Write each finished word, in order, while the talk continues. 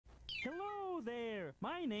Hello there.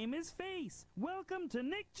 My name is Face. Welcome to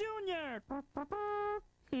Nick Jr.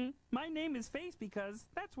 My name is Face because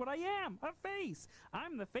that's what I am, a face.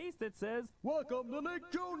 I'm the face that says, "Welcome to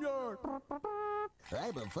Nick Jr."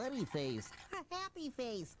 I'm a funny face, a happy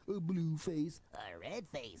face, a blue face, a red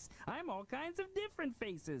face. I'm all kinds of different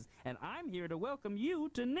faces, and I'm here to welcome you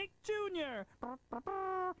to Nick Jr.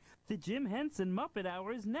 The Jim Henson Muppet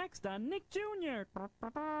Hour is next on Nick Jr.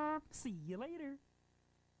 See you later.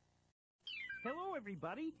 Hello,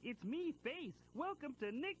 everybody. It's me, Face. Welcome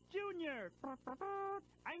to Nick Jr.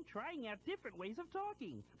 I'm trying out different ways of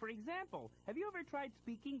talking. For example, have you ever tried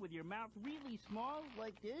speaking with your mouth really small,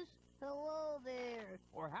 like this? Hello there.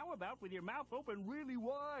 Or how about with your mouth open really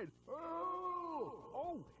wide?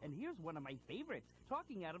 Oh, and here's one of my favorites.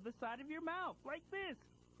 Talking out of the side of your mouth, like this.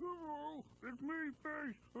 Hello, it's me,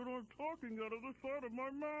 Face, and I'm talking out of the side of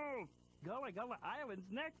my mouth. Gullah Gullah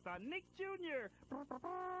Island's next on Nick Jr.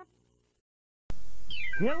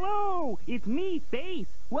 Hello, it's me, Face.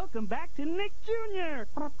 Welcome back to Nick Jr.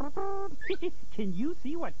 Can you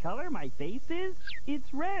see what color my face is?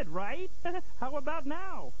 It's red, right? How about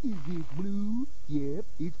now? Is it blue? Yep,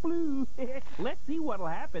 it's blue. Let's see what'll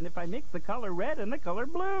happen if I mix the color red and the color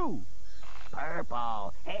blue.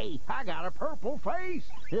 Purple. Hey, I got a purple face.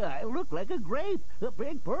 I look like a grape, a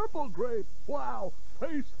big purple grape. Wow,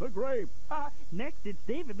 Face the grape. Next, it's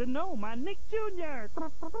David the Gnome on Nick Jr.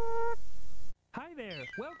 Hi there,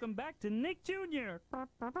 welcome back to Nick Jr.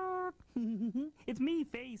 It's me,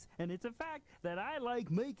 Face, and it's a fact that I like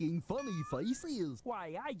Making funny faces.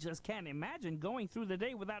 Why, I just can't imagine going through the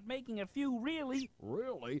day without making a few really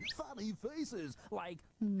Funny faces. like,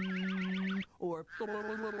 or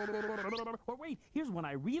wait, here's one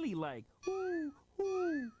I really like.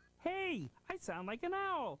 Hey, I sound like an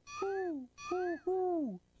owl.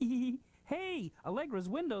 Hey, Allegra's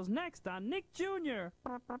Window's next on Nick Jr.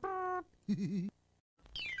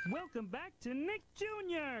 Welcome back to Nick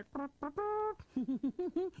Jr.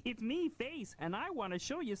 It's me, Face, and I want to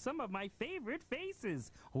show you some of my favorite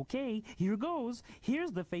faces. Okay, here goes.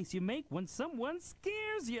 Here's the face you make when someone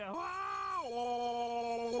scares you.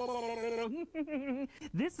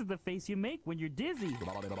 This is the face you make when you're dizzy.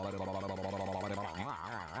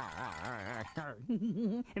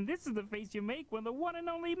 And this is the face you make when the one and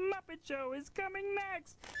only Muppet Show is coming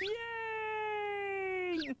next.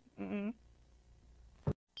 Yay!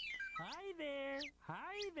 Hi there.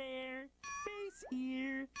 Hi there. Face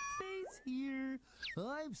here. Face here.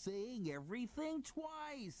 I'm saying everything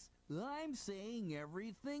twice. I'm saying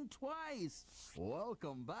everything twice.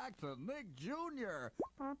 Welcome back to Nick Jr.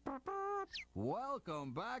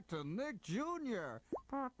 Welcome back to Nick Jr.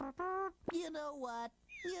 You know what?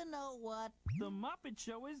 You know what? The Muppet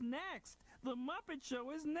Show is next. The Muppet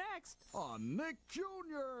Show is next. On Nick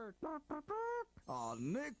Jr.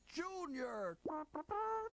 On Nick Jr.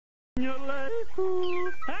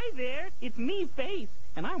 Hi there, it's me, Face,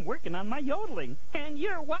 and I'm working on my yodeling. And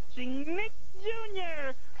you're watching Nick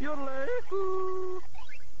Jr.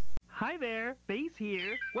 Hi there, Face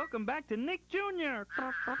here. Welcome back to Nick Jr.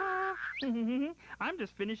 I'm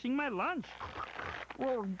just finishing my lunch.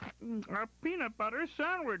 A peanut butter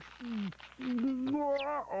sandwich.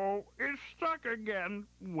 Uh-oh, it's stuck again.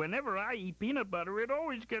 Whenever I eat peanut butter, it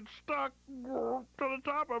always gets stuck to the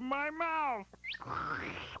top of my mouth.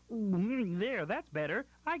 There, that's better.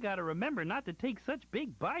 I gotta remember not to take such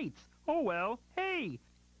big bites. Oh well, hey,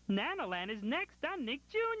 Nanoland is next on Nick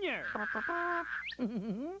Jr.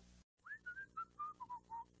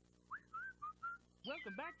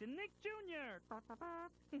 Welcome back to Nick Jr.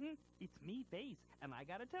 It's me, Face, and I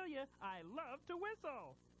gotta tell you, I love to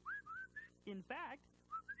whistle. In fact,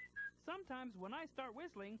 sometimes when I start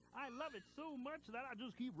whistling, I love it so much that I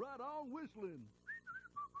just keep right on whistling.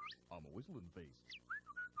 I'm a whistling face.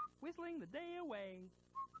 Whistling the day away.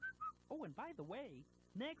 Oh, and by the way,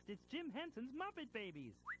 next it's Jim Henson's Muppet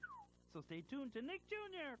Babies. So stay tuned to Nick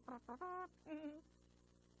Jr.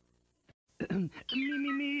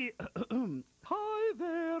 Me. Hi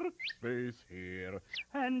there. Face here.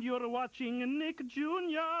 And you're watching Nick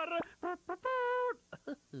Jr.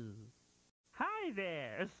 Hi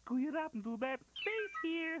there. Squeer-up-doo-bap. Face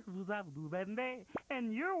here.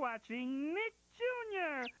 And you're watching Nick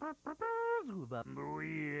Jr.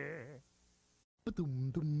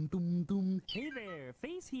 Hey there.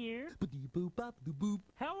 Face here.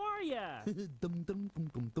 How are ya?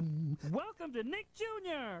 Welcome to Nick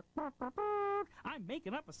Jr. I'm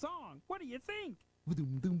making up a song. What do you think?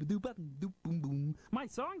 My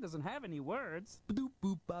song doesn't have any words.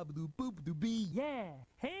 Yeah.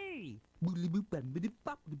 Hey.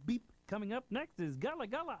 Coming up next is Gullah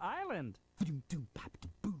Gullah Island.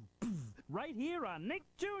 right here on Nick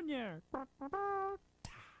Jr.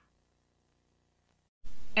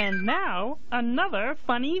 And now, another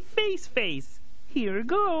funny face. Here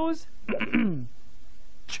goes.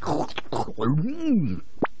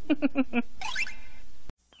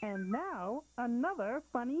 And now, another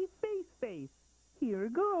funny face. Here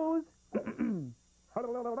goes.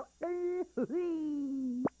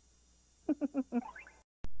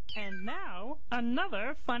 And now,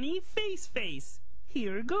 another funny face.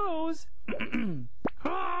 Here goes. And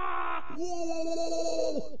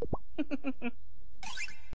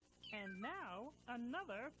now,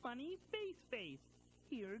 another funny face.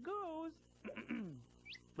 Here goes.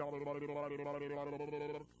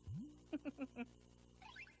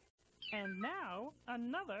 And now,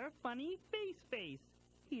 another funny face.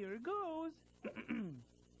 Here goes.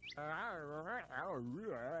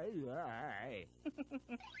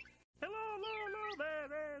 Hello there.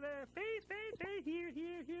 Face, here.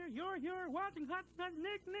 You're watching Hot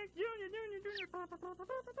Nick Jr.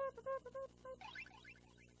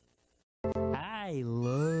 I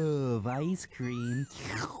love ice cream.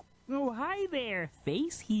 Oh, hi there.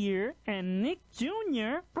 Face here and Nick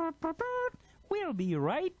Jr. We'll be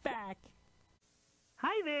right back.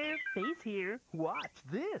 Hi there. Face here. Watch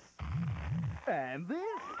this. And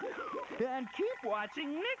this. And keep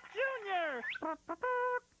watching Nick Jr.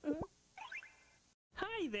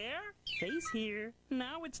 Hi there. Face here.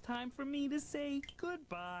 Now it's time for me to say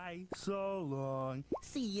goodbye. So long.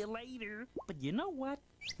 See you later. But you know what?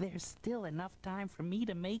 There's still enough time for me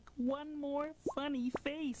to make one more funny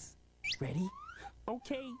face. Ready?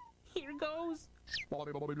 Okay, here goes.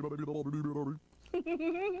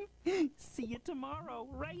 See you tomorrow,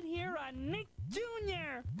 right here on Nick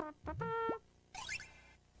Jr.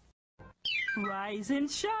 Rise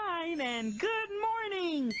and shine and good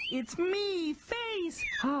morning. It's me, Face.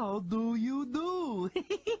 How do you do?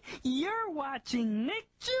 You're watching Nick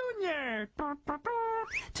Jr.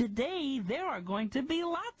 Today there are going to be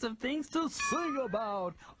lots of things to sing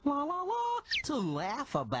about, la la la, to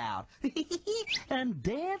laugh about, and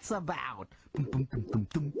dance about.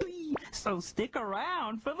 So stick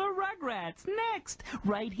around for the Rugrats next,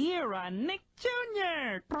 right here on Nick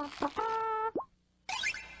Jr.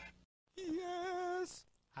 Yes.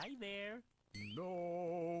 Hi there.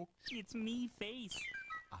 No. It's me, Face.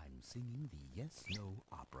 I'm singing the yes-no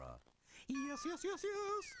opera. Yes. No. Yes,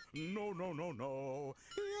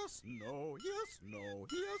 no. Yes, no.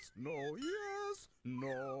 Yes, no. Yes,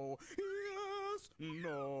 no. Yes,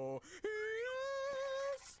 no.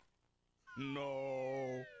 Yes.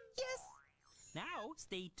 No. Yes. Now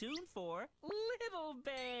stay tuned for Little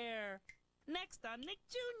Bear. Next on Nick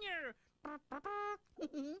Jr.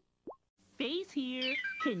 Face here.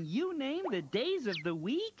 Can you name the days of the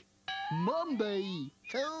week? Monday,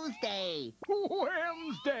 Tuesday,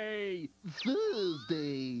 Wednesday.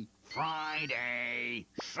 Thursday, Friday.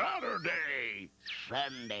 Saturday.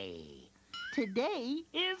 Sunday. Today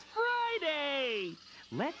is Friday.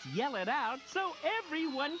 Let's yell it out so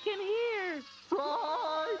everyone can hear.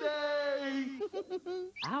 Friday.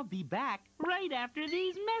 I'll be back right after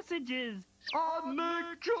these messages. On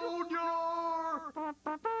Nick Jr.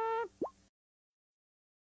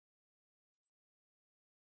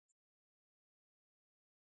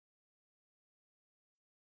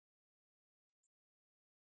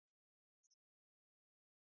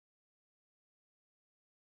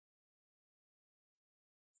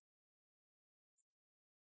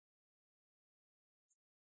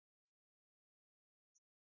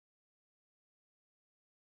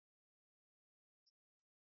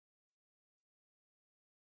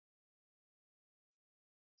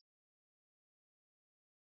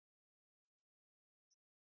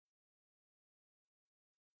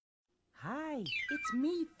 Hi, it's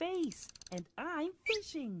me, Face, and I'm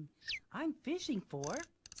fishing. I'm fishing for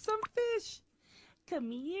some fish.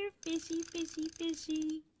 Come here, fishy.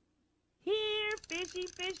 Here, fishy.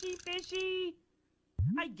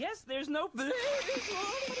 I guess there's no fish.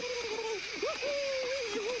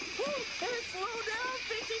 Slow down,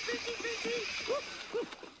 fishy.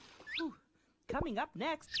 Coming up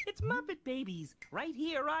next, it's Muppet Babies, right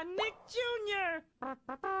here on Nick Jr.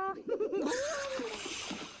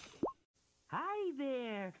 Hi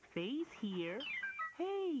there, Face here.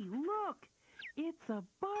 Hey, look, it's a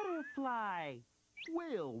butterfly.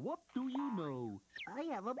 Well, what do you know? I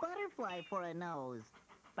have a butterfly for a nose.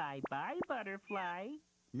 Bye-bye, butterfly.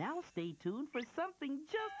 Now stay tuned for something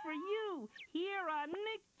just for you here on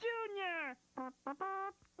Nick Jr.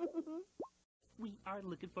 We are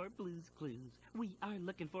looking for Blue's Clues.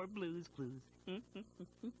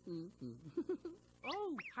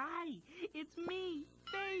 Oh, hi, it's me,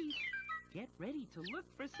 Face. Get ready to look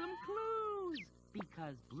for some clues,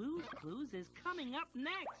 because Blue's Clues is coming up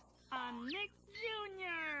next on Nick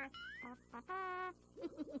Jr.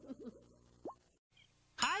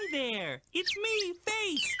 Hi there, it's me,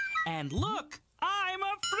 Face. And look, I'm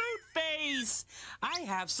a fruit face. I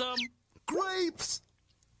have some Grapes!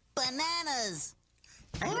 Bananas.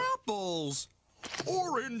 Apples!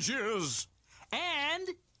 Oranges! and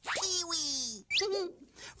Kiwi.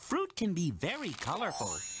 fruit can be very colorful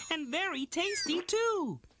and very tasty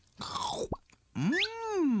too.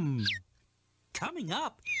 Mmm. Coming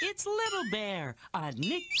up, it's Little Bear on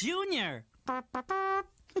Nick Jr.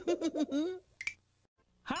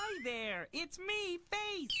 Hi there, it's me,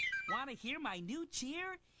 Face. Want to hear my new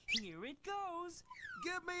cheer? Here it goes.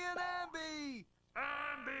 Give me an Ambi!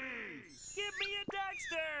 Andy! Give me a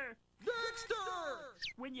Dexter. Dexter!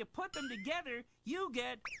 When you put them together, you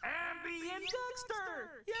get Ambi and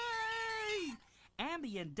Dexter. Yay!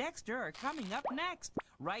 Ambi and Dexter are coming up next,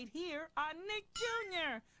 right here on Nick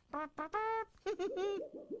Jr.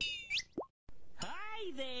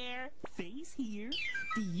 Hi there, Face here.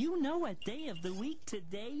 Do you know what day of the week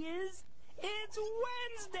today is? It's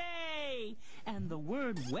Wednesday! And the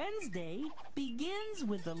word Wednesday begins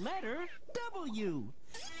with the letter W.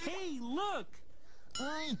 Hey, look!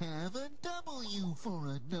 I have a W for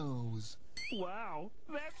a nose. Wow,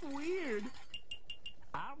 that's weird.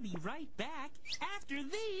 I'll be right back after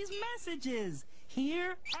these messages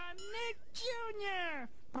here on Nick Jr.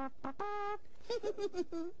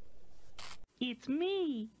 It's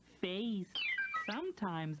me, Face.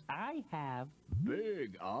 Sometimes I have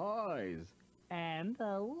Big eyes. and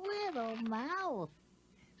A little mouth.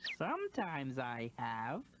 sometimes I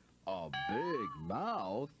have A big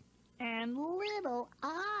mouth. And little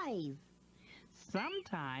eyes.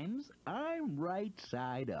 sometimes I'm right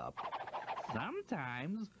side up.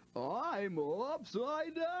 sometimes I'm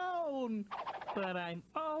upside down. but I'm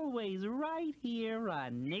always right here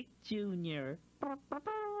on Nick Jr.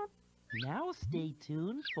 Now stay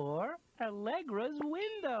tuned for Allegra's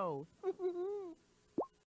Window.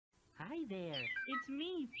 Hi there, it's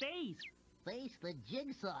me, Face, Face the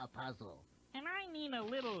jigsaw puzzle. and I need a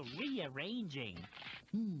little rearranging.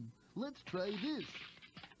 Let's try this.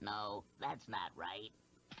 No, that's not right.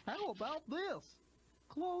 How about this?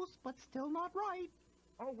 Close, but still not right.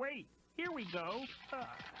 Oh, wait, here we go.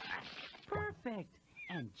 Perfect,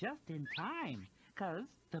 and just in time, 'cause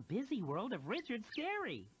The Busy World of Richard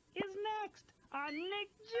Scarry is next on Nick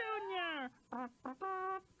Jr.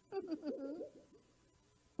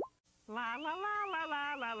 La la la la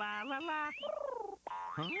la la la la la.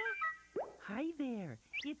 Huh? Hi there,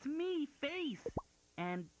 it's me, Face.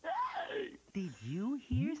 And did you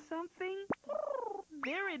hear something?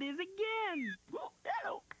 There it is again.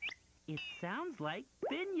 It sounds like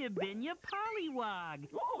Binya Binya Pollywog.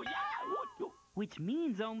 Which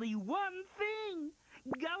means only one thing.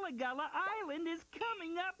 Gullah Gullah Island is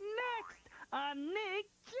coming up next on Nick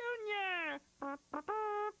Jr.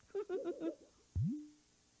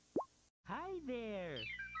 Hi there.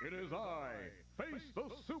 It is I, Face the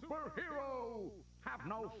Superhero. Have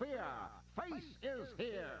no fear. Face is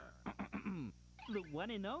here. The one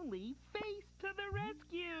and only Face to the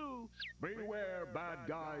rescue. Beware, bad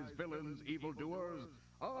guys, villains, evildoers.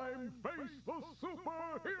 I'm Face the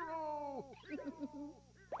Superhero.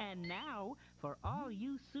 And now, for all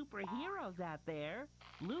you superheroes out there,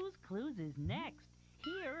 Blue's Clues is next,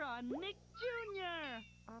 here on Nick Jr.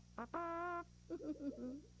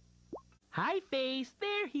 Hi, Face,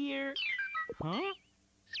 they're here. Huh?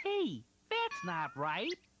 Hey, that's not right.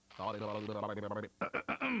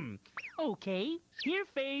 Okay, here,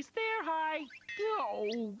 Face, there, hi.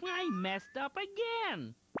 Oh, I messed up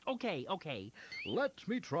again. Okay. Let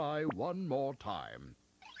me try one more time.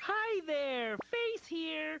 Hi there, Face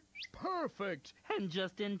here. Perfect. And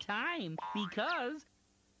just in time, because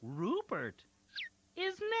Rupert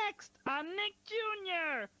is next on Nick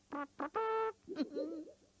Jr.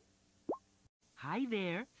 Hi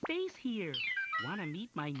there, Face here. Want to meet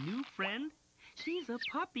my new friend? She's a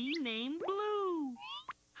puppy named Blue.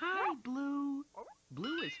 Hi, Blue.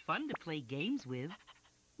 Blue is fun to play games with.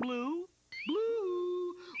 Blue,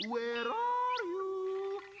 Where are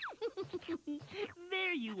you?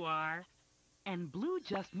 there you are. And Blue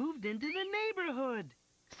just moved into the neighborhood.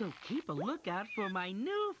 So keep a lookout for my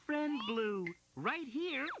new friend Blue, right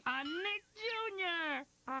here on Nick Jr.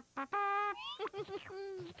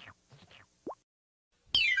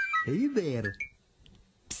 Hey there.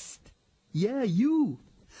 Psst. Yeah, you.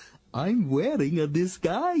 I'm wearing a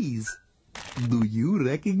disguise. Do you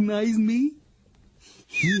recognize me?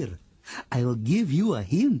 Here, I'll give you a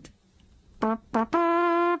hint.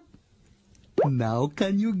 Now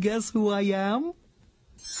can you guess who I am?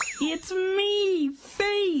 It's me,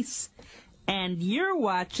 Face! And you're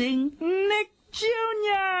watching Nick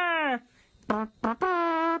Jr.!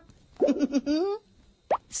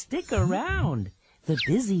 Stick around. The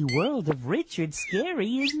busy world of Richard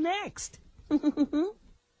Scary is next. Hi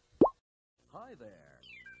there.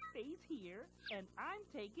 Face here, and I'm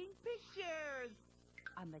taking pictures.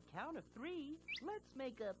 On the count of 3, let's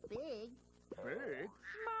make a big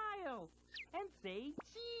smile and say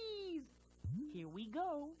cheese. Here we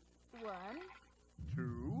go. 1,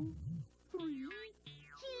 2, 3,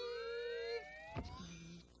 cheese!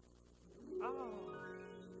 Oh,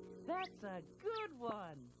 that's a good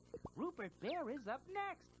one. Rupert Bear is up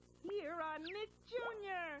next, here on Nick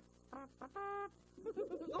Jr.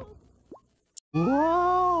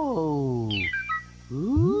 Whoa!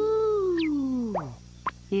 Ooh!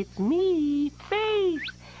 It's me, Face,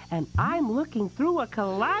 and I'm looking through a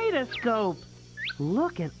kaleidoscope.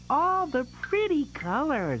 Look at all the pretty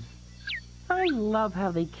colors. I love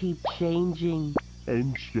how they keep changing.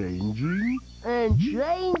 And changing? And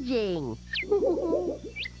changing.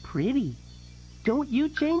 Pretty. Don't you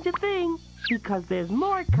change a thing, because there's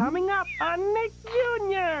more coming up on Nick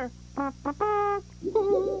Jr.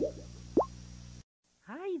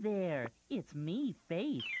 Hi there, it's me,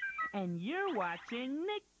 Face, and you're watching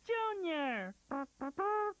Nick Jr.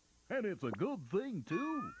 And it's a good thing,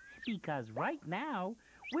 too. Because right now,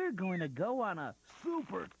 we're going to go on a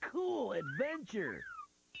super cool adventure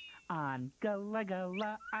on Gullah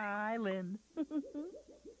Gullah Island.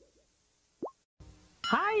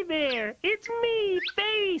 Hi there, it's me,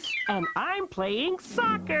 Face, and I'm playing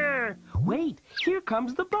soccer. Wait, here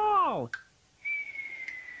comes the ball.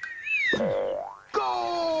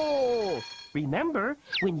 Goal! Remember,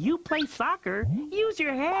 when you play soccer, use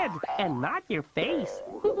your head and not your face.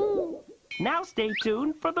 Now stay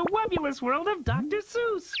tuned for the webulous world of Dr.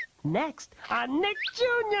 Seuss. Next on Nick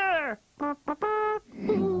Jr.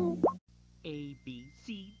 A, B,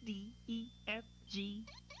 C, D, E, F, G.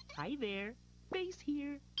 Hi there, Face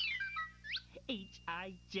here. H,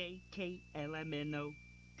 I, J, K, L, M, N, O,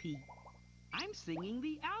 P. I'm singing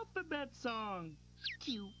the alphabet song.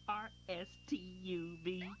 Q, R, S, T, U,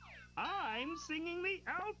 V. I'm singing the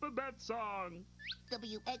alphabet song.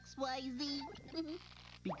 WXYZ.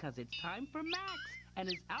 Because it's time for Max and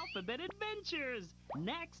his alphabet adventures.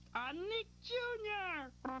 Next on Nick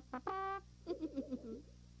Jr.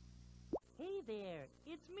 Hey there,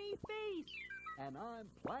 it's me, Face. And I'm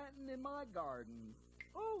planting in my garden.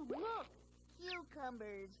 Oh, look,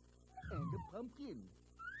 Cucumbers. And a pumpkin.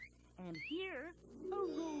 and here, a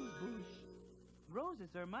rose bush.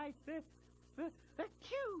 Roses are my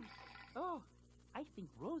cute. Oh, I think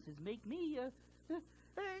roses make me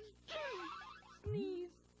sneeze.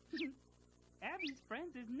 Abby's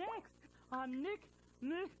Friends is next on Nick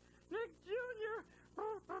Jr.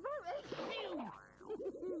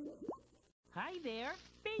 Hi there,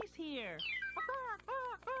 Face here.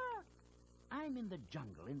 I'm in the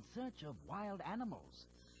jungle in search of wild animals.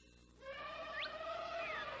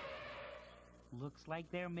 Looks like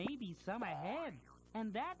there may be some ahead,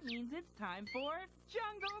 and that means it's time for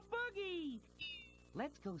Jungle Boogie.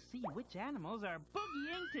 Let's go see which animals are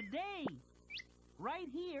boogieing today. Right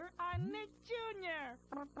here on Nick Jr.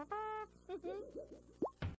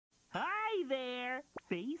 Hi there,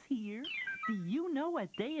 Face here. Do you know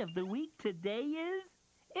what day of the week today is?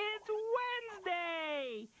 It's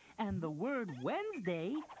Wednesday! And the word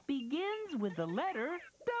Wednesday begins with the letter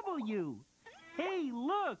W. Hey,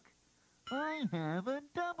 look! I have a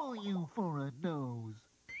W for a nose.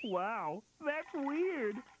 Wow, that's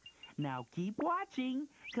weird. Now keep watching,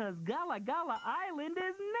 'cause Gullah Gullah Island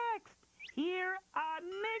is next, here on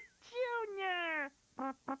Nick Jr.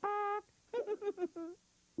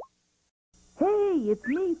 Hey, it's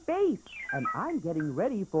me, Face, and I'm getting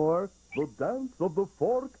ready for The dance of the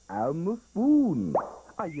fork and the spoon.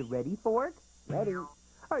 Are you ready, Fork? Ready.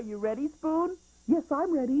 Are you ready, Spoon? Yes,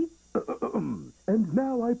 I'm ready. And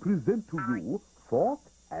now I present to you Fork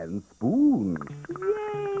and Spoon.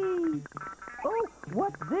 Yay! Oh,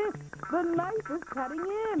 what's this? The knife is cutting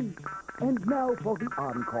in. And now for the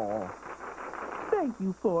encore. Thank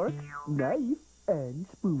you, Fork, Knife, and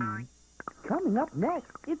Spoon. Coming up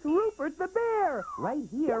next, it's Rupert the Bear, right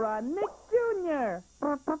here on Nick Jr.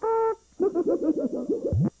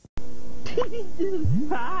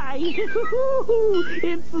 Hi! hi!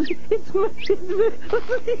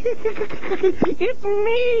 It's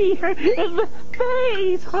me! The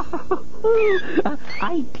face!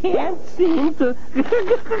 I can't seem to...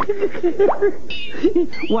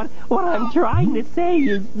 What I'm trying to say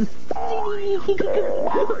is...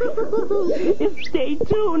 Stay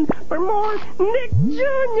tuned for more Nick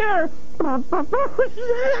Jr.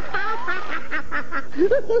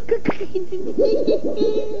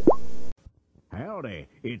 Howdy,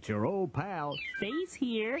 it's your old pal, Face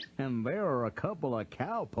here. and there are a couple of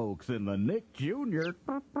cowpokes in the Nick Jr.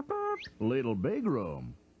 Little Big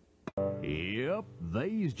Room. Yep,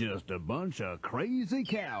 they's just a bunch of crazy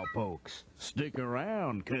cowpokes. Stick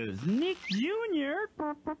around, 'cause Nick Jr.?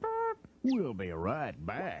 we'll be right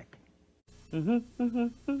back.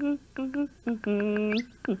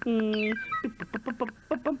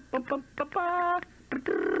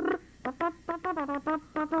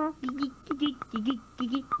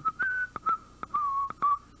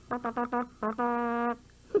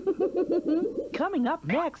 Coming up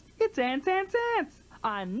next, it's Ants, Ants, Ants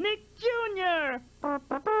on Nick Jr.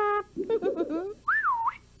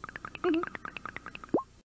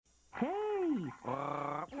 Hey!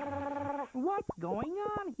 What's going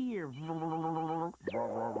on here?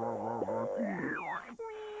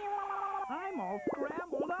 I'm all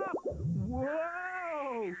scrambled up.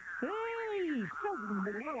 Whoa! Hey!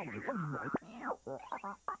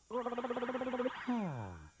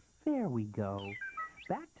 There we go.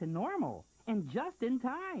 Back to normal. And just in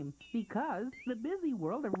time, because the busy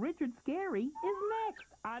world of Richard Scarry is next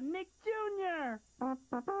on Nick Jr.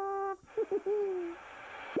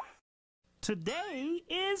 Today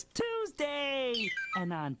is Tuesday,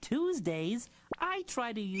 and on Tuesdays, I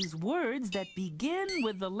try to use words that begin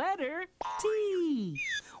with the letter T.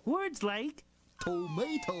 Words like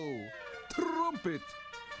Tomato, trumpet,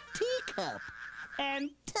 Teacup. and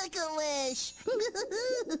Ticklish.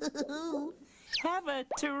 have a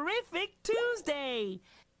terrific Tuesday.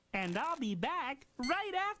 And I'll be back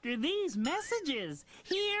right after these messages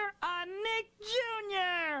here on Nick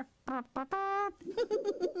Jr.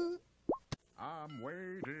 I'm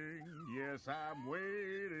waiting, yes, I'm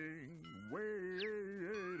waiting.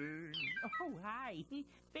 Oh, hi.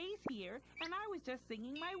 Face here, and I was just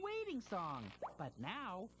singing my waiting song. But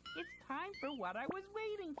now, it's time for what I was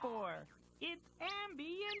waiting for. It's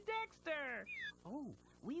Ambi and Dexter. Oh,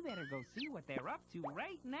 we better go see what they're up to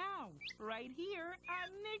right now. Right here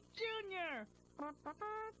on Nick Jr.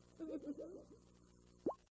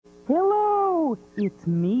 Hello, it's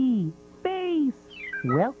me, Face.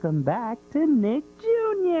 Welcome back to Nick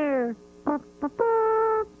Jr.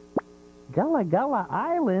 Gullah Gullah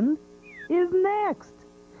Island is next.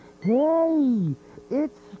 Hey,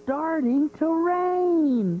 it's starting to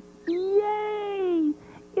rain. Yay!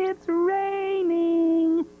 It's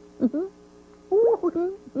raining.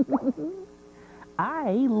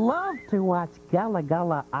 I love to watch Gullah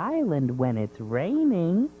Gullah Island when it's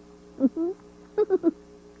raining.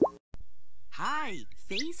 Hi,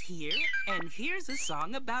 Face here, and here's a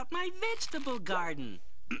song about my vegetable garden.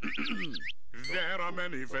 There are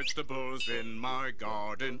many vegetables in my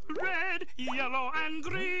garden. Red, yellow, and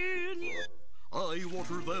green. I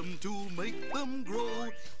water them to make them grow.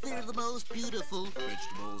 They're the most beautiful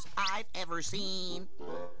vegetables I've ever seen.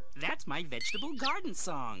 That's my vegetable garden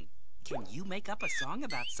song. Can you make up a song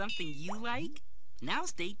about something you like? Now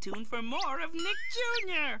stay tuned for more of Nick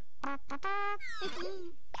Jr.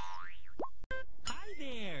 Hi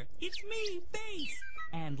there, it's me, Face.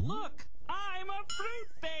 And look, I'm a fruit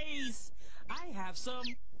face. I have some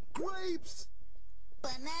Grapes,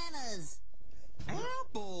 Bananas.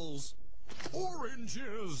 apples,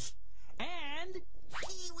 oranges. and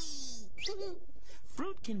Kiwi.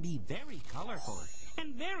 fruit can be very colorful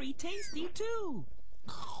and very tasty too.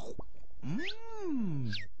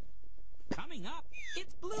 Mmm. Coming up,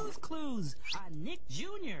 it's Blue's Clues on Nick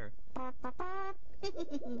Jr.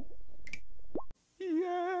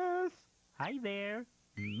 Yes, Hi there,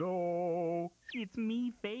 no, it's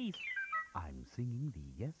me, Face. I'm singing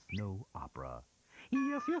the yes-no opera.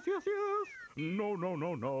 Yes, yes, yes, yes. No, no,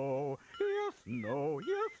 no, no. Yes, no,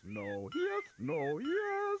 yes, no, yes, no,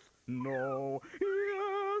 yes, no,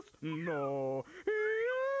 yes, no,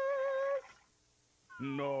 yes,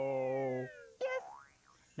 no.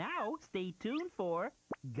 Now stay tuned for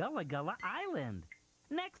Gullah Gullah Island.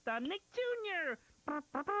 Next on Nick Jr.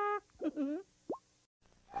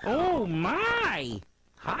 Oh my!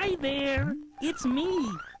 Hi there, it's me,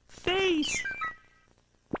 Face.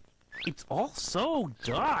 It's all so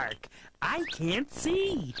dark, I can't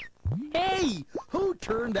see. Hey, who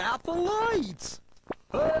turned out the lights?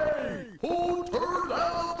 Hey, who turned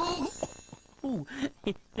out the... Oh,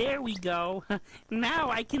 there There we go.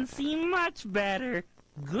 Now I can see much better.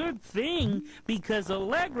 Good thing, because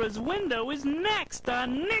Allegra's window is next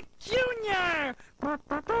on Nick Jr.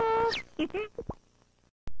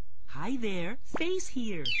 Hi there, Face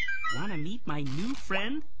here. Wanna meet my new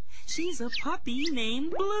friend? She's a puppy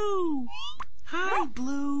named Blue. Hi,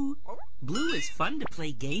 Blue. Blue is fun to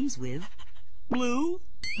play games with. Blue?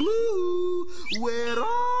 Blue, where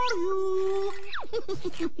are you?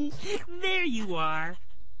 There you are.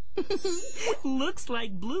 Looks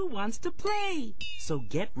like Blue wants to play. So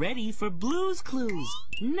get ready for Blue's Clues.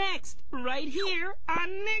 Next, right here on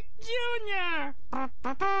Nick Jr.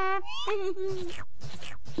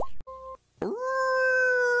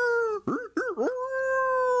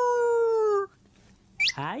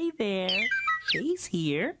 Hi there, Face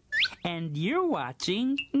here, and you're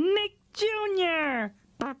watching Nick Jr.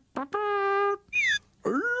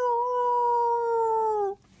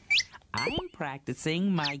 I'm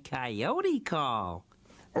practicing my coyote call.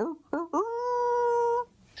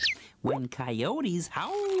 When coyotes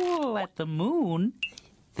howl at the moon,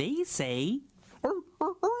 they say,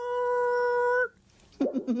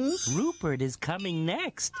 Rupert is coming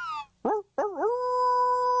next.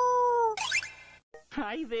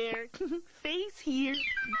 Hi there, Face here.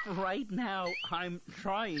 Right now, I'm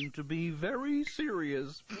trying to be very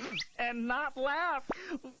serious and not laugh.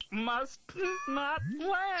 Must not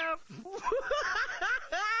laugh.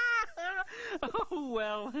 Oh,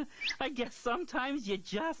 well, I guess sometimes you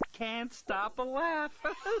just can't stop a laugh.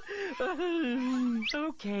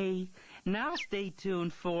 Okay, now stay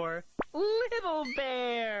tuned for Little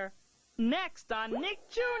Bear. Next on Nick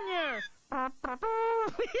Jr.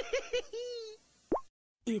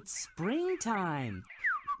 It's springtime.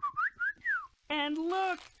 And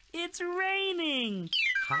look, it's raining.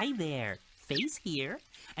 Hi there, Face here.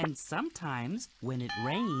 And sometimes when it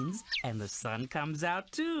rains and the sun comes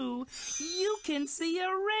out too, you can see a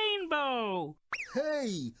rainbow.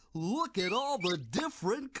 Hey, look at all the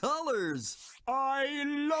different colors. I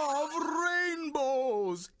love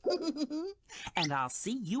rainbows. And I'll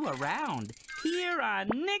see you around here on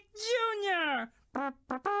Nick Jr.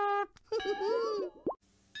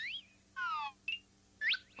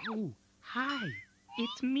 Oh, hi,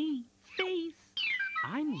 it's me, Face.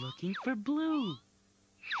 I'm looking for Blue.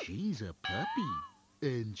 She's a puppy,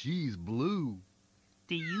 and she's blue.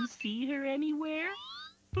 Do you see her anywhere?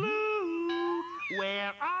 Blue,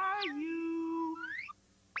 where are you?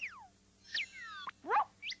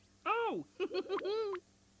 Oh,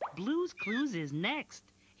 Blue's Clues is next,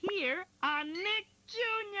 here on Nick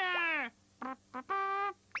Jr.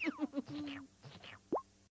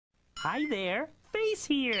 Hi there, Face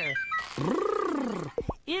here.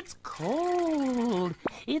 It's cold.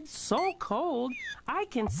 It's so cold, I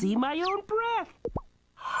can see my own breath.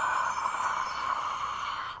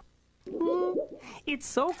 It's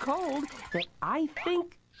so cold that I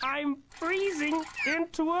think I'm freezing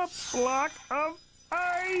into a block of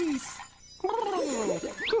ice.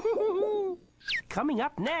 Coming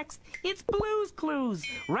up next, it's Blue's Clues,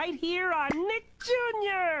 right here on Nick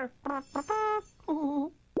Jr.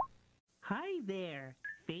 Hi there,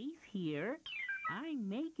 Face here. I'm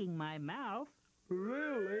making my mouth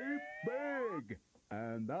Really big.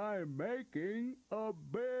 And I'm making a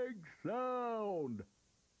big sound.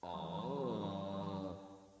 Oh.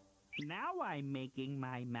 Now I'm making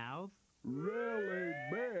my mouth Really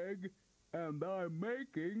big. And I'm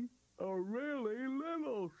making a really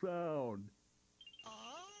little sound.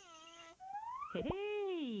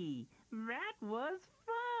 Hey, that was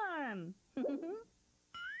fun.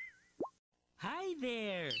 Hi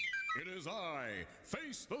there. It is I,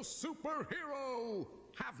 Face the Superhero.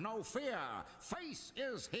 Have no fear. Face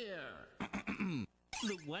is here.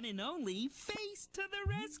 The one and only Face to the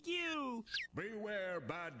rescue. Beware,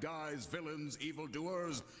 bad guys, villains,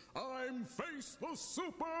 evildoers. I'm Face the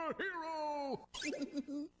Superhero.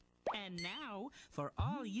 And now, for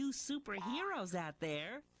all you superheroes out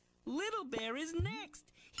there, Little Bear is next,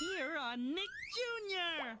 here on Nick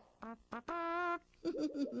Jr.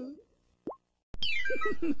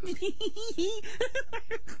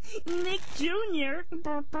 Nick Jr.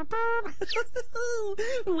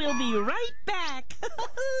 We'll be right back.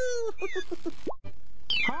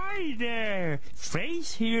 Hi there,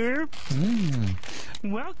 Face here.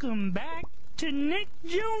 Welcome back to Nick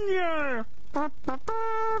Jr.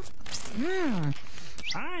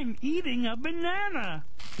 I'm eating a banana.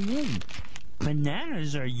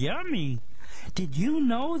 Bananas are yummy. Did you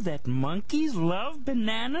know that monkeys love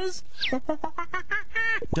bananas?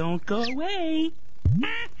 Don't go away.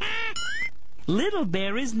 Little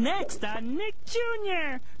Bear is next on Nick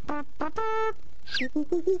Jr.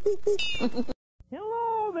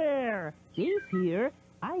 Hello Hello there! Face here.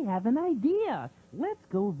 I have an idea. Let's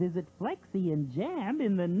go visit Flexi and Jam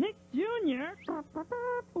in the Nick Jr.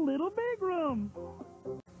 Little Big Room.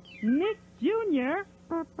 Nick Jr.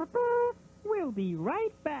 We'll be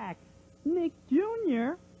right back. Nick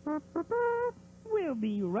Jr. We'll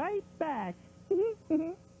be right back.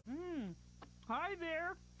 Hi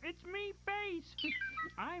there. It's me, Face.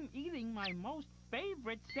 I'm eating my most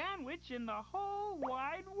favorite sandwich in the whole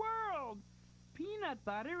wide world. Peanut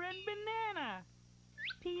butter and banana.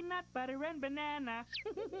 Peanut butter and banana.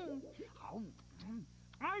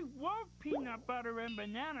 I love peanut butter and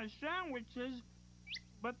banana sandwiches,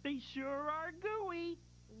 but they sure are gooey.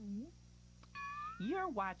 You're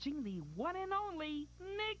watching the one and only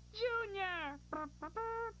Nick Jr.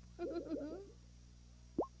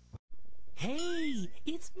 Hey,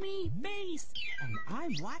 it's me, Face, and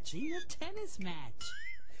I'm watching a tennis match.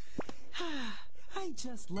 I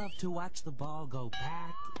just love to watch the ball go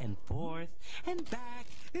back and forth and back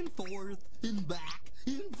and forth and back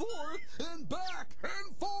and forth and back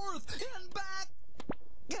and forth and back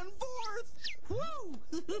and forth. Woo!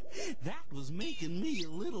 That was making me a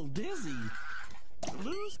little dizzy.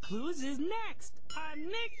 Blue's Clues is next on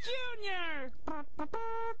Nick Jr.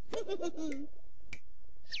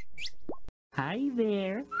 Hi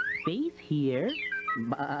there. Face here.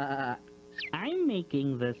 Bah. I'm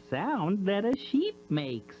making the sound that a sheep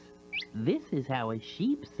makes. This is how a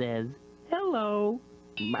sheep says hello.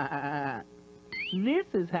 Bah. This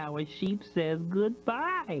is how a sheep says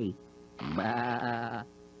goodbye. Bah.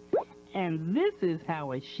 And this is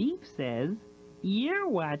how a sheep says, you're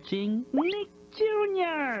watching Nick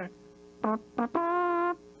Jr.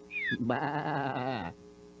 Bah.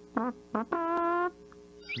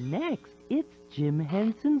 Next, it's Jim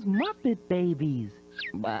Henson's Muppet Babies.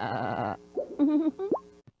 Bah.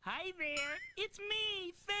 Hi there, it's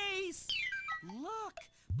me, Face. Look,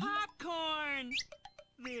 popcorn.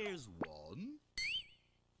 There's 1,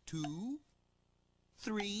 2,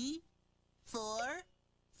 3, 4,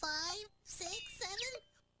 5, 6, 7.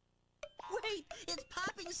 Wait, it's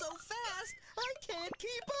popping so fast, I can't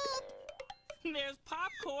keep up. There's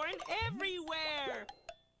popcorn everywhere.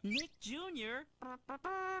 Nick Jr.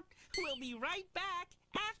 will be right back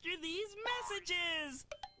after these messages.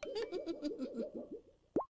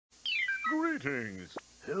 Greetings.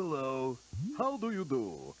 Hello. How do you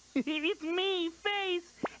do? It's me,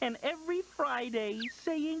 Face, and every Friday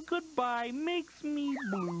saying goodbye makes me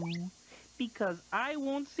blue, because I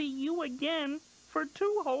won't see you again for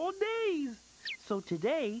 2 whole days. So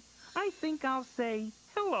today, I think I'll say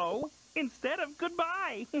hello instead of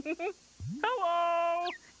goodbye. Hello!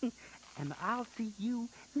 And I'll see you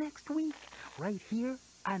next week, right here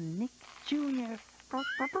on Nick Jr.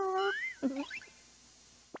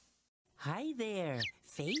 Hi there,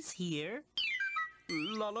 Face here.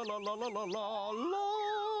 La la la la la la la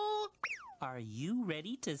la. Are you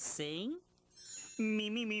ready to sing?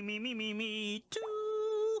 Me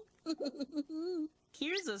too.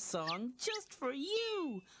 Here's a song just for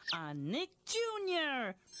you on Nick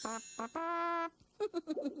Jr.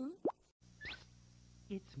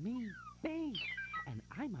 It's me, Face, and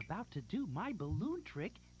I'm about to do my balloon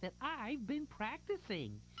trick that I've been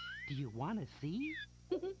practicing. Do you want to see?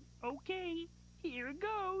 Okay, here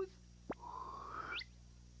goes.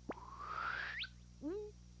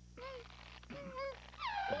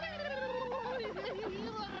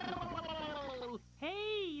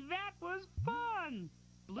 Hey, that was fun!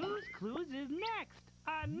 Blue's Clues is next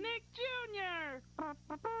on Nick Jr.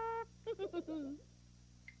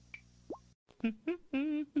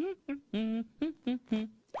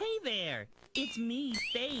 Hey there, it's me,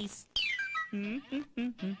 Face.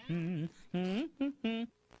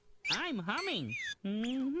 I'm humming.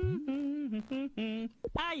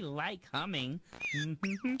 I like humming.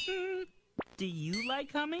 Do you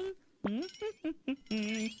like humming?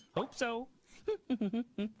 Hope so.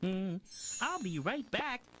 I'll be right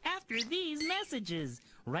back after these messages,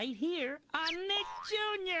 right here on Nick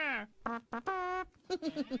Jr.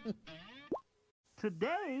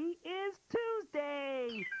 Today is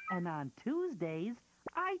Tuesday, and on Tuesdays,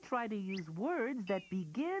 I try to use words that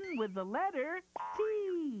begin with the letter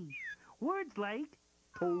T. Words like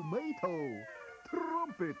Tomato,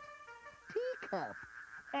 trumpet, teacup,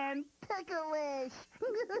 and ticklish.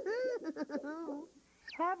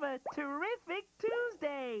 Have a terrific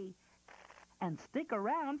Tuesday. And stick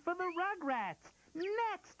around for the Rugrats.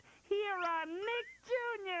 Next, here on Nick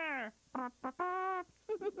Jr.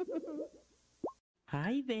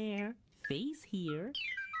 Hi there, Face here.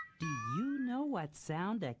 Do you know what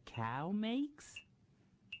sound a cow makes?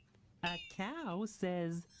 A cow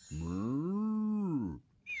says moo.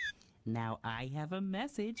 Now I have a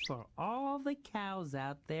message for all the cows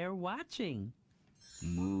out there watching.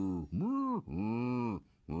 Moo, moo, moo,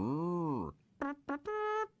 moo.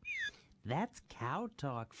 That's cow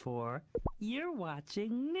talk for you're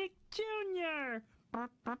watching Nick Jr.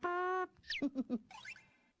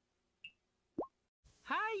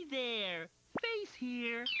 Hi there, Face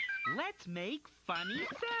here. Let's make funny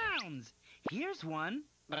sounds. Here's one.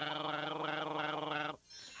 How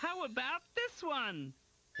about this one?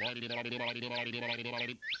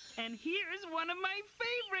 And here's one of my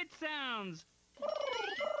favorite sounds.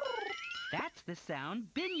 That's the sound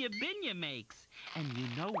Binya Binya makes. And you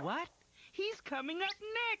know what? He's coming up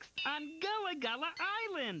next on Gullah Gullah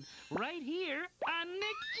Island, right here on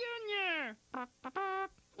Nick Jr.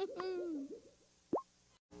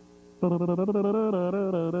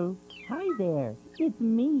 Hi there, it's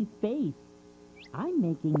me, Face. I'm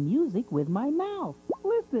making music with my mouth.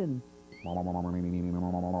 Listen.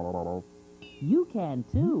 You can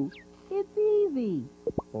too. It's easy.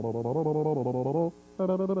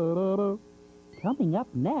 Coming up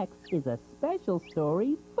next is a special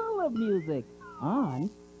story full of music on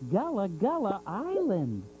Gullah Gullah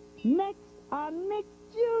Island. Next on Nick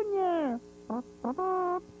Jr.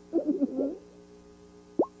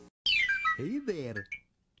 Hey there.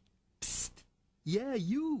 Psst. Yeah,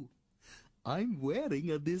 you. I'm wearing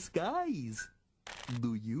a disguise.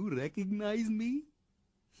 Do you recognize me?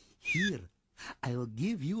 Here, I'll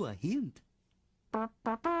give you a hint.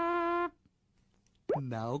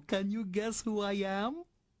 Now can you guess who I am?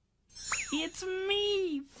 It's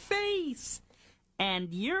me, Face.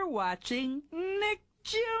 And you're watching Nick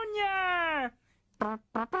Jr.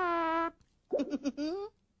 Ahoo!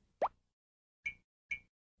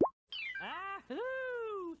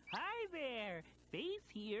 Hi there. Face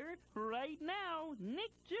here. Right now,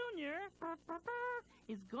 Nick Jr.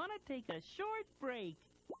 is gonna take a short break.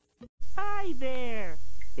 Hi there.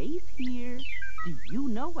 Face here. Do you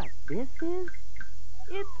know what this is?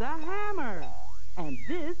 It's a hammer. And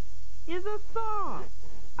this is a saw.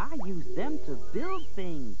 I use them to build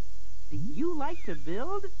things. Do you like to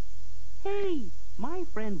build? Hey, my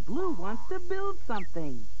friend Blue wants to build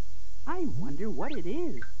something. I wonder what it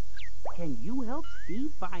is. Can you help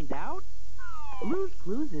Steve find out? Blue's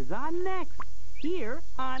Clues is on next, here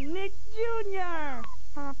on Nick Jr.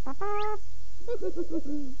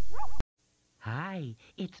 Hi,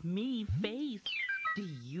 it's me, Face. Do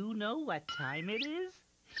you know what time it is?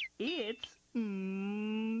 It's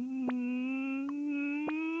Muppet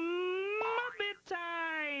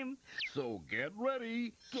time! So get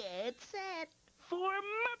ready. Get set for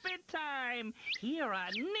Muppet time, here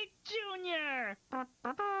on Nick Jr.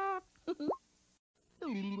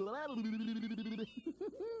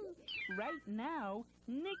 Right now,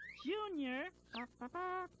 Nick Jr.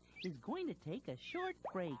 is going to take a short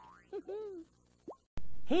break.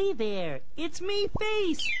 Hey there, it's me,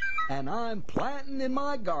 Face. And I'm planting in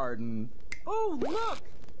my garden. Oh, look,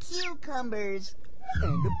 Cucumbers.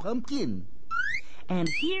 And a pumpkin. and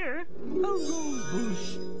here, a rose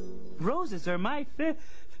bush. Roses are my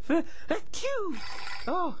cute.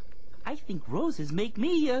 Oh, I think roses make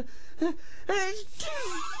me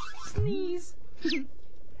sneeze.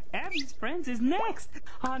 Abby's Friends is next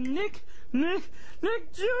on Nick Jr.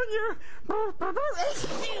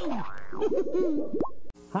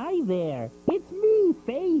 Hi there, it's me,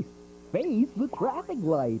 Face. Face the traffic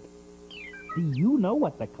light. Do you know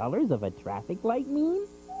what the colors of a traffic light mean?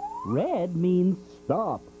 Red means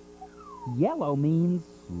stop. Yellow means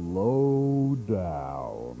slow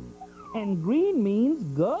down. And green means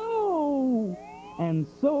go. And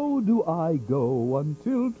so do I go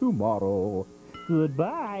until tomorrow.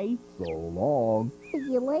 Goodbye. So long.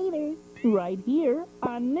 See you later. Right here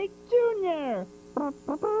on Nick Jr.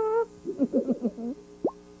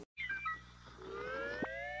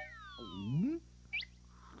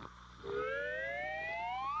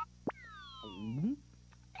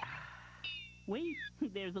 Wait,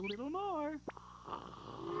 there's a little more.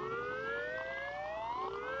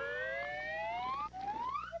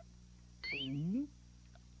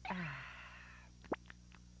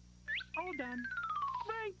 All done.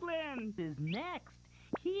 Franklin is next,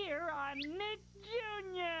 here on Nick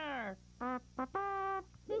Jr.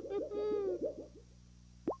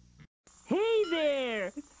 Hey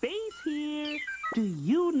there, Face here. Do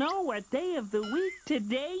you know what day of the week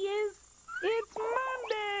today is? It's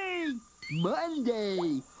Monday!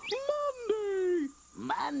 Monday.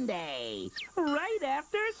 Monday. Right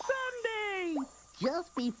after Sunday!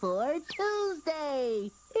 Just before Tuesday.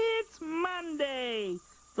 It's Monday,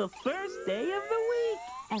 the first day of the week,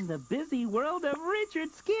 and the busy world of Richard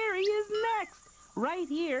Scarry is next, right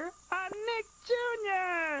here on Nick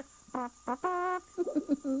Jr. Hi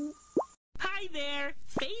there,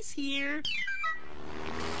 Face here.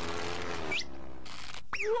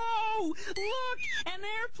 Whoa! Look! An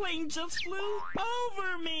airplane just flew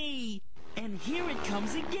over me! And here it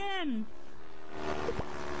comes again.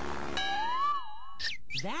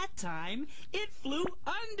 That time, it flew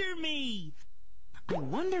under me. I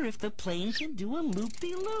wonder if the plane can do a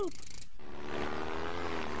loop-de-loop.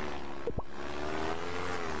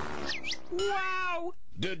 Wow!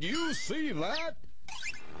 Did you see that?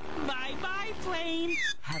 Bye-bye, plane.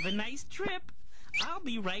 Have a nice trip. I'll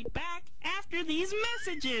be right back after these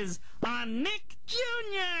messages on Nick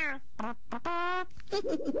Jr.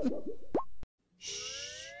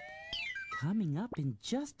 Shh. Coming up in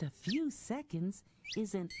just a few seconds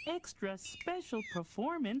is an extra special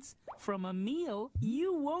performance from a meal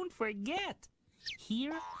you won't forget.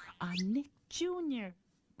 Here on Nick Jr.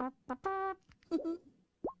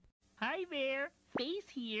 Hi there, Face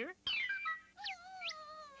here.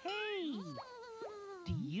 Hey,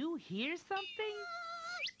 do you hear something?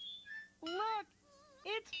 Look,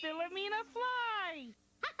 it's Philomena Fly.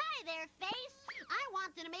 Hi there, Face. I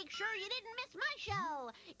wanted to make sure you didn't miss my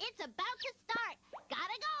show. It's about to start.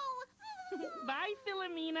 Gotta go. Bye,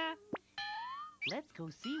 Philomena. Let's go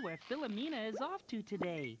see where Philomena is off to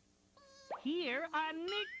today. Here on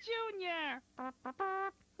Nick Jr.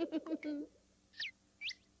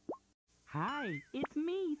 Hi, it's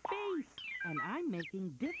me, Face, and I'm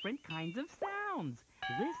making different kinds of sounds.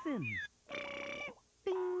 Listen.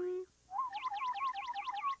 Ding.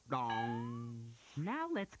 Dong. Now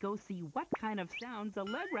let's go see what kind of sounds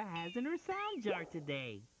Allegra has in her sound jar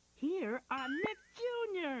today. Here on Nick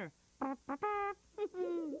Jr.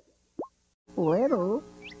 Little.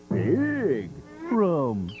 Big.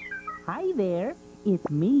 From. Hi there, it's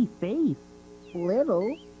me, Face.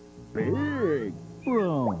 Little. Big.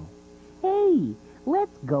 From. Hey,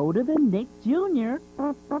 let's go to the Nick Jr.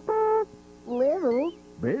 Little.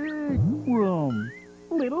 Big. Room.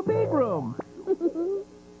 Little big room.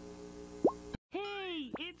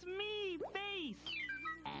 Hey, it's me, Face.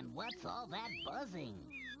 And what's all that buzzing?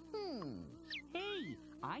 Hey,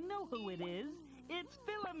 I know who it is. It's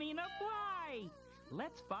Philomena Fly.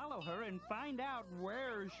 Let's follow her and find out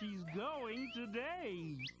where she's going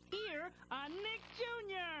today. Here on Nick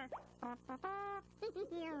Jr.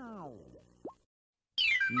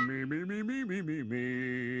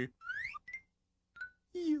 Me.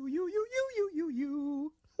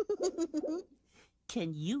 You.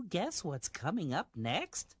 Can you guess what's coming up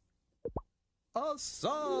next? A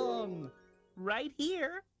song! Right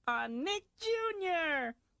here on Nick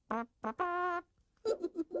Jr.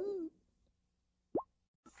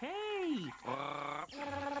 Hey!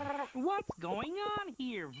 What's going on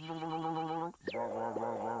here?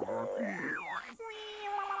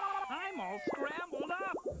 I'm all scrambled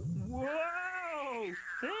up. Whoa!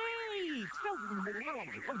 Hey!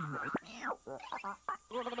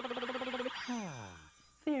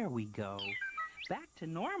 There we go. Back to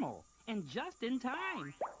normal. And just in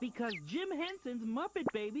time, because Jim Henson's Muppet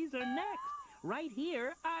Babies are next, right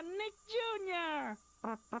here on Nick Jr.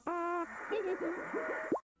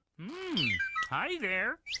 Hi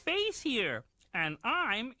there, Face here, and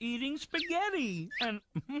I'm eating spaghetti, and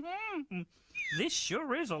this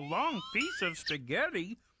sure is a long piece of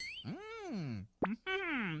spaghetti.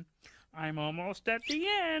 I'm almost at the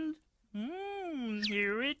end.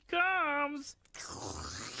 Here it comes.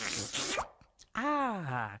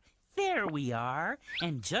 Ah, there we are,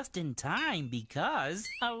 and just in time because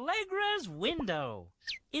Allegra's Window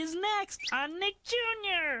is next on Nick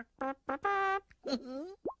Jr.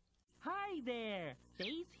 Hi there,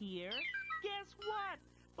 Face here. Guess what?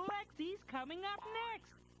 Flexy's coming up next,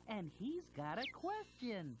 and he's got a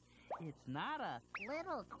question. It's not a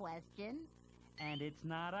Little question. and it's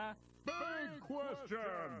not a Big question.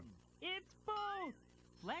 it's both.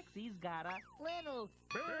 Flexy's got a Little.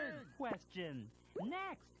 big question.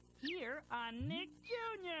 Next, here on Nick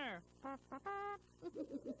Jr.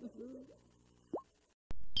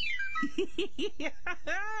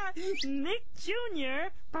 Nick Jr.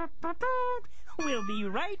 We'll be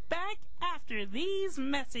right back after these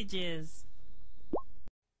messages.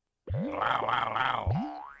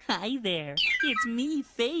 Hi there, it's me,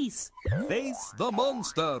 Face. Face the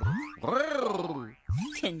monster!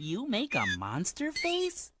 Can you make a monster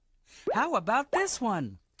face? How about this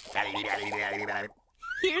one?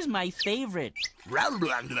 Here's my favorite.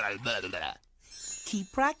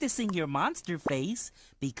 Keep practicing your monster face,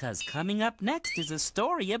 because coming up next is a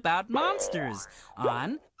story about monsters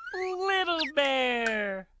on Little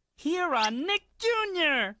Bear. Here on Nick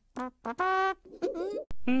Jr.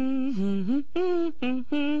 Oh,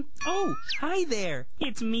 hi there.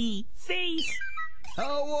 It's me, Face.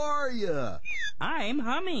 How are ya? I'm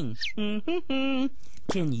humming. Can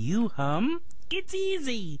you hum? It's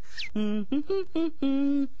easy.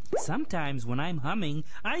 Sometimes when I'm humming,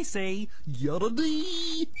 I say,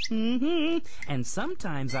 Yada-dee! and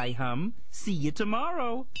sometimes I hum, see you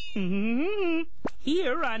tomorrow.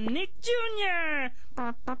 Here on Nick Jr.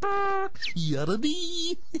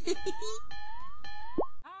 Yada-dee!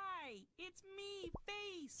 Hi, it's me,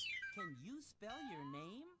 Face. Can you spell your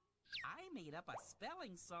name? I made up a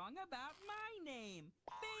spelling song about my name,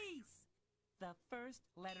 Face. The first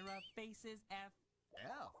letter of Face is F.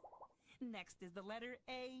 F. Next is the letter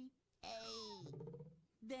A. A.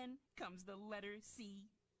 Then comes the letter C.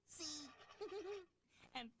 C.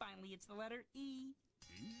 And finally it's the letter E.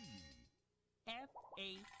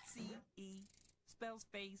 F-A-C-E spells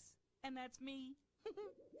face, and that's me.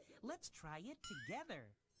 Let's try it together.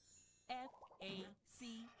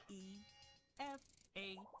 F-A-C-E.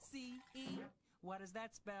 F-A-C-E. What does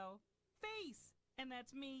that spell? Face, and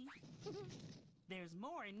that's me. There's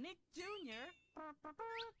more Nick Jr.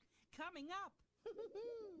 coming up.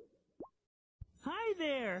 Hi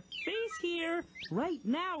there, Face here. Right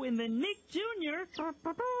now in the Nick Jr.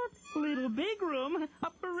 Little Big Room, a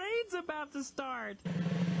parade's about to start.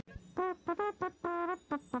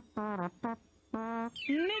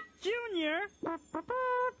 Nick Jr.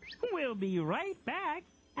 We'll be right back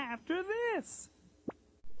after this.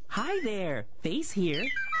 Hi there, Face here.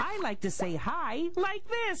 I like to say hi like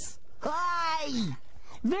this. Hi!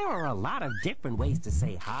 There are a lot of different ways to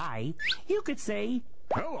say hi. You could say,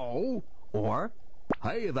 Hello. or,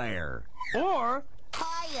 Hey there. or,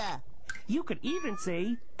 Hiya! you could even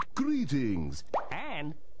say, Greetings.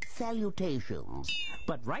 and. Salutations.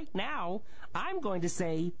 But right now, I'm going to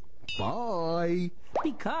say, Bye.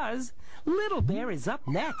 because Little Bear is up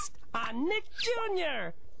next on Nick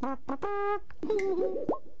Jr.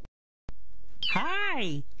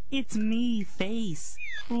 Hi, it's me, Face.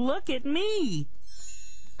 Look at me.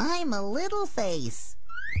 I'm a little face.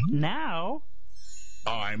 Now,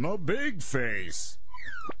 I'm a big face.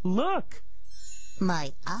 look.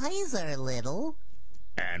 My eyes are little.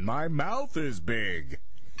 And my mouth is big.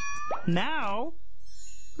 Now,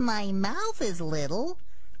 My mouth is little.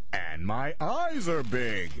 And my eyes are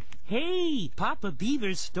big. hey, Papa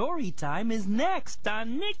Beaver's story time is next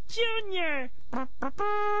on Nick Jr.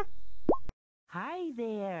 Hi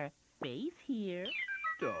there, Face here.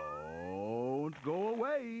 Don't go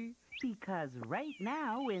away. Because right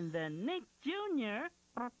now in the Nick Jr.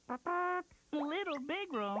 Little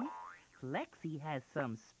Big Room, Lexi has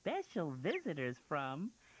some special visitors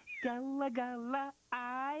from Gullah Gullah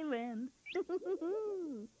Island.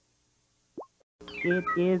 It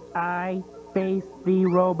is I, Face the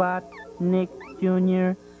Robot, Nick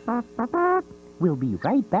Jr. We'll be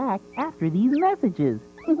right back after these messages.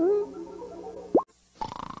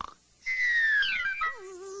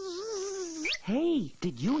 Hey,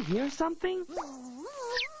 did you hear something?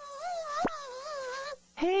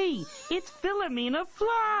 Hey, it's Philomena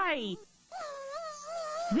Fly!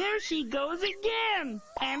 There she goes again!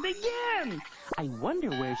 And again! I wonder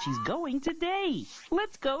where she's going today.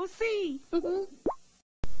 Let's go see.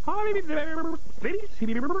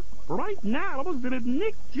 Right now, the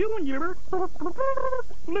Nick Jr.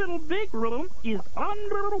 Little Big Room is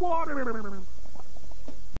underwater.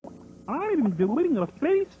 I'm doing a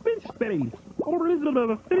fish face. Or is it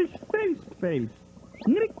a fish face?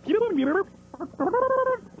 Nick Jr.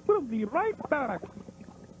 will be right back.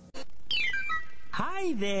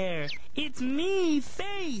 Hi there, it's me,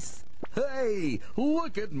 Face. Hey,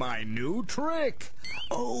 look at my new trick.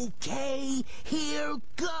 Okay, here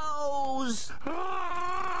goes.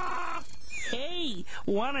 Hey,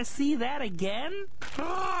 wanna see that again?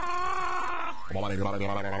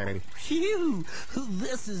 Phew,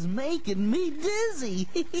 this is making me dizzy.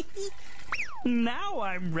 Now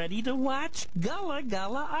I'm ready to watch Gullah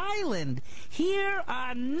Gullah Island here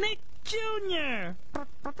on Nick Jr.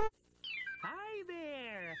 Hi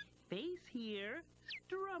there, Face here.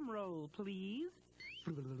 Drum roll, please.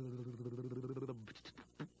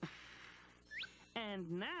 And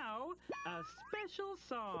now, a special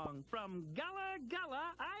song from Gullah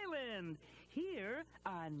Gullah Island, here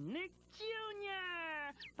on Nick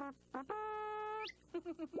Jr.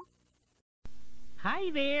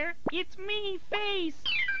 Hi there, it's me, Face.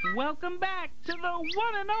 Welcome back to the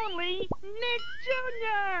one and only Nick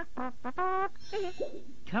Jr.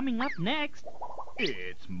 Coming up next,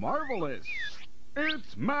 It's marvelous.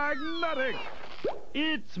 It's magnetic.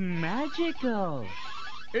 it's magical.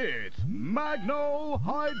 It's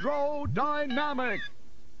magno-hydrodynamic.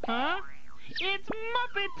 Huh? It's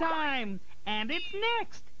Muppet time! And it's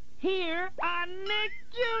next, here on Nick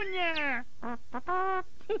Jr.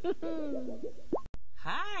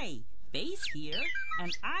 Hi, Face here,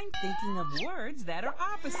 and I'm thinking of words that are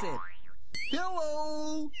opposite.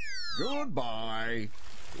 Hello. Goodbye.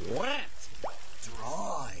 Wet.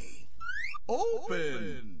 Dry.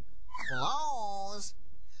 Open. Close.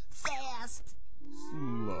 Fast.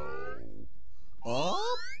 Slow. Up.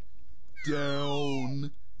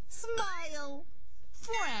 Down. Smile.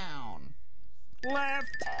 Frown.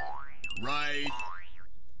 Left. Right.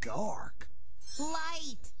 Dark.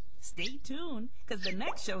 Light. Stay tuned, because the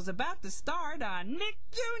next show's about to start on Nick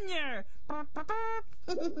Jr.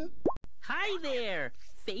 Hi there,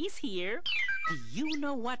 Face here. Do you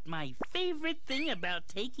know what my favorite thing about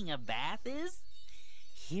taking a bath is?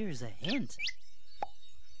 Here's a hint.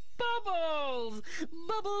 Bubbles!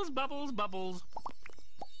 Bubbles, bubbles, bubbles.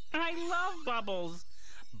 I love bubbles.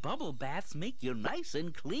 Bubble baths make you nice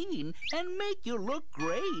and clean and make you look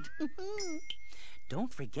great.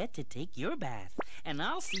 Don't forget to take your bath, and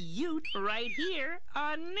I'll see you right here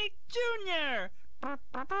on Nick Jr.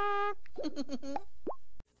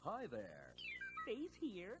 Hi there. Face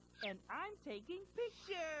here, and I'm taking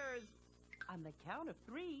pictures. On the count of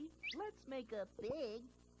 3, let's make a big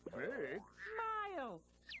smile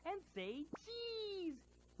and say cheese.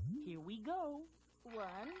 Here we go. 1,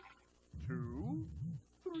 2,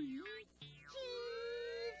 3,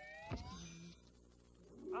 cheese.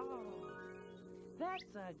 Oh,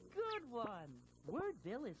 that's a good one.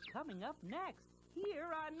 Wordville is coming up next,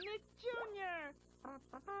 here on Nick Jr.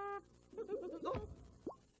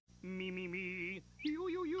 Me,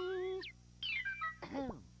 you.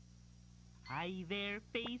 Hi there,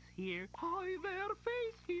 Face here. Hi there,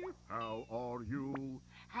 Face here. How are you?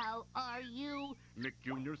 How are you? Nick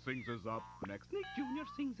Jr. sings us up next. Nick Jr.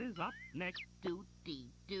 sings us up next.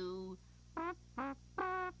 Do-dee-do.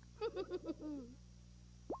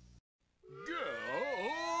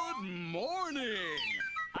 Good morning.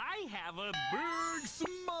 I have a Big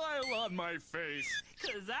smile on my face.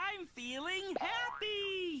 'cause I'm feeling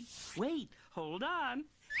happy. Wait, hold on.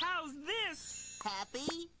 How's this?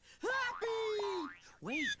 Happy. Happy!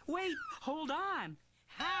 Wait, hold on.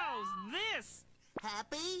 How's this?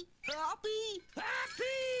 Happy. Happy.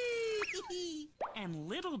 Happy! And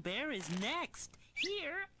Little Bear is next,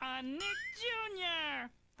 here on Nick Jr.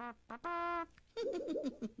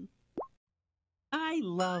 I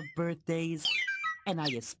love birthdays, and I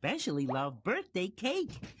especially love birthday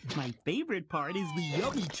cake. My favorite part is the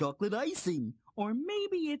yummy chocolate icing. Or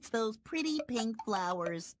maybe it's those pretty pink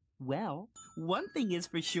flowers. Well, one thing is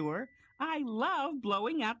for sure, I love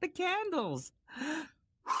blowing out the candles.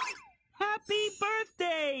 Happy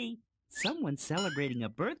birthday! Someone's celebrating a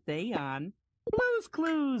birthday on Blue's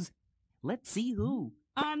Clues. Let's see who.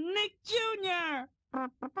 On Nick Jr.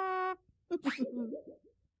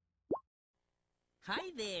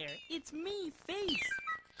 Hi there, it's me, Face.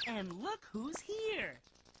 And look who's here.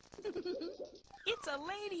 It's a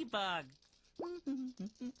ladybug.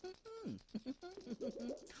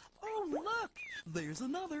 Oh, look! There's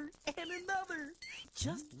another and another.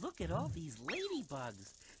 Just look at all these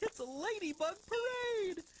ladybugs. It's a ladybug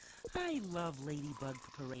parade. I love ladybug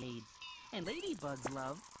parades. And ladybugs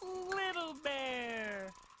love Little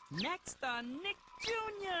Bear. Next on Nick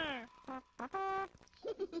Jr.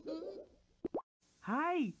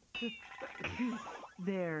 Hi.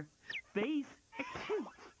 There. Face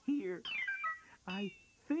here. I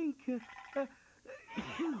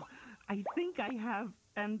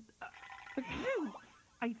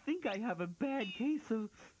think I have a bad case of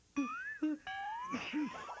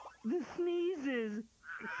the sneezes.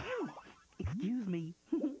 Excuse me.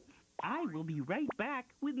 I will be right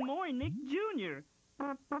back with more Nick Jr.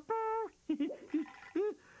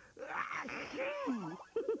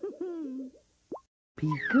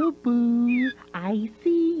 Peekaboo, I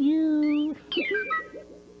see you.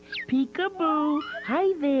 Peekaboo,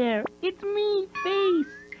 hi there, it's me,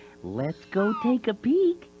 Face. Let's go take a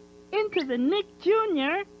peek into the Nick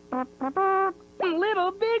Jr.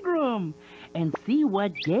 Little Big Room and see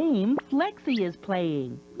what game Flexi is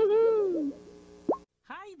playing.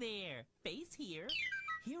 Hi there, Face here.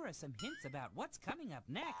 Here are some hints about what's coming up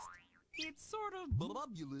next. It's sort of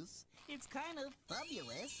blubulous. It's kind of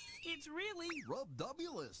fabulous. It's really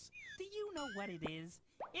rubdubulous. Do you know what it is?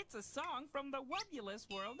 It's a song from the wubulous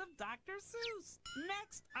world of Dr. Seuss.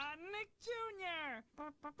 Next on Nick Jr.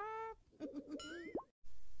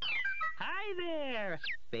 Hi there,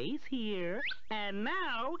 Face here. And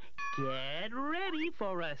now, get ready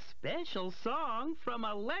for a special song from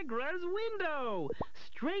Allegra's window.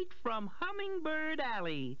 Straight from Hummingbird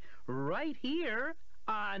Alley. Right here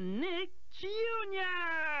on Nick Jr.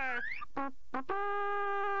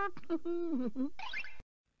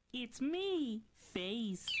 It's me,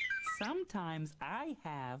 Face. Sometimes I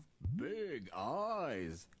have Big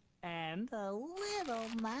eyes. and A little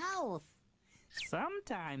mouth.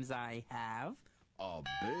 sometimes I have A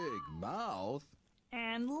big mouth.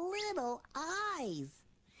 and Little eyes.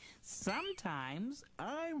 sometimes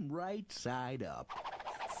I'm right side up.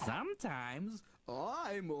 sometimes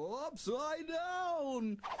I'm upside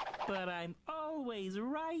down. but I'm always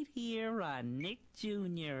right here on Nick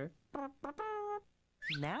Jr.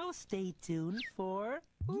 Now stay tuned for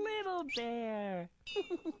Little Bear.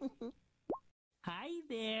 Hi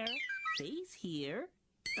there, Face here.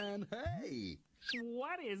 And hey,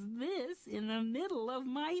 What is this in the middle of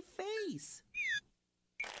my face?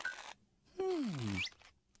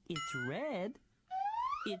 It's red.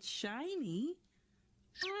 It's shiny.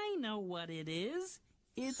 I know what it is.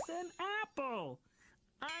 It's an apple.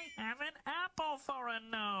 I have an apple for a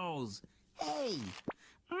nose. Hey,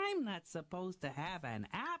 I'm not supposed to have an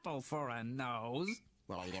apple for a nose.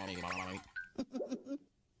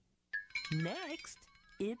 Next,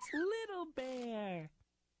 it's Little Bear.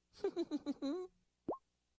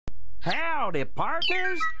 Howdy,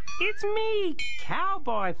 partners. It's me,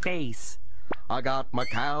 Cowboy Face. I got my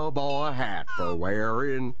cowboy hat for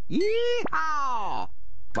wearing. Yee-haw!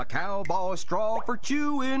 My cowboy straw for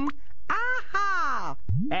chewing. Aha!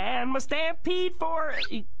 And my stampede for...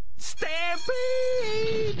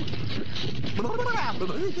 Stampede!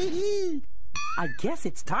 I guess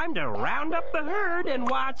it's time to round up the herd and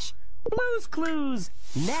watch Blue's Clues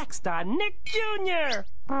next on Nick Jr.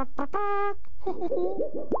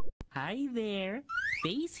 Hi there,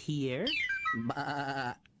 Face here.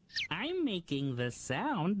 bah. I'm making the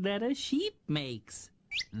sound that a sheep makes.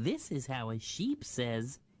 This is how a sheep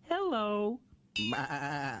says hello.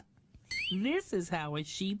 Bah. This is how a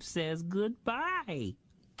sheep says goodbye.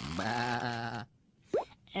 Bah.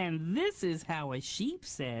 And this is how a sheep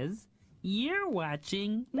says, you're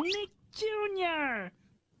watching Nick Jr.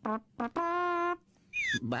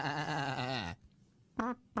 Bah.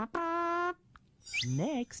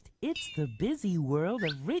 Next, it's the busy world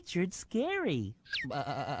of Richard Scary.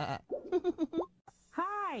 Bah.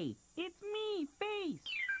 Hi, it's me, Face.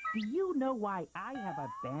 Do you know why I have a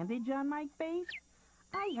bandage on my face?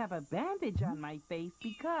 I have a bandage on my face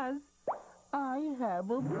because I have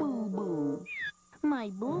a boo-boo. My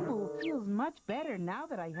boo-boo feels much better now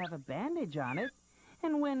that I have a bandage on it.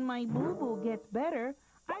 And when my boo-boo gets better,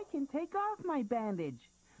 I can take off my bandage.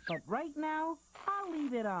 But right now, I'll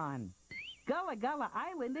leave it on. Gullah Gullah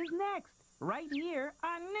Island is next, right here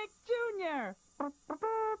on Nick Jr.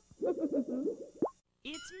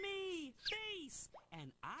 It's me, Face,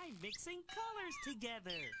 and I'm mixing colors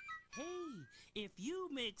together. Hey, if you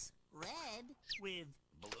mix Red. with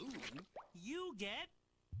blue, you get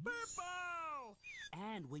purple.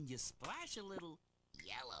 And when you splash a little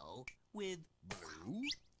yellow with blue,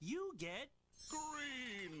 you get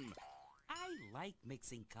green. I like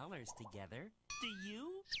mixing colors together. Do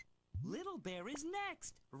you? Little Bear is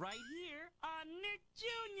next, right here on Nick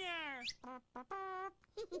Jr.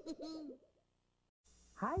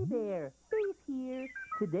 Hi there, Face here.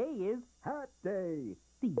 Today is Hat Day.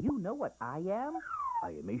 Do you know what I am? I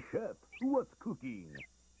am a chef. What's cooking?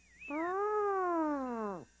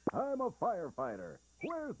 Ah, I'm a firefighter.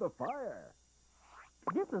 Where's the fire?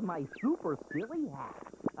 this is my super silly hat.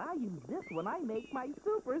 I use this when I make my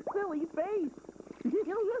super silly face.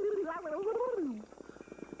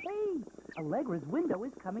 Hey, Allegra's window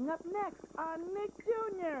is coming up next on Nick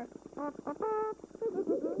Jr.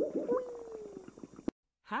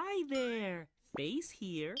 Hi there, Face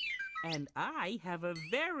here, and I have a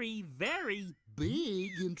very, very big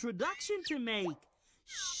introduction to make.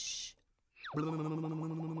 Shh.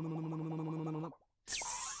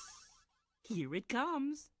 Here it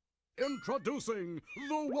comes. Introducing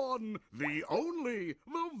the one, the only,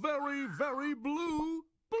 the very, very blue.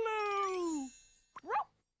 Blue!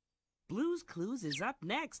 Blue's Clues is up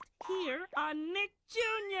next, here on Nick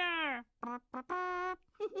Jr.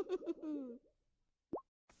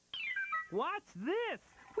 What's this?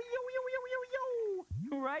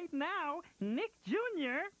 Right now, Nick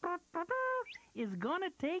Jr. is gonna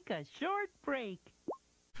take a short break.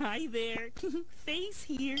 Hi there, Face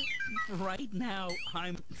here. Right now,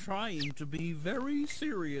 I'm trying to be very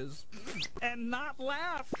serious and not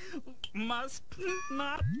laugh. Must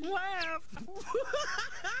not laugh.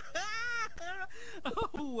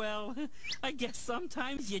 Oh, well, I guess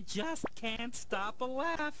sometimes you just can't stop a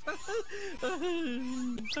laugh.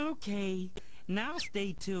 Okay, now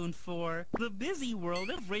stay tuned for The Busy World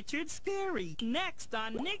of Richard Scary, next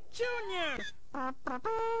on Nick Jr.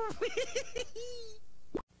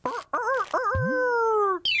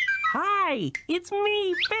 Hi, it's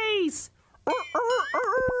me, Face.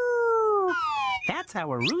 That's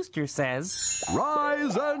how a rooster says.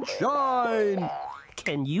 Rise and shine!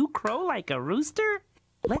 Can you crow like a rooster?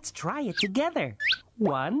 Let's try it together.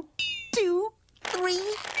 1, 2, 3.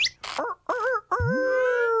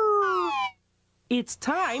 It's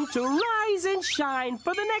time to rise and shine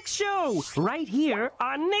for the next show, right here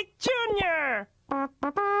on Nick Jr.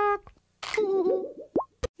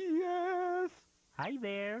 Yes. Hi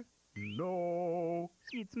there. No.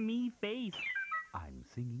 It's me, Face. I'm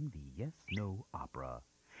singing the Yes No opera.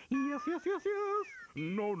 Yes, yes, yes, yes.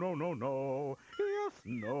 No, no, no, no. Yes,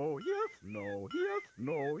 no, yes, no, yes,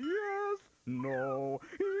 no, yes, no,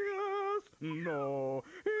 yes, no,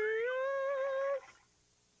 yes,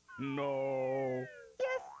 no.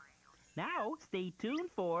 Yes. Now, stay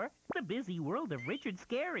tuned for The Busy World of Richard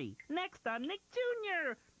Scarry, next on Nick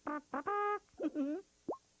Jr.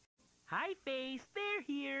 Hi, Face. They're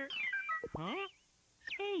here. Huh?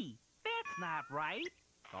 Hey, that's not right.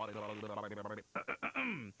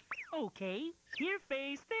 Okay, here,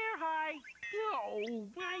 Face. There, hi. Oh,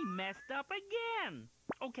 I messed up again.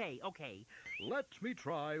 Okay. Let me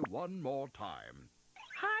try one more time.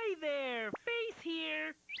 Hi there, Face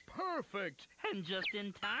here. Perfect! And just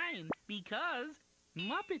in time, because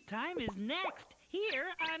Muppet Time is next,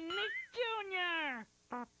 here on Nick Jr.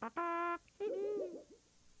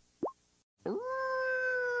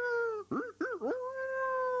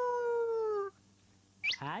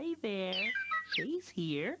 Hi there, Face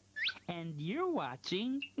here, and you're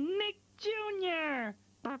watching Nick Jr.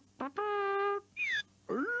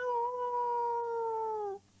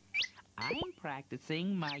 I'm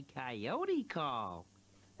practicing my coyote call.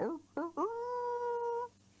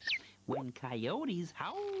 When coyotes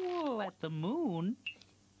howl at the moon,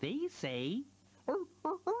 they say,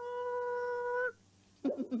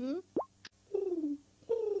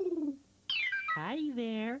 Hi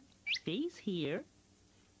there, Face here.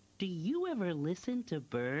 Do you ever listen to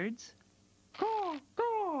birds? Caw,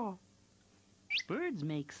 caw. Birds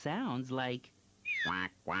make sounds like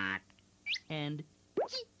quack, quack, and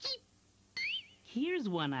cheep, cheep. Here's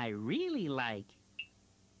one I really like.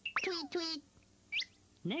 Tweet, tweet.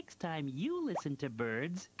 Next time you listen to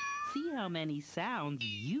birds, see how many sounds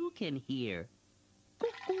you can hear.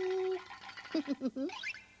 Cuckoo.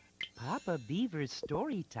 Papa Beaver's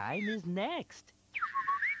story time is next.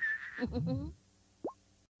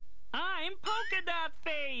 I'm Polka Dot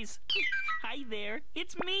Face! Hi there,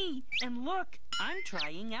 it's me! And look, I'm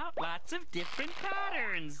trying out lots of different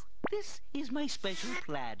patterns. This is my special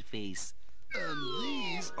plaid face. And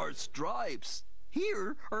these are stripes.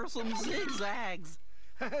 Here are some zigzags.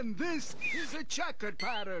 And this is a checkered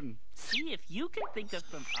pattern. See if you can think of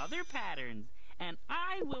some other patterns. And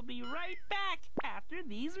I will be right back after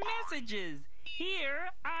these messages. Here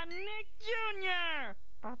on Nick Jr.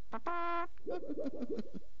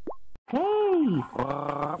 Hey!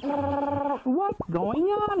 What's going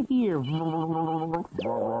on here?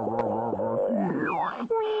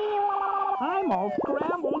 I'm all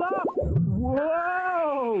scrambled up.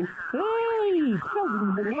 Whoa! Hey!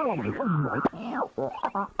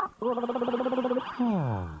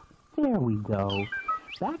 There we go.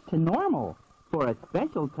 Back to normal for a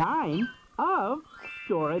special time of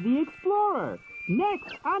Dora the Explorer.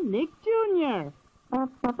 Next on Nick Jr.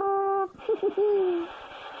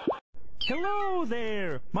 Hello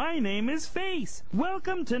there! My name is Face.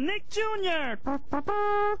 Welcome to Nick Jr.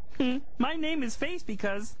 My name is Face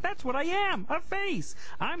because that's what I am, a face.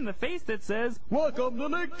 I'm the face that says, Welcome to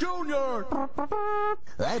Nick Jr.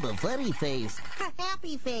 I'm a funny face, a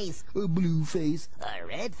happy face, A blue face. a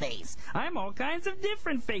red face. I'm all kinds of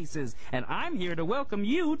different faces, and I'm here to welcome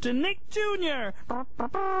you to Nick Jr.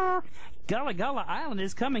 Gullah Gullah Island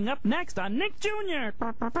is coming up next on Nick Jr.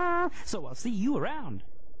 So I'll see you around.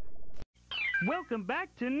 Welcome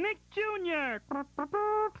back to Nick Jr.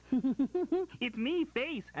 It's me,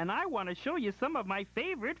 Face, and I want to show you some of my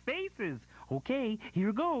favorite faces. Okay,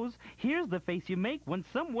 here goes. Here's the face you make when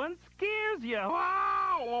someone scares you.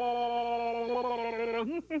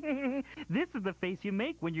 This is the face you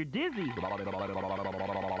make when you're dizzy.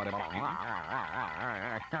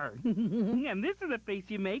 And this is the face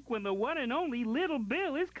you make when the one and only Little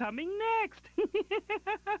Bill is coming next.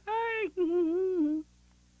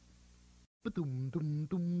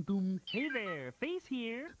 Ba-dum-dum-dum-dum. Hey there, Face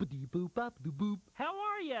here. Ba-dee-boop-bop-doo-boop. How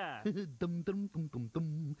are ya?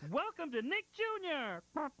 Dum-dum-dum-dum-dum. Welcome to Nick Jr.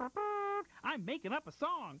 I'm making up a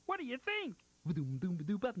song. What do you think?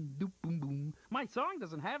 Ba-doom-dum-ba-doo-bop-doop-boom-boom. My song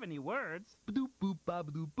doesn't have any words.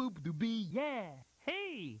 Ba-doop-boop-bop-doop-boop-doo-bee. Yeah.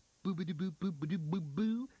 Hey,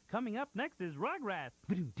 Boo-ba-doo-boo-boo-ba-doo-boo-boo. Coming up next is Rugrats.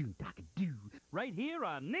 Ba-doo-doo-dock-a-doo. Right here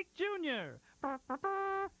on Nick Jr.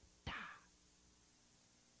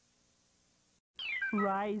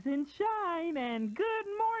 Rise and shine and good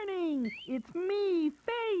morning. It's me,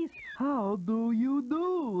 Face. How do you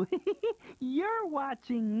do? You're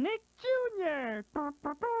watching Nick Jr.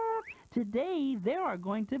 Today there are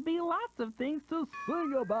going to be lots of things to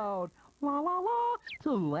sing about. La la la,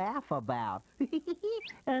 to laugh about,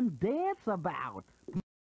 and dance about.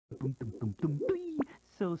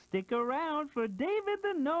 So stick around for David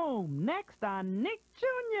the Gnome next on Nick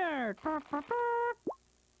Jr.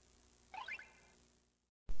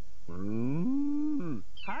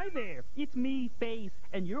 Hi there, it's me, Face,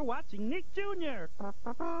 and you're watching Nick Jr.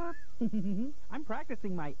 I'm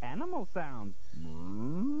practicing my animal sounds.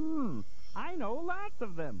 I know lots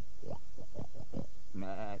of them.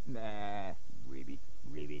 Nah, nah, ribbit,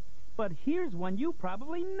 ribbit. But here's one you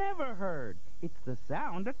probably never heard. It's the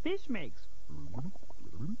sound a fish makes.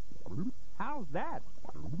 How's that?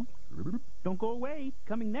 Don't go away.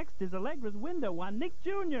 Coming next is Allegra's Window on Nick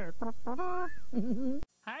Jr.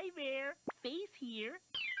 Hi there, Face here.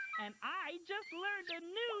 And I just learned a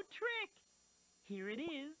new trick. Here it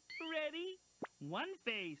is. Ready? 1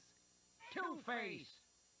 face. 2 face.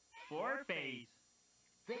 4 face.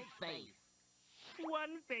 6 face.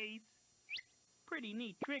 1 face. Pretty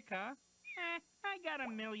neat trick, huh? I got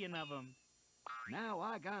 1 million of them. Now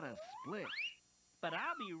I got a split. But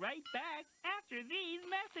I'll be right back after these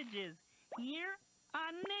messages here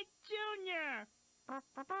on Nick Jr.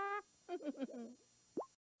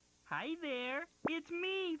 Hi there, it's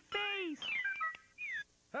me, Face.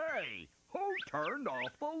 Hey, who turned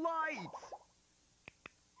off the lights?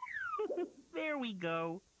 There we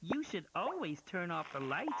go. You should always turn off the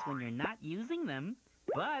lights when you're not using them.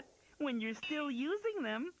 But when you're still using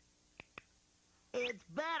them, it's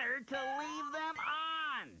better to leave them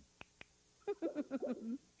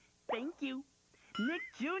on. Thank you. Nick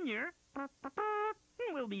Jr.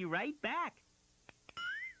 will be right back.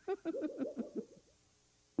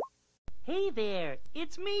 Hey there,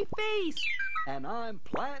 it's me, Face. And I'm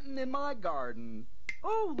planting in my garden.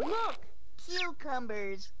 Oh, look.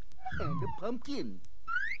 Cucumbers. And a pumpkin.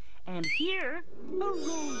 And here, a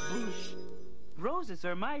rose bush. Roses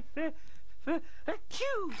are my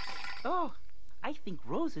cute. Oh, I think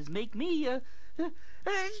roses make me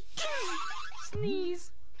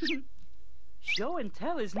sneeze. Show and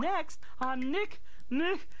tell is next on Nick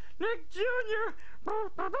Jr.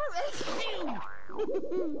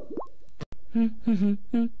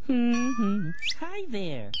 Hi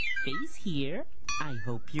there, Face here. I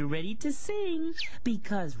hope you're ready to sing,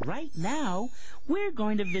 because right now we're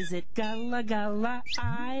going to visit Gullah Gullah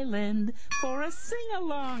Island for a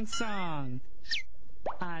sing-along song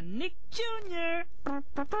on Nick Jr.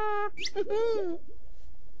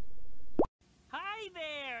 Hi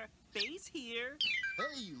there, Face here.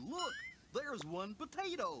 Hey, look, there's 1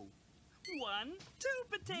 potato. 1, 2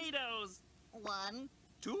 potatoes. 1,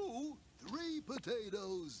 2, 3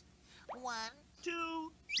 potatoes. 1,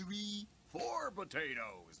 2, 3, 4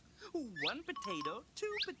 potatoes. 1 potato, 2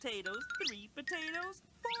 potatoes, 3 potatoes,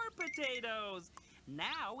 4 potatoes.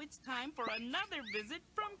 Now it's time for another visit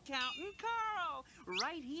from Countin' Carl,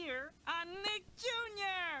 right here on Nick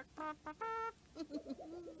Jr.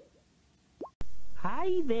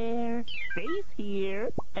 Hi there, Face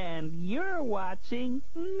here, and you're watching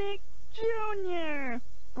Nick Jr.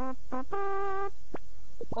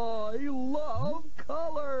 I love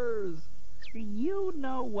colors. Do you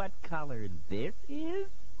know what color this is?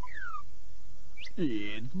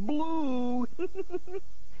 It's blue.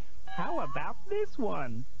 How about this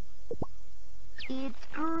one? it's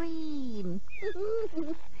green.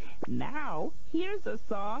 Now, here's a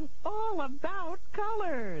song all about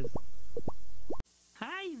colors.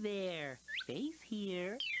 Hi there, Face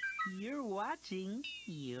here. You're watching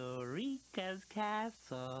Eureka's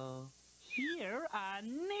Castle, here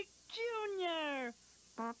on Nick Jr.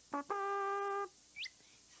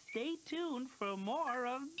 Stay tuned for more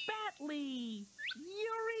of Batley,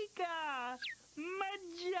 Eureka,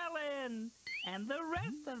 Magellan, and the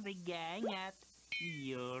rest of the gang at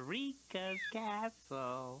Eureka's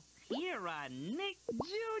Castle, here on Nick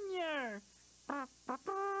Jr.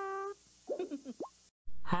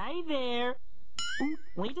 Hi there. Ooh,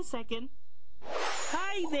 wait a second.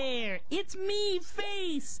 Hi there, it's me,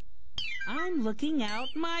 Face. I'm looking out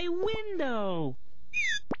my window.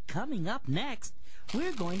 Coming up next,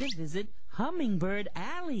 we're going to visit Hummingbird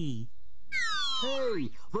Alley.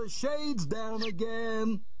 Hey, the shade's down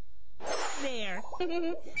again. There.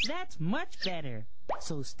 That's much better.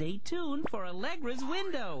 So stay tuned for Allegra's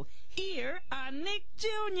Window here on Nick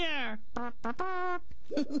Jr.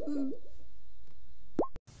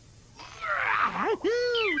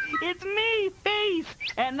 It's me, Face,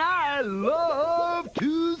 and I love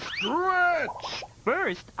to stretch.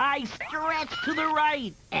 First, I stretch to the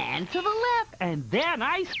right and to the left, and then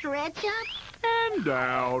I stretch up and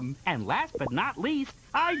down. And last but not least,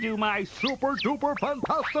 I do my super duper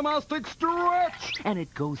fantastimastic stretch, and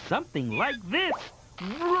it goes something like this.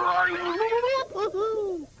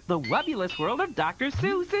 The Wubbulous World of Dr.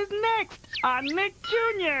 Seuss is next on Nick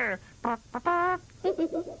Jr.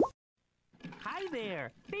 Hi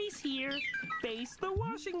there, Face here. Face the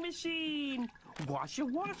washing machine. Washer,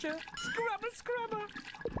 washer, scrubber, scrubber.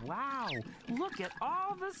 Wow, look at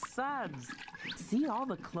all the suds. See all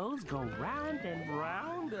the clothes go round and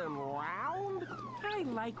round and round? I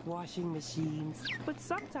like washing machines, but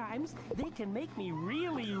sometimes they can make me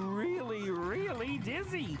really, really, really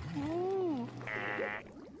dizzy.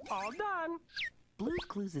 All done. Blue's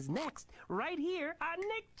Clues is next, right here on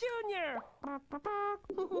Nick Jr.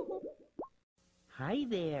 Hi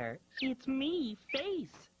there, it's me,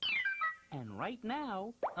 Face. And right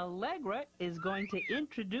now, Allegra is going to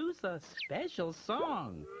introduce a special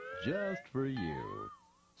song. Just for you.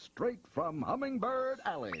 Straight from Hummingbird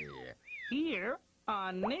Alley. Here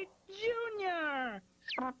on Nick Jr.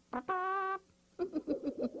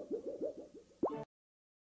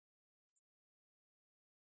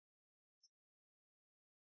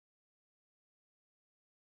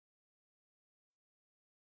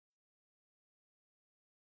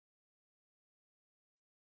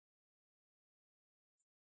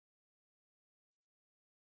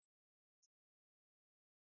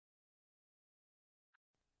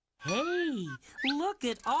 Hey, look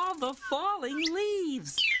at all the falling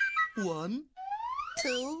leaves. 1,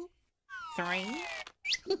 2, 3.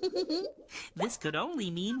 This could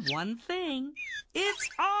only mean one thing. It's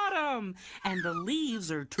autumn, and the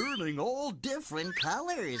leaves are Turning all different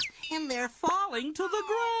colors. and they're falling to the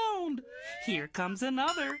ground. Here comes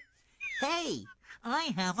another. Hey,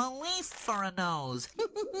 I have a leaf for a nose.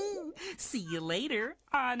 See you later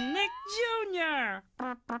on Nick Jr.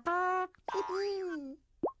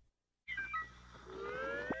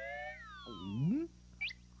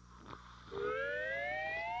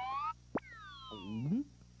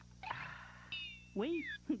 Wait,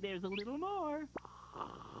 there's a little more.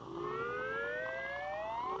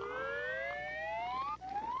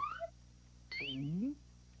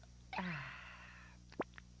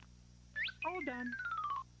 All done.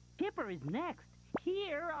 Tipper is next,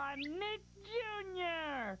 here on Nick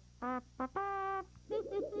Jr.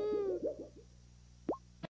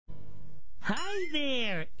 Hi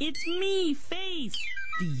there, it's me, Face.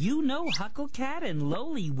 Do you know Hucklecat and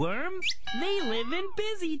Lowly Worm? They live in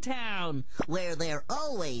Busy Town. Where they're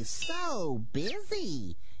always so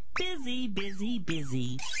busy. Busy, busy,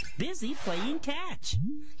 busy. Busy playing catch.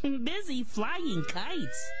 Busy flying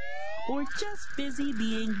kites. Or just busy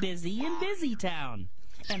being busy in Busy Town.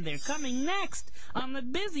 And they're coming next on the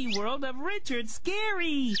Busy World of Richard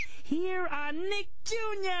Scarry, here on Nick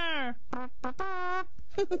Jr.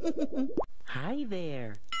 Hi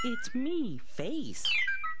there, it's me, Face.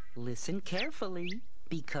 Listen carefully,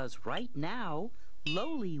 because right now,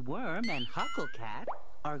 Lowly Worm and Hucklecat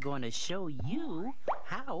are going to show you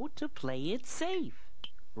how to play it safe.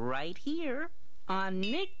 Right here on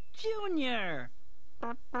Nick Jr.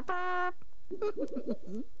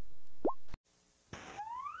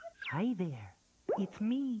 Hi there, it's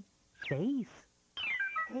me, Face.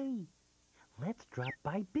 Hey, let's drop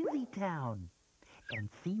by Busy Town and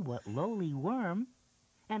see what Lowly Worm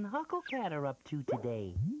and Hucklecat are up to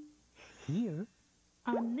today. Here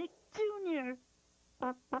on Nick Jr.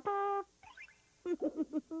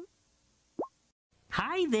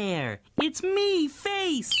 Hi there, it's me,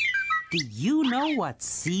 Face. Do you know what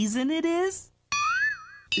season it is?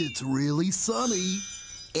 It's really sunny.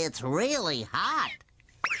 It's really hot.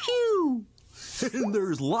 Phew! And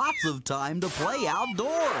there's lots of time to play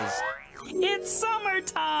outdoors. It's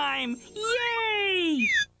summertime! Yay!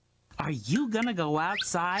 Are you gonna go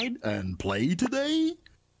outside? And play today?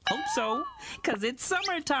 Hope so, 'cause it's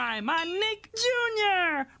summertime on Nick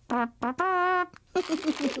Jr.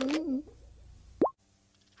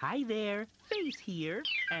 Hi there, Face here,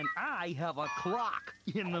 and I have a clock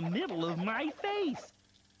in the middle of my face.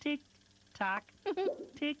 Tick tock,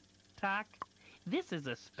 tick tock. This is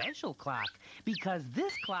a special clock because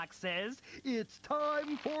this clock says it's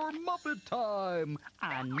time for Muppet Time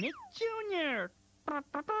on Nick Jr.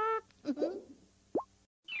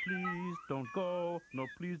 Please don't go, no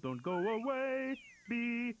please don't go away,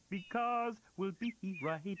 because we'll be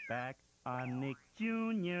right back on Nick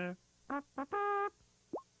Jr.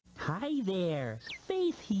 Hi there,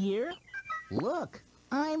 Faith here. Look,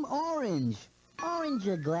 I'm Orange. Orange,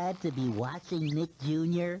 you glad to be watching Nick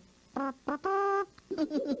Jr.?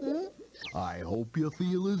 I hope you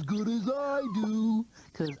feel as good as I do.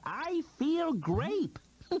 'Cause I feel grape.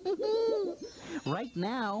 Right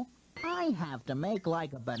now, I have to make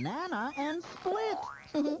like a banana and split.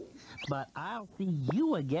 But I'll see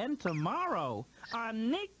you again tomorrow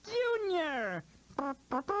on Nick Jr.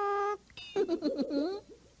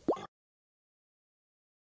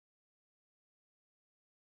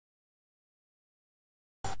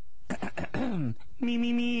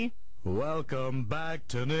 Me. Welcome back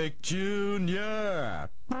to Nick Jr.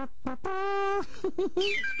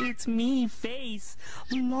 It's me, Face.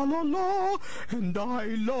 La la la, and I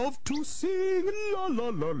love to sing la la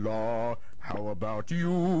la la. How about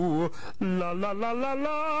you? La la la la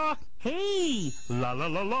la. Hey, La la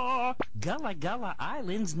la la. Gullah Gullah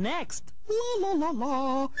Island's next La la la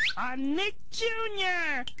la. on Nick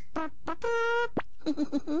Jr.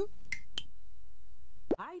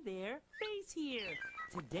 Hi there, Face here.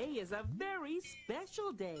 Today is a very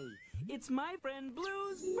special day. It's my friend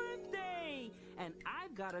Blue's birthday, and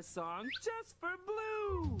I've got a song just for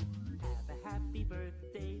Blue. Have a happy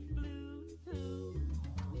birthday, Blue.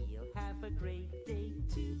 We'll have a great day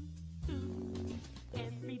too.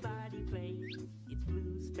 Everybody play. It's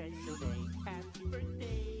Blue's special day. Happy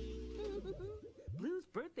birthday. Blue's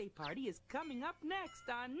birthday party is coming up next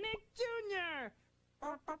on Nick Jr.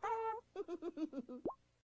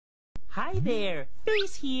 Hi there,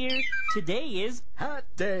 Face here. Today is Hat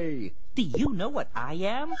Day. Do you know what I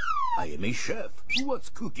am? I am a chef. What's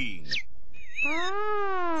cooking?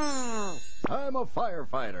 I'm a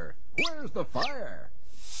firefighter. Where's the fire?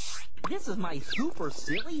 This is my super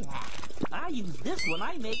silly hat. I use this when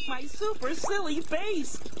I make my super silly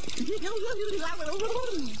face.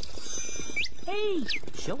 Hey,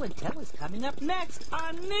 show and tell is coming up next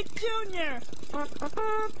on Nick Jr.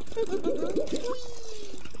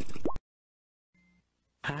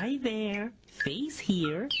 Hi there, Face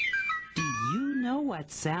here. Do you know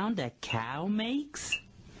what sound a cow makes?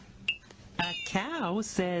 A cow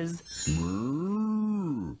says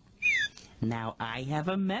moo. Now I have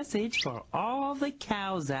a message for all the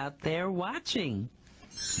cows out there watching.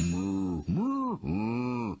 Moo, moo,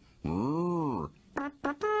 moo, moo.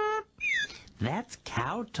 That's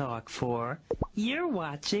cow talk for you're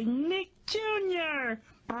watching Nick Jr.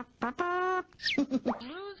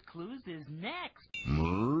 Blue's Clues is next.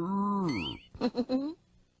 Moo.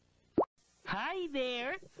 Hi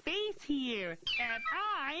there, Face here, and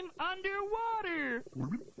I'm underwater.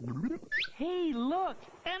 Hey, look,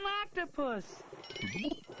 an octopus.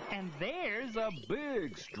 And there's a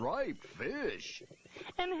Big striped fish.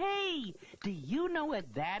 And hey, do you know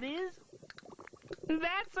what that is?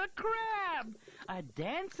 That's a crab! A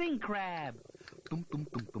dancing crab! Dum, dum,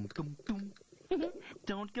 dum, dum, dum, dum.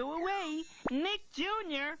 Don't go away, Nick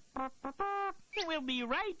Jr. We'll be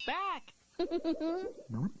right back.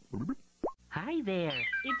 Hi there,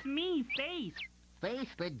 it's me, Face.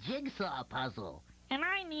 Face the jigsaw puzzle. And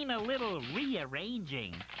I need a little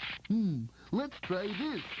rearranging. Let's try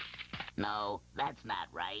this. No, that's not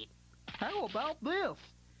right. How about this?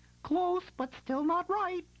 Close, but still not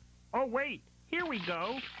right. Oh, wait. Here we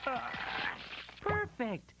go.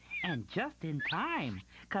 Perfect. And just in time,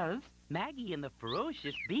 'cause Maggie and the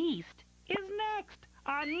Ferocious Beast is next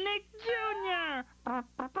on Nick Jr.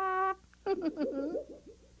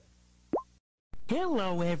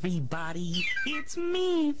 Hello, everybody. It's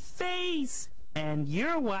me, Face. And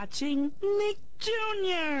you're watching Nick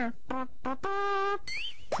Jr.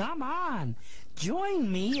 Come on.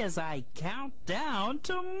 Join me as I count down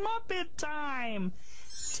to Muppet time.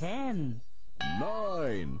 10.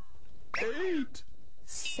 9, 8,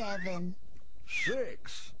 7,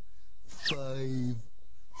 6, 5,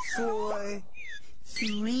 4,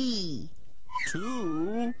 3,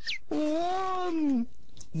 2, 1.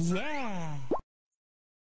 Yeah.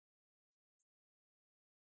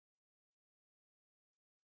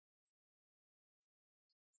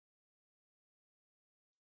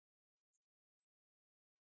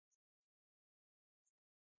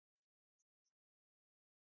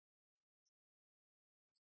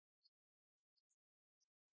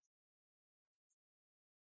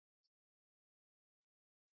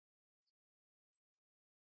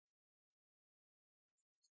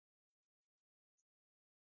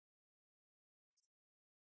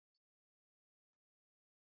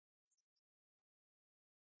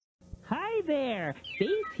 Hi there, Face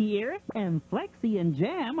here, and Flexi and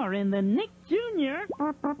Jam are in the Nick Jr.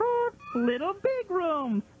 Little Big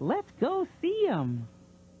Room. Let's go see 'em.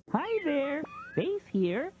 Hi there, Face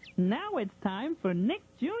here. Now it's time for Nick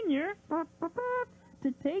Jr.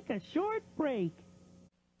 to take a short break.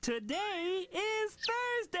 Today is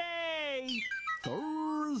Thursday!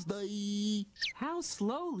 Thursday. How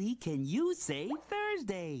slowly can you say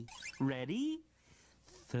Thursday? Ready?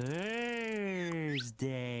 Thursday.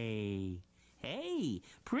 Hey,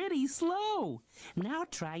 pretty slow. Now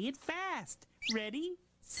try it fast. Ready,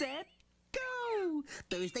 set, go!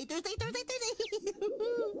 Thursday, Thursday, Thursday, Thursday.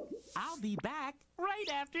 I'll be back right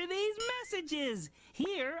after these messages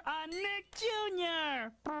here on Nick Jr.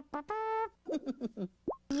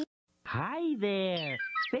 Hi there,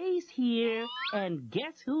 Face here, and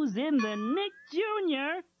guess who's in the Nick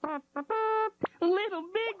Jr. Little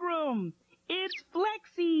Big Room? It's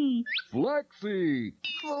Flexi. Flexi!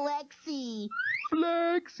 Flexi.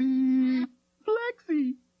 Flexi!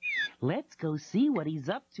 Flexi. Let's go see what he's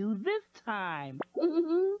up to this time.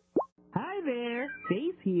 Hi there,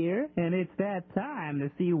 Face here, and it's that time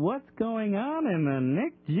to see what's going on in the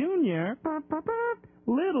Nick Jr.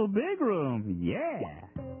 Little Big Room. Yeah.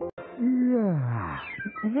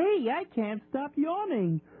 Hey, I can't stop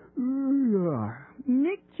yawning.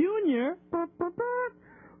 Nick Jr.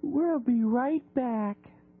 We'll be right back.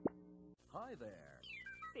 Hi there.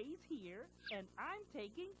 Face here, and I'm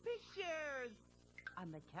taking pictures.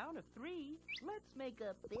 On the count of 3, let's make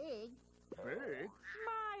a big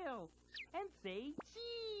smile and say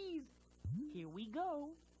cheese. Here we go.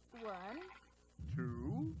 1,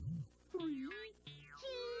 2, 3,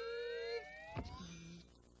 cheese.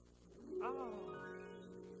 Oh,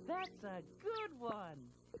 that's a good one.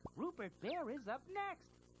 Rupert Bear is up next,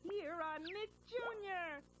 here on Nick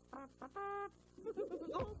Jr.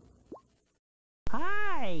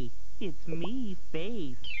 Hi, it's me,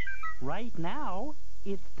 Face. Right now,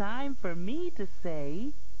 it's time for me to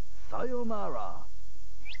say Sayonara.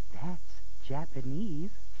 that's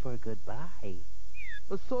Japanese for goodbye.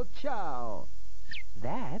 So ciao.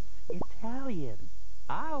 That's Italian.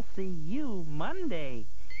 I'll see you Monday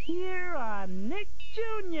here on Nick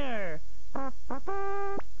Jr.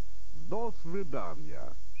 До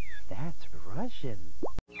свидания. That's Russian.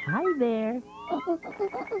 Hi there.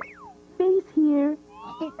 Face here.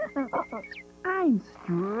 I'm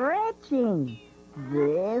stretching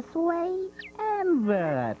this way and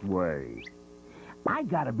that way. I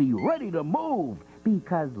gotta be ready to move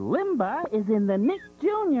because Limba is in the Nick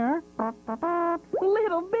Jr.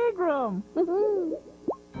 Little Big Room.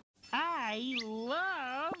 I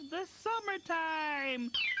love the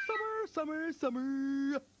summertime. Summer, summer,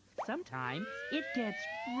 summer. Sometimes it gets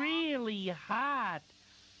really hot.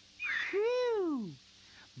 Phew.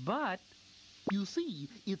 But, you see,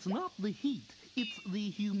 it's not the heat, it's the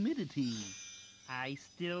humidity. I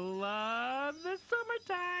still love the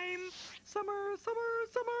summertime. Summer, summer,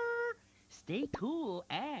 summer. Stay cool,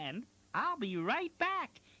 and I'll be right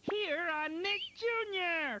back here on Nick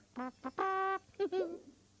Jr.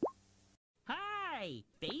 Hi,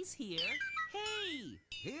 Face here. Hey,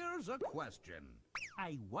 Here's a question.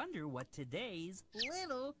 I wonder what today's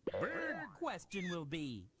Little Big question will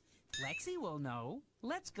be. Flexi will know.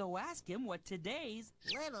 Let's go ask him what today's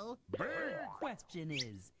Little Big question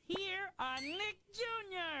is here on Nick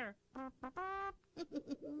Jr.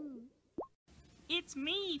 It's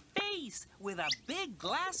me, Face, with a big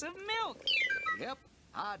glass of milk. Yep,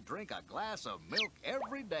 I drink a glass of milk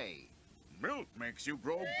every day. Milk makes you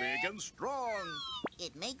grow big and strong.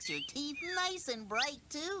 It makes your teeth nice and bright,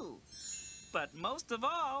 too. But most of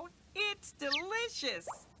all, it's delicious.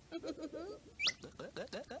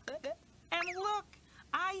 And look,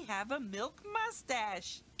 I have a milk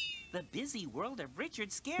mustache. The busy world of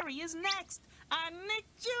Richard Scary is next on Nick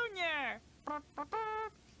Jr.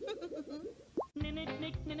 Nick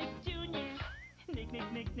Jr. Nick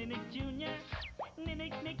Jr. Nick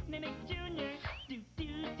Jr. Do do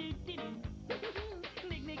do do do.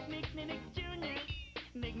 Nick Jr.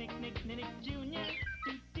 Nick Jr.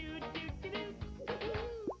 Do do do do do.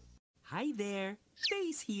 Hi there,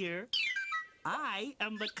 Face here. I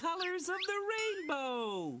am the colors of the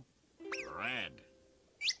rainbow. Red.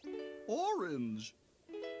 Orange.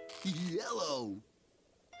 Yellow.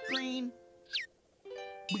 Green.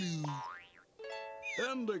 Blue.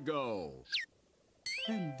 Indigo.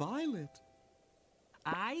 And violet.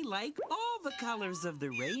 I like all the colors of the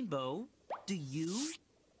rainbow. Do you?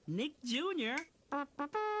 Nick Jr.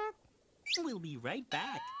 We'll be right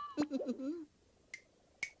back.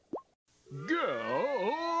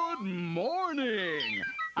 Good morning!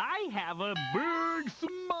 I have a big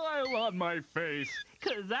smile on my face.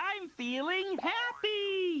 'Cause I'm feeling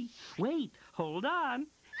happy. Wait, hold on.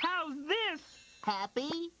 How's this?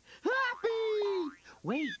 Happy? Happy!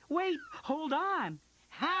 Wait, hold on.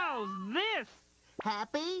 How's this?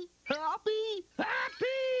 Happy? Happy!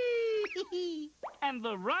 Happy! And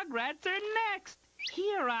the Rugrats are next,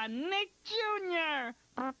 here on Nick Jr.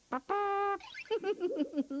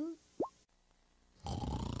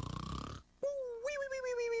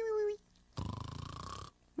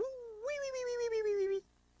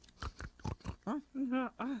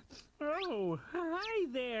 Oh, hi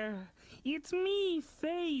there. It's me,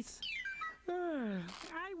 Face.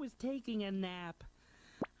 I was taking a nap.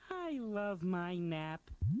 I love my nap.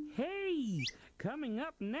 Hey, coming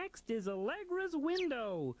up next is Allegra's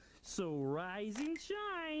Window. So rise and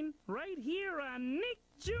shine right here on Nick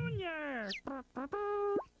Jr.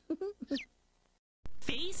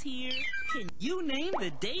 Face here. Can you name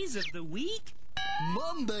the days of the week?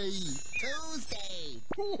 Monday, Tuesday,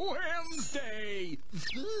 Wednesday,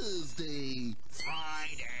 Thursday,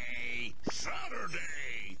 Friday,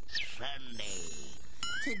 Saturday, Sunday.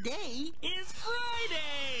 today Is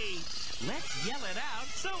Friday. Let's yell it out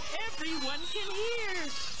so everyone can hear.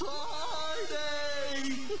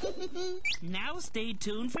 Friday! Now stay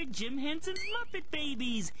tuned for Jim Henson's Muppet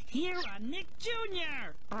Babies here on Nick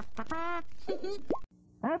Jr.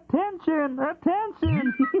 Attention!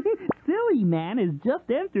 Attention! Silly Man has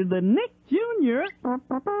just entered the Nick Jr.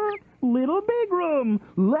 Little Big Room.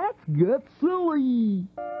 Let's get silly!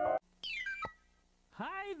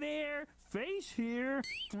 Hi there! Face here.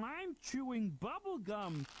 I'm chewing bubble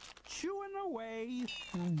gum. Chewing away.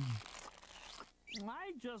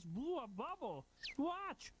 I just blew a bubble.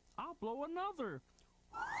 Watch, I'll blow another.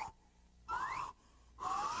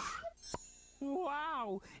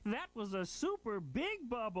 Wow, that was a super big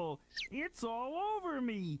bubble. It's all over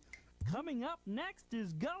me. Coming up next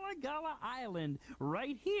is Gullah Gullah Island,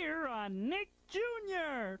 right here on Nick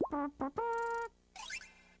Jr.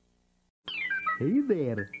 Hey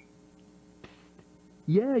there.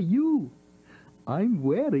 Yeah, you. I'm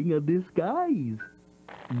wearing a disguise.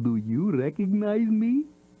 Do you recognize me?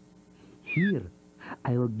 Here,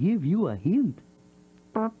 I'll give you a hint.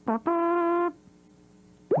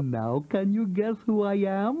 Now can you guess who I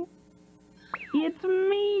am? It's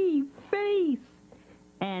me, Face.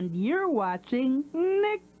 And you're watching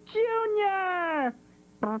Nick Jr.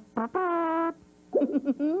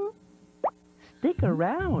 Stick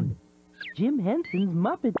around. Jim Henson's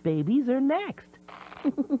Muppet Babies are next.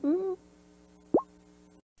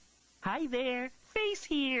 Hi there. Face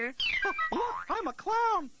here. Look, I'm a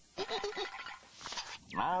clown.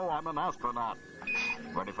 Now I'm an astronaut.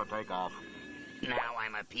 Ready for takeoff. Now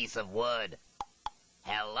I'm a piece of wood.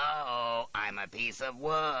 Hello, I'm a piece of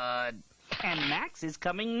wood. And Max is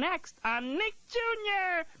coming next on Nick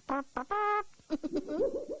Jr.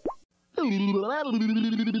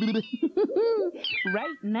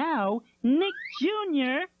 Right now, Nick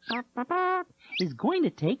Jr. is going to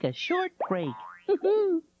take a short break.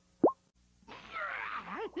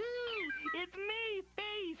 It's me,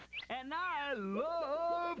 Face, and I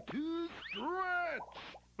love to stretch.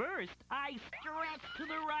 First, I stretch to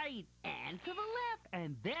the right and to the left,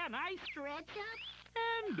 and then I stretch up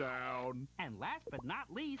and down. And last but not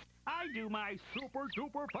least, I do my super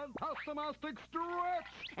duper fantastimastic stretch,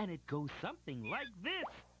 and it goes something like this.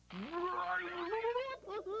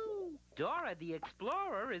 Dora the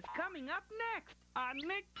Explorer is coming up next on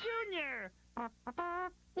Nick Jr.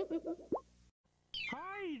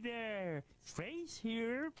 Hi there, Face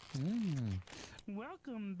here.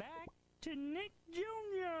 Welcome back to Nick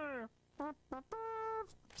Jr.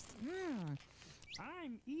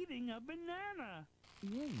 I'm eating a banana.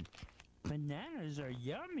 Bananas are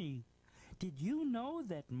yummy. Did you know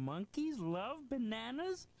that monkeys love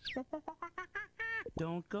bananas?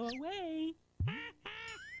 Don't go away.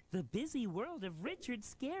 The Busy World of Richard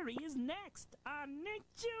Scarry is next on Nick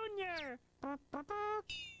Jr.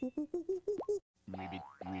 Ribbit.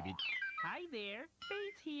 Hi there,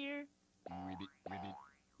 Face here. Ribbit.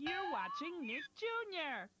 You're watching Nick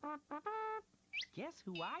Jr. Guess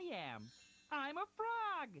who I am? I'm a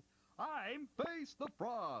frog. I'm Face the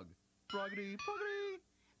Frog. Froggity, froggity.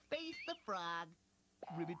 Face the Frog.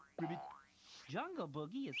 Ribbit. Jungle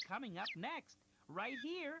Boogie is coming up next, right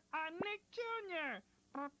here on Nick Jr.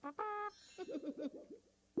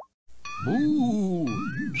 Ooh,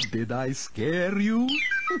 did I scare you?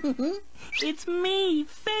 It's me,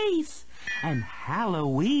 Face. And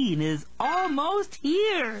Halloween is almost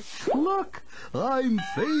here. Look, I'm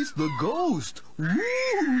Face the Ghost.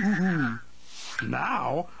 Woo!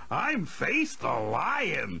 Now I'm Face the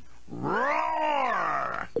Lion.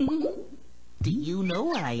 Roar! Do you know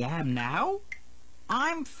what I am now?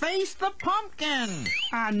 I'm Face the Pumpkin.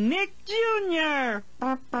 On Nick Jr.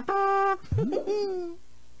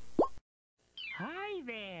 Hi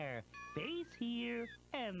there, Face here,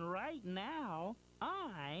 and right now,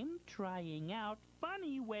 trying out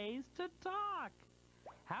funny ways to talk.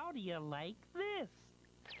 How do you like this?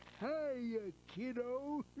 Hi,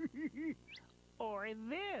 kiddo. Or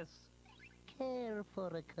this? Care for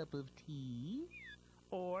a cup of tea?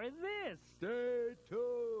 Or this? Stay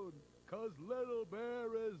tuned, 'cause Little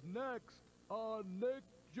Bear is next on Nick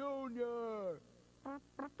Jr.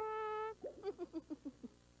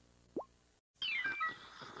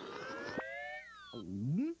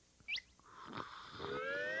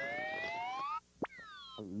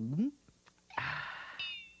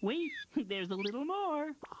 Wait, there's a little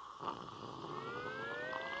more.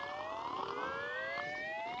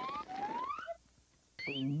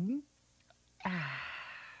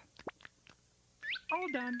 All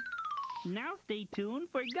done. Now stay tuned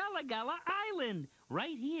for Gullah Gullah Island,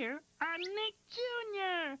 right here on Nick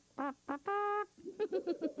Jr.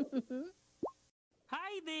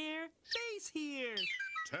 Hi there, Face here.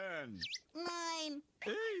 10, 9,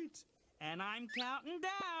 8, And I'm counting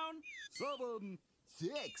down 7,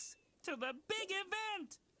 6, to the big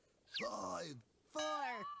event, 5, 4,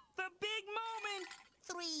 the big moment.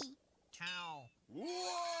 3,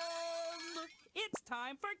 1. It's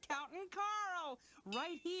time for Countin' Carl,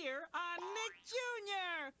 right here on Nick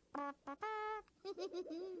Jr.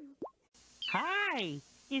 Hi,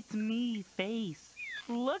 it's me, Face.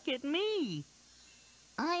 Look at me.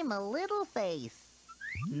 I'm a little face.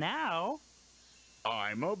 Now,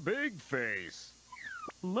 I'm a big face.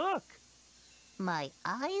 look. My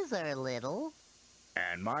eyes are little.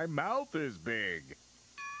 And my mouth is big.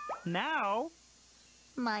 Now,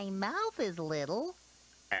 My mouth is little.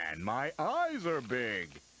 And my eyes are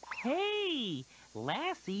big. hey,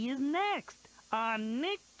 Lassie is next on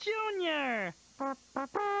Nick Jr.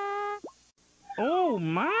 Oh,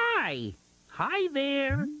 my. Hi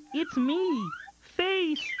there. It's me,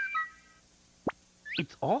 Face.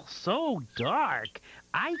 It's all so dark.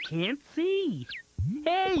 I can't see.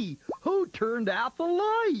 Hey, who turned out the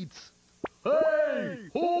lights? Hey,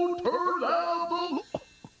 who turned out the...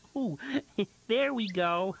 Oh, there we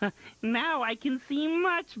go. Now I can see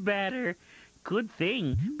much better. Good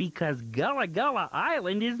thing, because Gullah Gullah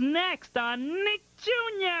Island is next on Nick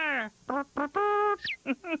Jr.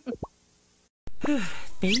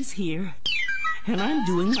 Face here, and I'm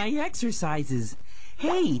doing my exercises.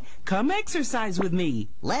 Hey, come exercise with me.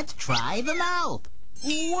 Let's try the mouth.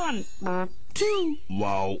 1, 2,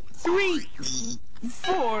 Wow. 3,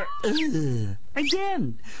 4.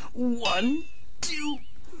 Again. 1, 2,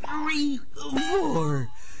 3, 4.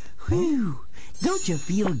 Whew. Don't you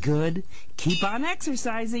feel good? Keep on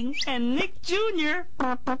exercising, and Nick Jr.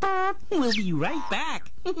 will be right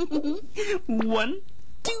back. 1,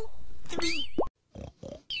 2, 3.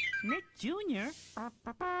 Nick Jr.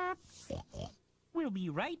 will be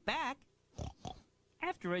right back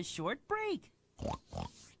after a short break.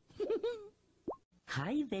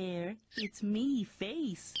 Hi there, it's me,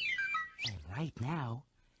 Face. And right now,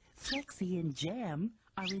 Flexi and Jam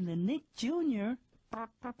are in the Nick Jr.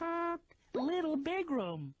 Little Big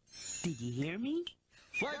Room. Did you hear me?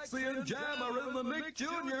 Flexi and Jam are in the Nick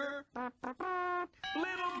Jr.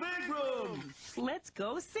 Little Big Room. Let's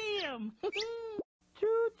go see him.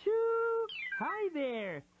 Choo-choo. Hi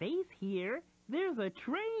there, Face here. There's a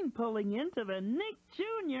train pulling into the Nick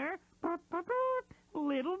Jr.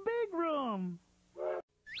 Little Big Room.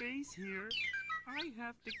 Face here. I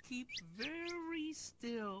have to keep very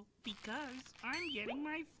still because I'm getting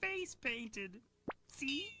my face painted.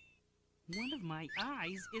 See? One of my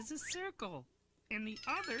eyes is a circle, and the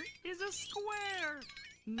other is a square.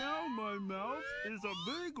 Now my mouth is a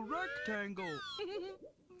big rectangle.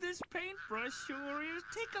 This paintbrush sure is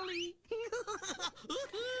tickly.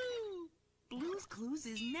 Blue's Clues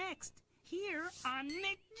is next, here on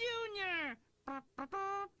Nick Jr.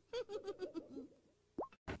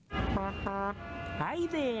 Hi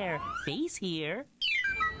there, Face here.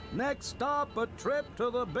 Next stop, a trip to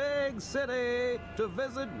the big city to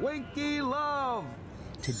visit Winky Love.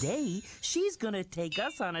 Today, she's gonna take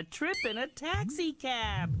us on a trip in a taxi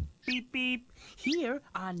cab. Beep beep, here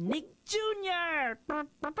on Nick Jr.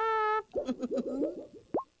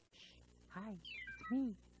 Hi, it's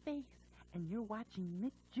me, Face, and you're watching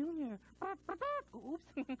Nick Jr. Oops.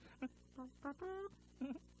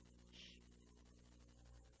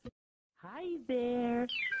 Hi there,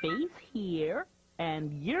 Face here,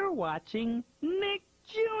 and you're watching Nick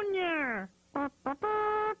Jr.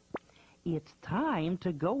 It's time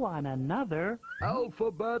to go on another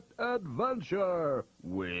Alphabet adventure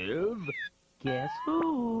with... Guess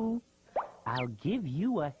who? I'll give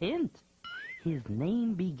you a hint. His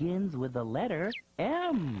name begins with the letter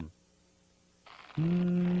M.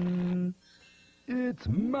 It's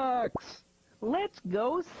Max. Let's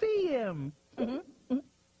go see him.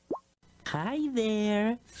 Hi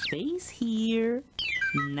there, Face here.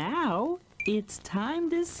 Now it's time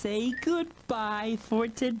to say goodbye for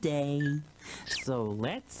today. So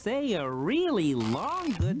let's say a really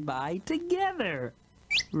long goodbye together.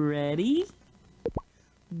 Ready?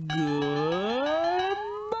 Goodbye!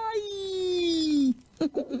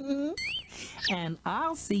 And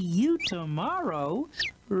I'll see you tomorrow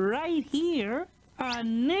right here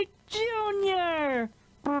on Nick Jr.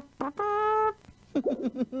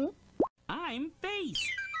 I'm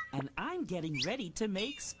Face, and I'm getting ready to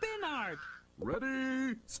make spin art.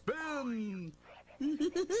 Ready, spin!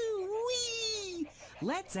 Whee!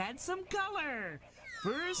 Let's add some color.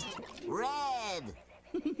 First, Red.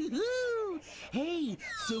 hey,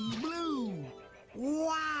 some blue.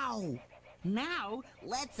 Wow. Now,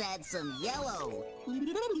 Let's add some yellow.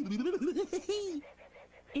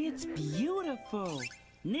 it's beautiful.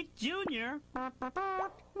 Nick Jr.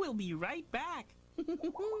 will be right back.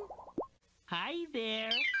 Hi there,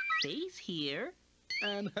 Face here.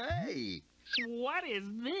 And hey, What is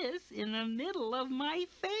this in the middle of my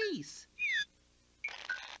face?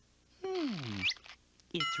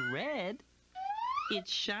 It's red.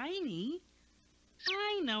 It's shiny.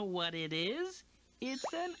 I know what it is. It's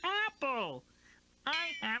an apple.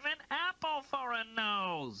 I have an apple for a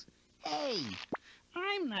nose. Hey,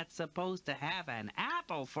 I'm not supposed to have an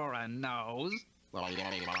apple for a nose.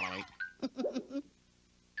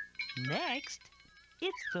 Next,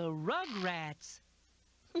 it's the Rugrats.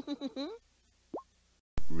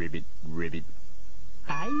 Ribbit, ribbit,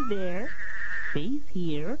 Hi there, Face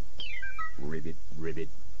here. ribbit, ribbit.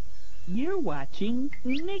 You're watching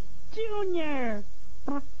Nick Jr.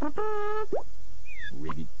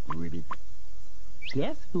 Ribbit, ribbit.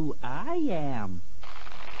 Guess who I am?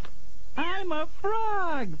 I'm a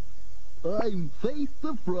frog. I'm Face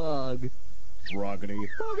the Frog. Froggity,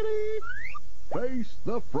 froggity! Face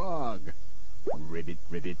the frog! Ribbit,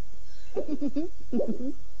 ribbit.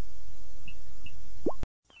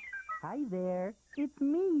 Hi there, it's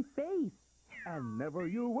me, Face. And never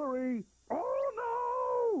you worry.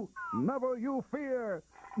 Oh no! Never you fear.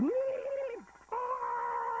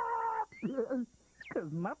 'Cause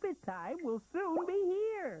Muppet Time will soon be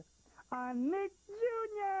here on Nick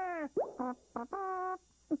Jr.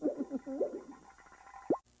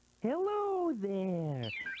 Hello there,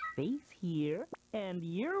 Face here, and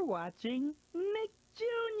you're watching Nick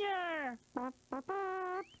Jr.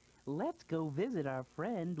 Let's go visit our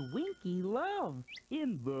friend Winky Love.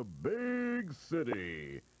 In the big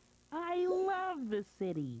city. I love the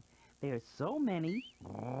city. There's so many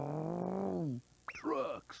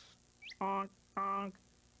Trucks. honk, honk,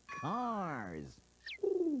 Cars.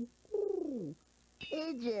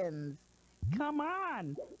 Pigeons. Come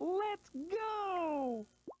on, let's go!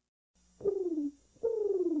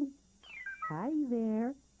 Hi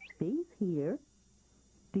there, Face here.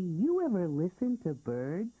 Do you ever listen to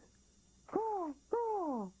birds? Caw,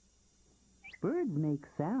 caw. Birds make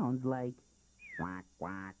sounds like quack,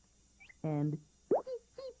 quack, and beep,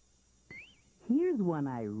 beep. Here's one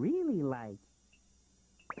I really like.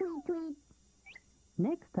 Tweet, tweet.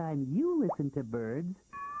 Next time you listen to birds,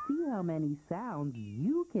 see how many sounds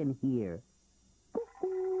you can hear.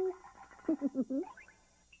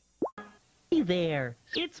 Hey there,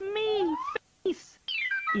 it's me, Face.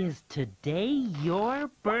 Is today your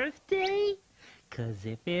birthday? 'Cause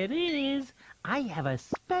if it is, I have a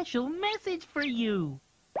special message for you.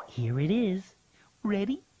 Here it is.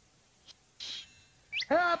 Ready?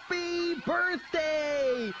 Happy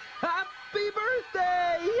birthday! Happy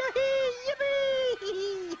birthday!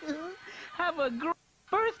 Yippee! Have a great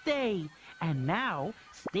birthday. And now,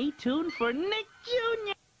 stay tuned for Nick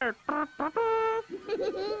Jr.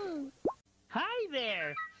 Hi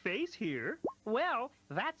there, Face here. Well,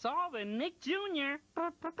 that's all the Nick Jr.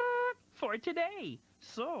 for today.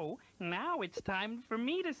 So, now it's time for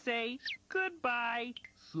me to say goodbye.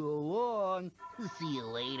 So long. See you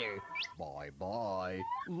later. Bye-bye.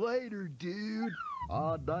 Later, dude.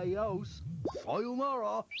 Adios.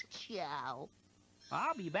 Sayonara. Ciao.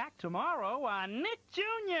 I'll be back tomorrow on Nick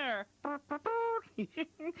Jr.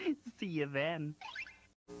 See you then.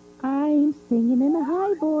 I'm singing in a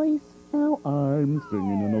high voice. Now I'm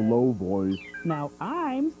singing in a low voice. Now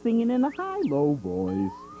I'm singing in a high-low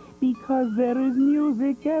voice. Because there is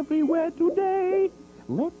music everywhere today.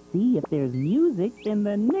 Let's see if there's music in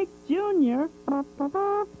the Nick Jr.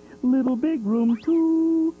 Little Big Room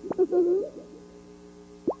too.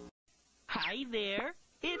 Hi there,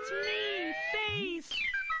 it's me, Face.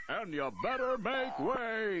 And you better make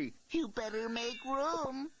way. You better make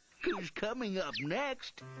room. 'Cause coming up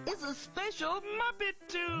next is a special Muppet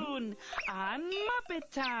tune on Muppet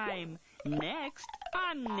Time. Next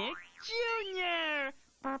on Nick Jr.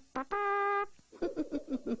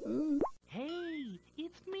 Hey,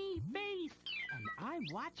 it's me, Face, and I'm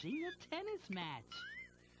watching a tennis match.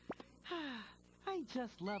 I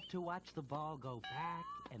just love to watch the ball go back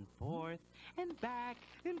and forth and back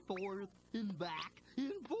and forth and back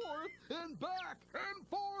and forth and back and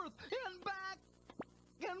forth and back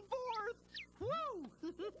and forth. Woo!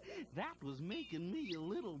 That was making me a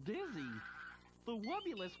little dizzy. The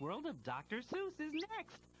Wubbulous World of Dr. Seuss is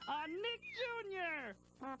next on Nick Jr.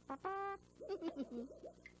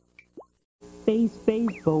 Face,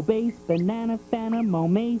 Bo, Base, Banana, Fana,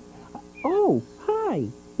 Momace. Oh, hi,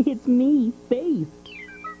 it's me, Face.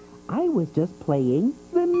 I was just playing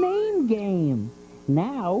the name game.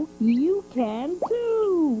 Now you can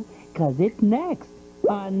too, 'cause it's next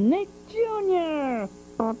on Nick Jr.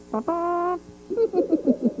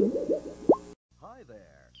 Hi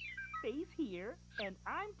there. Face here, and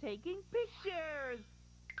I'm taking pictures.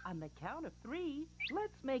 On the count of 3,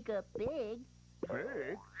 let's make a big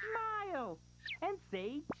smile and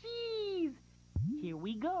say cheese. Here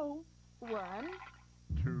we go. 1,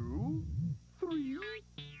 2, 3,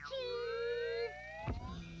 cheese.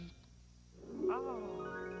 Oh,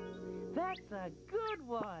 that's a good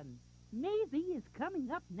one. Maisie is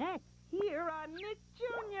coming up next here on Nick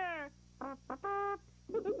Jr.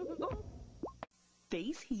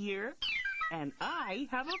 Face here, and I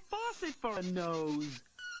have a faucet for a nose.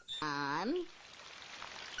 On.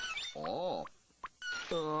 Off.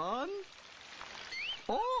 On.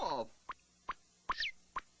 Off.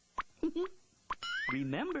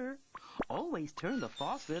 Remember, always turn the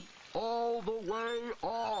faucet All the way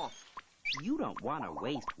off. You don't want to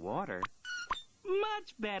waste water.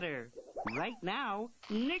 Much better. Right now,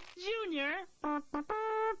 Nick Jr.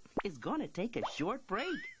 is going to take a short break.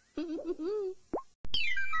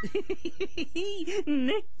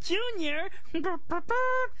 Nick Jr.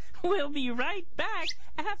 will be right back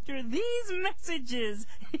after these messages.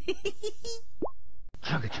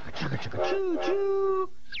 Chugga, chugga, chugga, chugga, Choo-choo.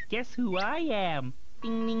 Guess who I am?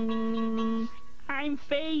 Ding, ding, ding, ding, ding. I'm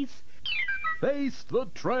Face. Face the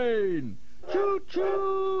train.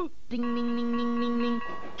 Choo-choo. Ding, ding, ding, ding, ding, ding.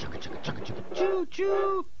 chugga, chugga, chugga, chugga.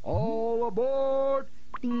 Choo-choo. All aboard.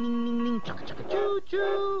 Ding, ding, ding, ding. Chugga, chugga, chugga.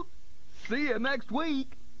 Choo-choo. See you next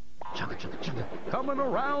week. Chugga, chugga, chugga. Coming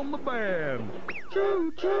around the bend.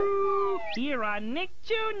 Choo-choo. Here on Nick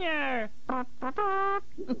Jr.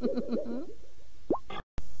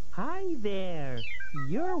 Hi there.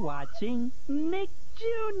 You're watching Nick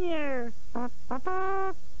Jr.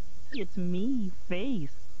 It's me,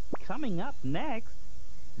 Face. Coming up next,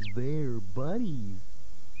 they're buddies.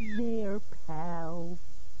 They're pals.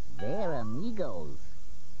 They're amigos.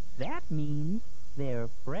 That means they're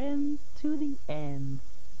friends to the end.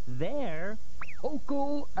 They're...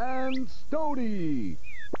 Hokel and Stody.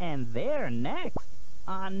 And they're next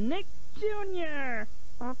on Nick Jr.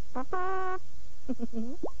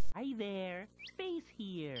 Hi there, Face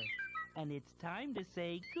here. And it's time to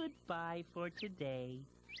say goodbye for today.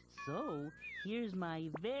 So, here's my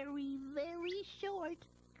very, very short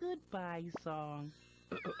goodbye song.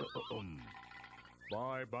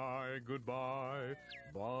 Bye-bye, goodbye.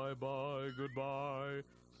 Bye-bye, goodbye.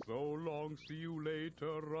 So long, see you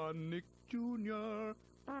later on Nick Jr.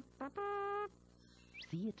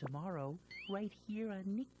 See you tomorrow, right here on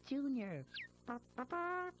Nick Jr.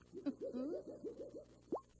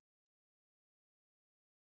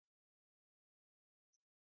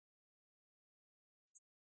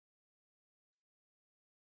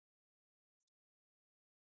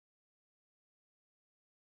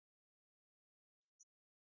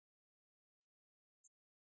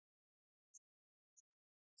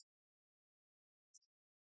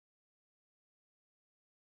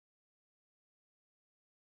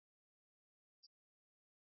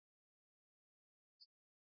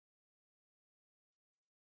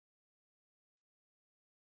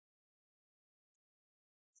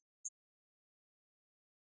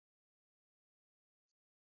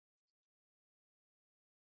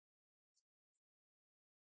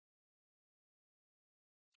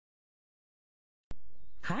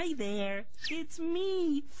 Hi there, it's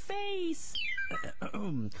me, Face.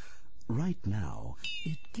 Right now,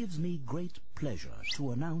 it gives me great pleasure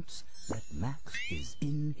to announce that Max is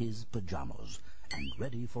in his pajamas and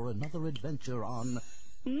ready for another adventure on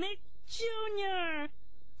Nick Jr.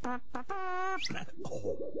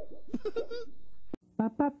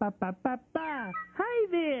 Hi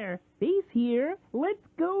there, Face here. Let's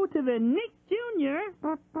go to the Nick Jr.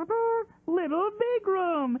 Little Big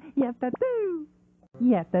Room. Yes, I do.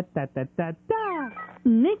 Yeah, da.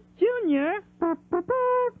 Nick Jr.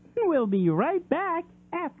 will be right back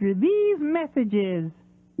after these messages.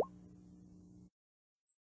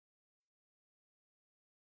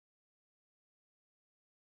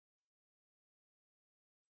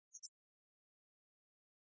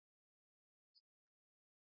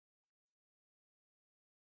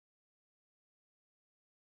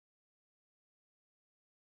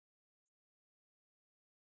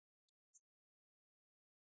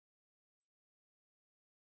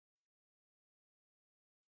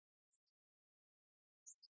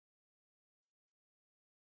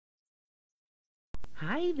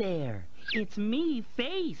 Hi there, it's me,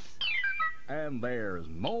 Face. And there's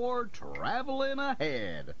more traveling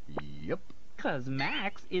ahead. Yep. 'Cause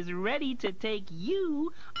Max is ready to take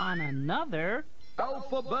you on another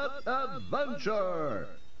Alphabet Adventure.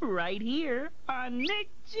 right here on Nick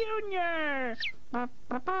Jr.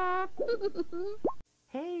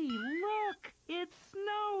 Hey, look! It's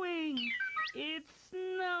snowing! It's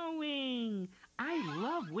snowing! I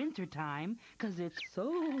love wintertime 'cause it's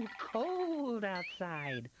so cold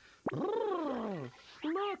outside.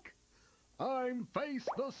 Look! I'm Face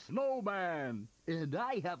the Snowman. And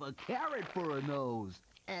I have a carrot for a nose.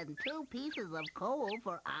 And 2 pieces of coal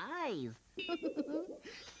for eyes.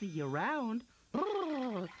 See you around.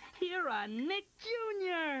 Here on Nick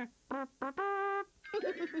Jr.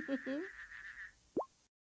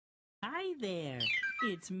 Hi there,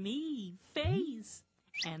 it's me, Face.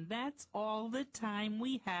 And that's all the time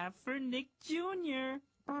we have for Nick Jr.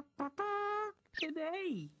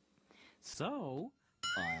 today. So,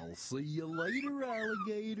 I'll see you later,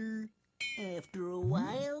 alligator. After a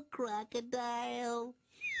while, crocodile.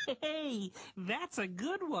 hey, that's a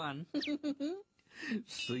good one.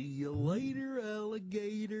 See you later,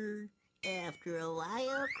 alligator. After a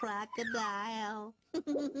while, crocodile.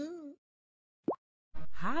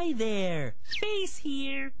 Hi there, Face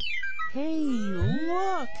here. Hey,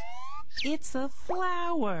 look, it's a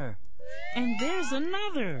flower. And there's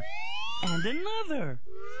another. And another.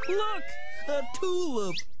 Look, a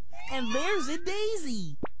tulip. And there's a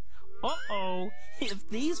daisy. Uh-oh, if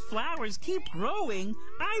these flowers keep growing,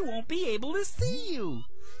 I won't be able to see you.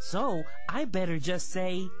 So I better just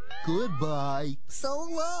say Goodbye. So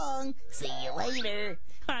long. See you later.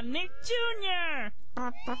 Nick Jr.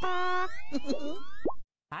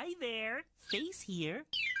 Hi there, Face here.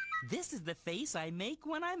 This is the face I make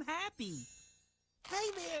when I'm happy.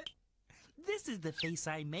 Hi there. This is the face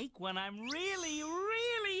I make when I'm really,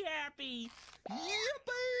 really happy.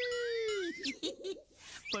 Yippee!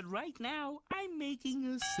 But right now, I'm making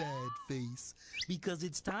a sad face because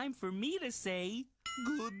it's time for me to say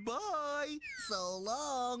goodbye. So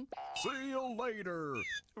long. See you later.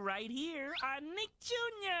 Right here on Nick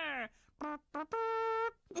Jr.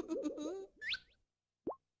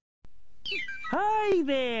 Hi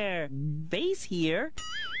there, Face here.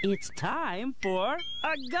 It's time for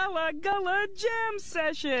a Gullah Gullah Jam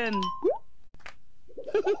session.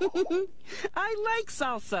 I like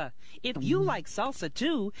salsa. If you like salsa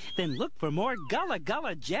too, then look for more Gullah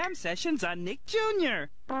Gullah Jam sessions on Nick Jr.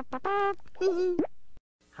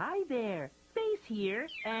 Hi there, Face here,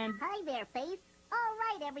 and Hi there, Face. All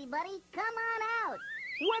right, everybody, come on out.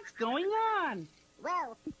 what's going on?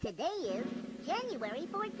 Well, today is January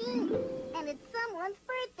 14th, and it's someone's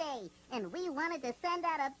birthday, and we wanted to send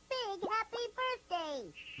out a big happy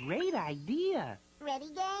birthday. Great idea. Ready,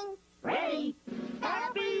 gang? Ready?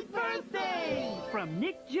 Happy birthday! From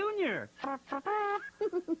Nick Jr.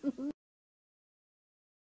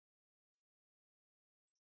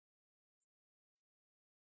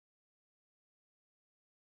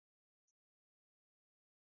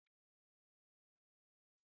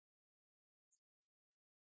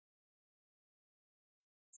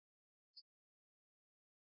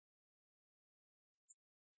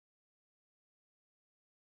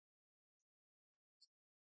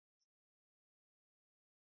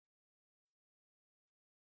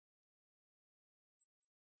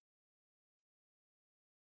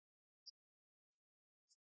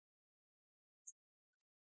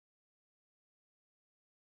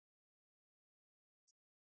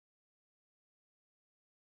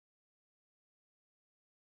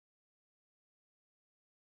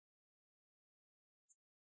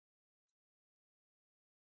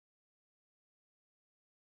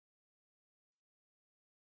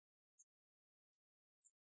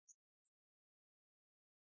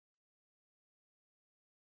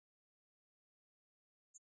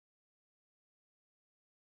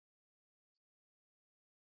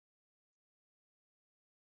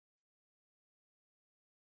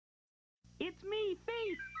 It's me,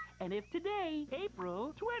 Face, And if today,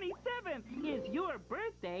 April 27th, is your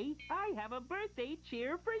birthday, I have a birthday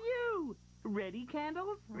cheer for you. Ready,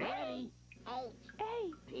 Candles? Ready. H.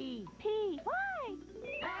 A. P. P. Y.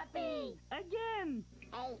 Happy. Again.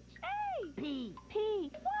 H. A. P.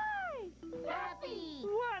 P. Y. Happy.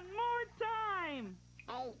 One more time.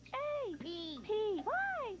 H. A. P. P.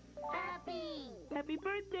 Y. Happy. Happy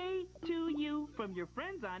birthday to you from your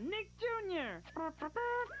friends on Nick Jr.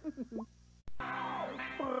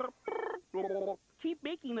 Keep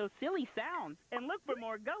making those silly sounds and look for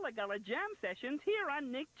more Gullah Gullah Jam sessions here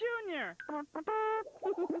on Nick Jr.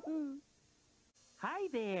 Hi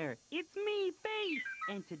there, it's me, Face,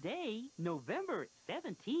 and today, November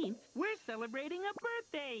 17th, we're celebrating a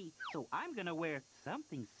birthday, so I'm gonna wear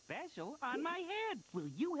something special on my head. Will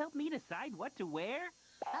you help me decide what to wear?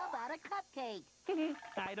 How about a cupcake?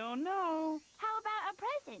 I don't know. How about a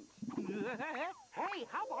present? Hey,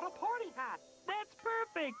 how about a party hat? That's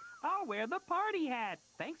perfect. I'll wear the party hat.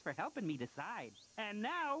 Thanks for helping me decide. And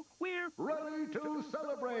now we're Ready to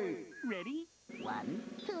celebrate. ready. 1,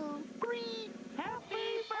 2, 3.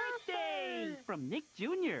 Happy birthday from Nick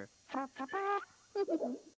Jr.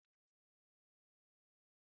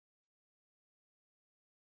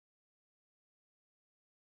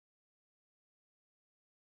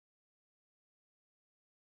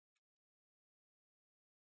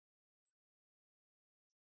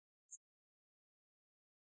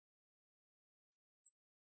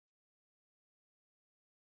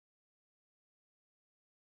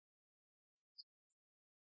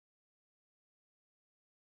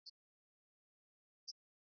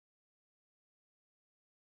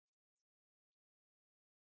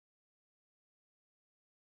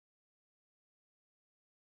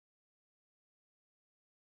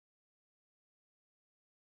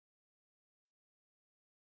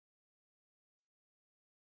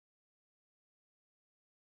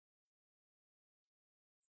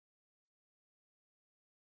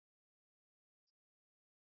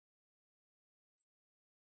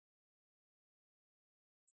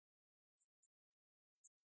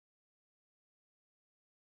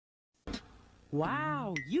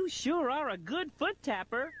 Wow, you sure are a good foot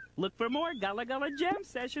tapper. Look for more Gullah Gullah Jam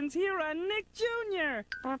sessions here on Nick Jr.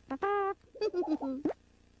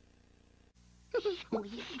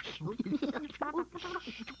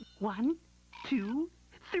 1, 2,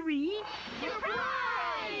 3.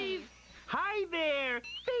 Surprise! Hi there,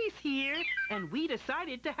 Face here, and we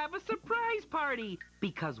decided to have a surprise party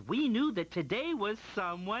because we knew that today was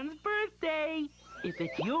someone's birthday. If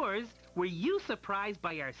it's yours, were you surprised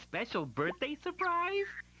by our special birthday surprise?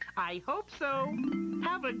 I hope so.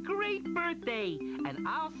 Have a great birthday, and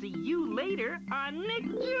I'll see you later on Nick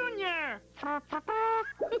Jr.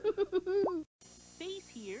 Face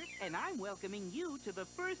here, and I'm welcoming you to the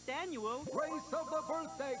first annual Race of the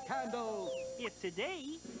Birthday Candles. If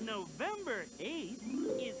today, November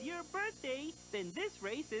 8th, is your birthday, then this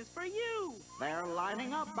race is for you. They're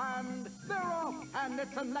lining up and they're off, and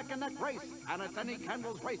it's a neck-and-neck race, and it's any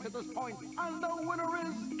candles race at this point, and the winner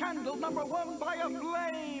is candle number 1 by a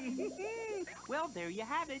flame. Well, there you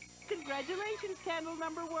have it. Congratulations, candle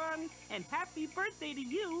number 1, and happy birthday to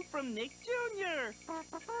you from Nick Jr.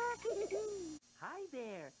 Hi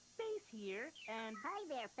there, Face here, and Hi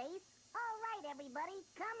there, Face. All right, everybody,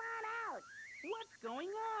 come on out. what's going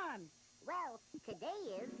on? Well,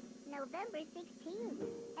 today is November 16th,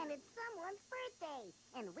 and it's someone's birthday,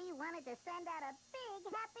 and we wanted to send out a big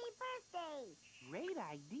happy birthday. Great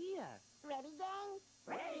idea. Ready, gang?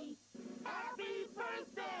 Ready. Happy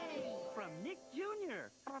birthday from Nick Jr.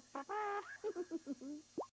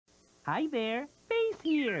 Hi there, Face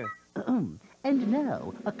here. And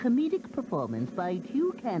now, a comedic performance by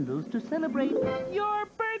two candles to celebrate your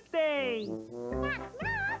birthday. Knock,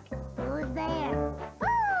 knock. Who's there?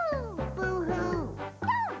 Boo! Boo-hoo.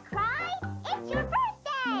 Don't cry. It's your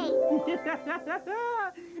birthday.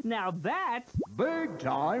 Now that's Big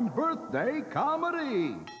time birthday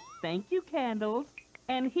comedy. thank you, Candles.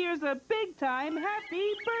 And here's a big time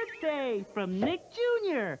happy birthday from Nick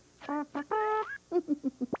Jr.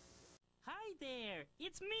 Hi there,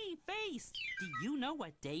 it's me, Face. Do you know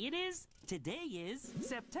what day it is? Today is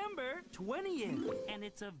September 20th, and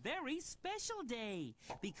it's a very special day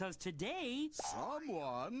because today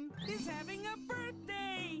Someone is having a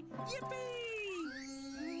birthday. Yippee!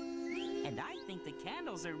 And I think the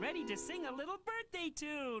Candles are ready to sing a little birthday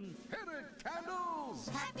tune. hit it, Candles.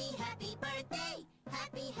 Happy, happy birthday.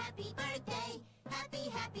 Happy, happy birthday. Happy,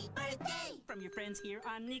 happy birthday. From your friends here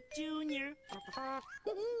on Nick Jr.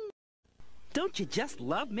 Don't you just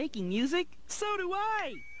love making music? So do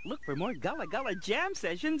I! Look for more Gullah Gullah Jam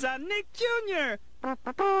sessions on Nick Jr.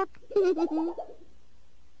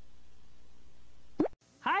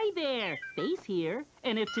 Hi there, Face here.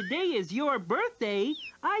 And if today is your birthday,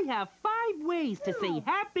 I have 5 ways to say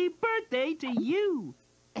happy birthday to you.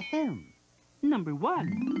 Ahem. Number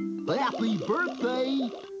 1. Happy birthday!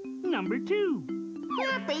 Number 2.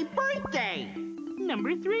 Happy birthday!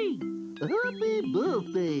 Number 3. Happy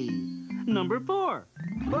birthday! Number 4.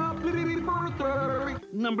 Happy birthday!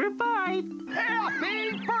 Number 5.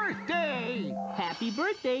 Happy birthday! Happy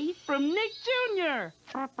birthday from Nick Jr.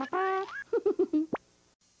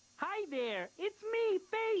 Hi there, it's me,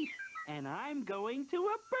 Face, and I'm going to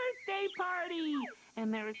a birthday party.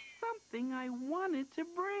 And there's something I wanted to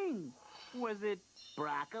bring. Was it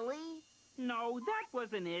broccoli? No, that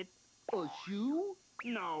wasn't it. A shoe?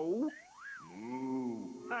 No.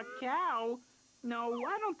 A cow? No,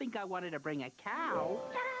 I don't think I wanted to bring a cow.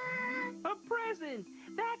 A present!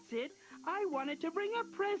 That's it! I wanted to bring a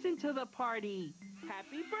present to the party.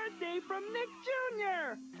 Happy birthday from Nick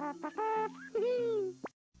Jr.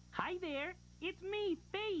 Hi there, it's me,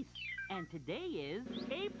 Face, and today is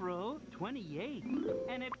April 28th.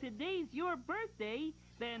 And if today's your birthday,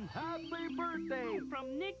 then happy birthday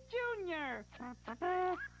from Nick Jr.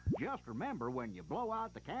 Just remember, when you blow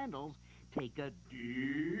out the candles, Take a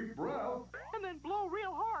deep breath and then blow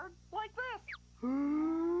real hard, like this.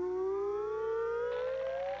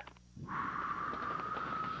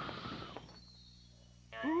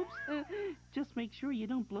 Oops. Just make sure you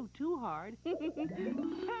don't blow too hard.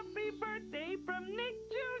 Happy birthday from Nick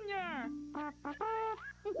Jr.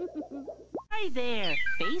 Hi there.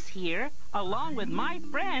 Face here, along with my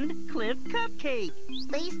friend, Cliff Cupcake.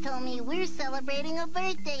 Face told me we're celebrating a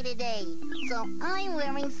birthday today, so I'm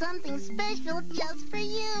wearing something special just for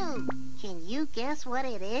you. Can you guess what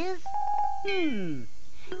it is?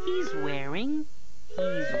 He's wearing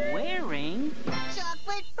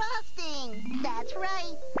chocolate frosting. That's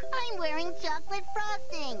right. I'm wearing chocolate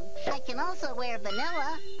frosting. I can also wear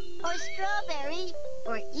vanilla, or strawberry,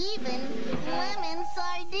 or even lemon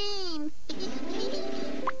sardine.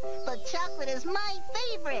 But chocolate is my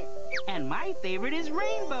favorite. And my favorite is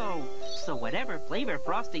rainbow. So whatever flavor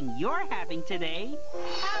frosting you're having today,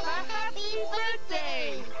 have a happy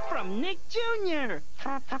birthday from Nick Jr.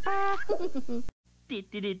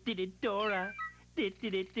 Dora.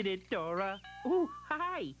 Dora. Oh,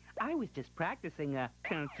 hi. I was just practicing a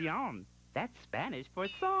canción. That's Spanish for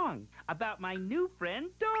song about my new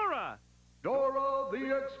friend Dora. Dora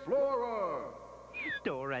the Explorer.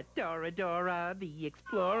 Dora, the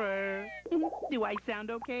Explorer. Do I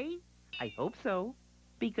sound okay? I hope so,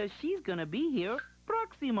 because she's gonna be here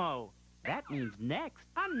próximo. That means next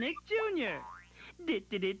on Nick Jr.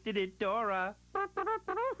 Dora.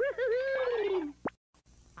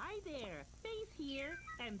 Hi there, Face here,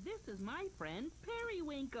 and this is my friend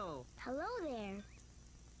Periwinkle. Hello there.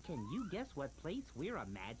 Can you guess what place we're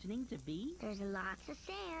imagining to be? There's lots of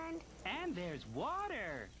sand. And there's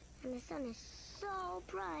water. And the sun is so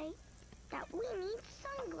bright that we need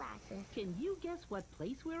sunglasses. Can you guess what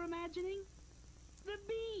place we're imagining? The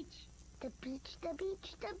beach. The beach, the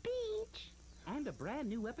beach, the beach. And a brand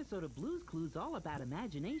new episode of Blue's Clues all about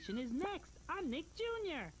imagination is next on Nick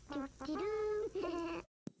Jr.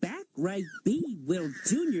 Back right B, Will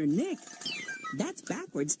Jr. Nick. That's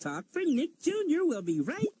backwards talk for Nick Jr. We'll be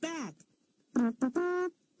right back.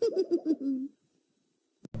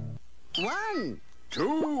 1,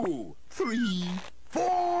 2, 3,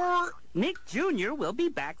 4. Nick Jr. will be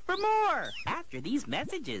back for more after these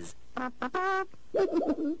messages.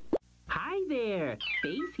 Hi there,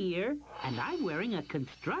 Face here, and I'm wearing a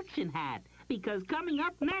construction hat because coming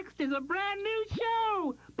up next is a brand new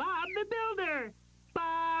show, Bob the Builder.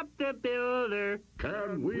 Bob the Builder.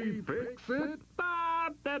 Can we fix it?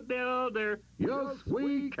 Bob the Builder. Yes,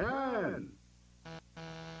 we can.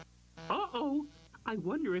 Uh-oh. I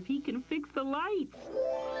wonder if he can fix the lights.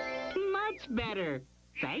 Much better.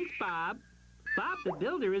 Thanks, Bob. Bob the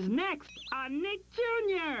Builder is next on Nick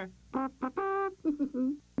Jr.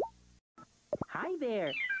 Hi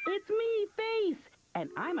there. It's me, Face, and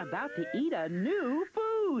I'm about to eat a new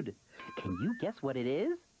food. Can you guess what it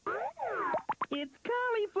is? It's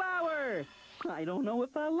cauliflower. I don't know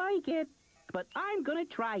if I like it, but I'm gonna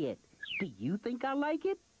try it. Do you think I like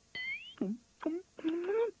it? I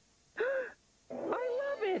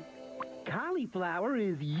love it. Cauliflower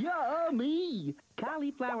is yummy.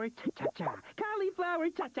 Cauliflower cha-cha-cha. Cauliflower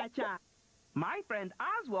cha-cha-cha. My friend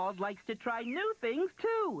Oswald likes to try new things,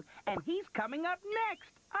 too. And he's coming up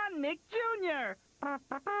next on Nick Jr.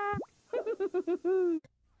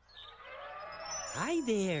 Hi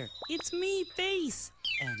there, it's me, Face,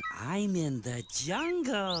 and I'm in the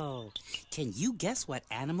jungle. Can you guess what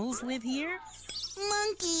animals live here?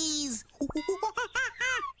 Monkeys!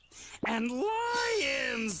 and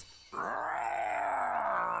lions.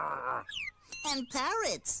 And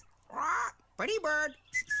parrots. Pretty bird.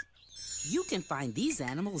 You can find these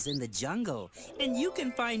animals in the jungle, and you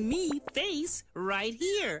can find me, Face, right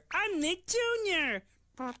here. I'm Nick Jr.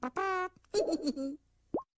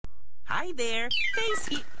 Hi there, Face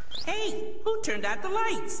here. Hey, who turned out the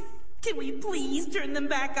lights? Can we please turn them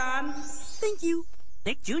back on? Thank you.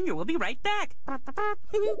 Nick Jr. will be right back.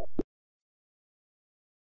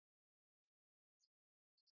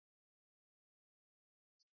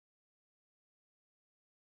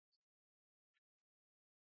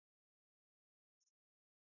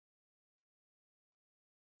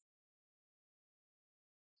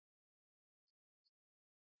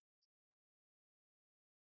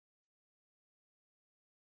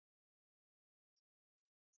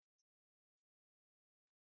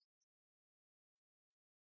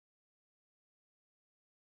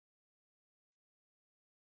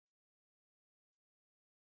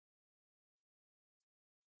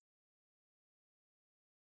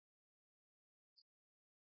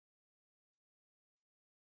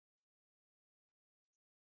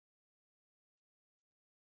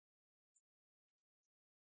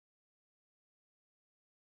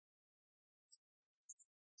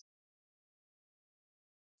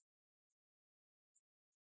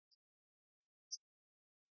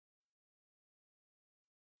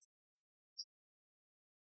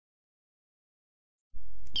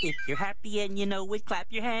 If you're happy and you know it, clap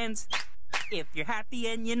your hands. If you're happy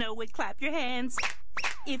and you know it, clap your hands.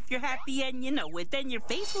 If you're happy and you know it, then your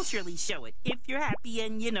face will surely show it. If you're happy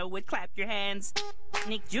and you know it, clap your hands.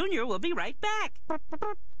 Nick Jr. will be right back.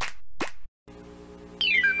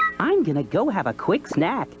 I'm gonna go have a quick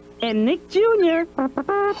snack, and Nick Jr.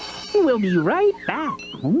 will be right back.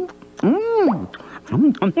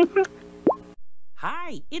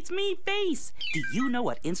 Hi, it's me, Face. Do you know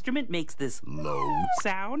what instrument makes this low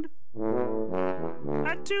sound?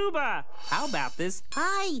 A tuba. How about this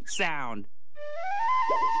high sound?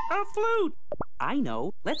 A flute. I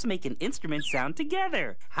know. Let's make an instrument sound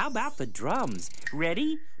together. How about the drums?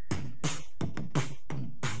 Ready?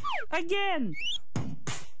 Again.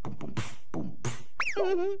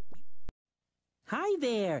 Hi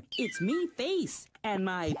there, it's me, Face, and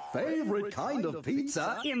my favorite kind of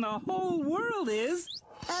pizza in the whole world is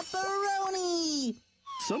pepperoni.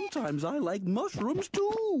 Sometimes I like mushrooms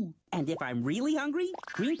too. And if I'm really hungry,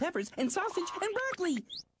 green peppers and sausage and broccoli.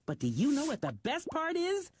 But do you know what the best part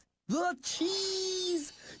is? The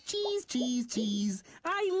cheese! Cheese, cheese, cheese.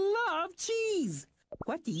 I love cheese.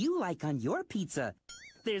 What do you like on your pizza?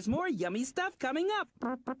 There's more yummy stuff coming up.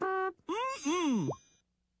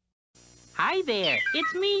 Hi there,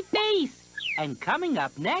 it's me, Face. And coming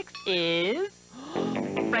up next is...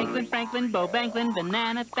 Franklin, Franklin, Bo Banklin,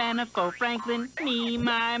 Banana, Fana, Fo Franklin, me,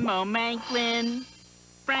 my, Mo Manklin.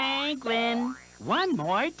 Franklin, one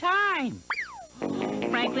more time.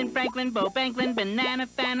 Franklin, Franklin, Bo Banklin, Banana,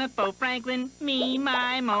 Fana, Fo Franklin, me,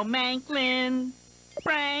 my, Mo Manklin.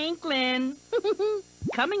 Franklin.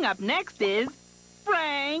 Coming up next is...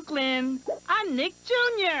 Franklin. I'm Nick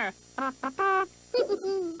Jr.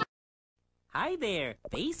 Hi there,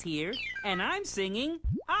 Face here, and I'm singing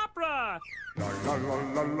opera.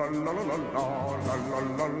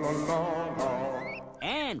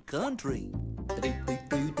 And country.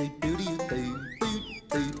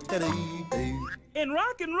 And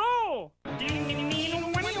rock and roll.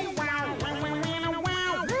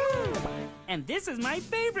 And this is my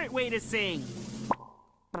favorite way to sing.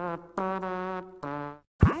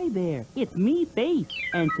 Hi there, it's me, Face,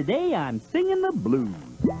 and today I'm singing the blues.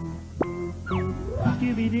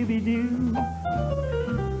 Shooby-dooby-doo,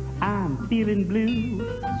 I'm feeling blue.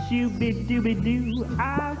 Shooby-dooby-doo,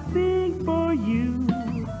 I'll sing for you.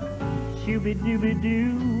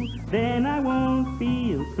 Shooby-dooby-doo, then I won't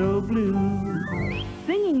feel so blue.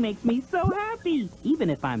 Singing makes me so happy, even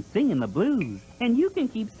if I'm singing the blues. And you can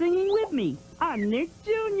keep singing with me. I'm Nick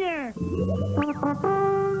Jr.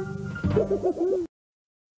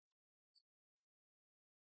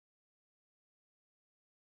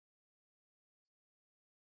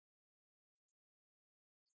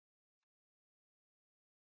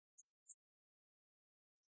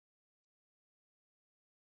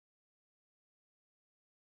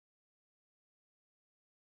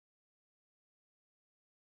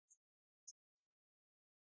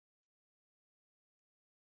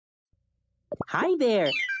 Hi there,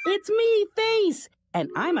 it's me, Face, and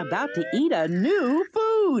I'm about to eat a new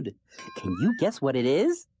food. Can you guess what it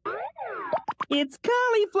is? It's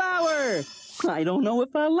cauliflower. I don't know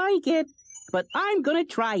if I like it, but I'm gonna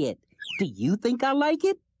try it. Do you think I like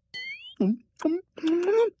it? I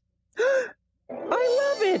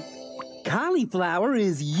love it. Cauliflower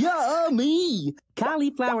is yummy!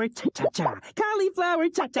 Cauliflower cha-cha-cha! Cauliflower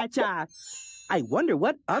cha-cha-cha! I wonder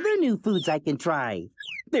what other new foods I can try.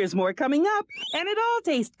 There's more coming up, and it all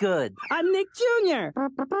tastes good on Nick Jr.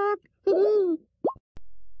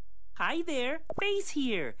 Hi there, Face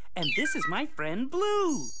here, and this is my friend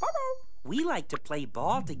Blue. We like to play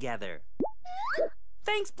ball together.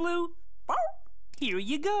 Thanks, Blue. Here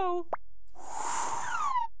you go.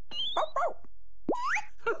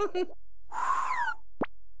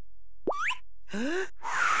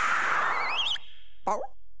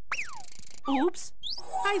 Oops.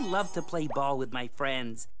 I love to play ball with my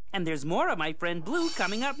friends. And there's more of my friend Blue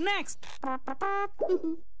coming up next.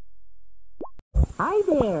 Hi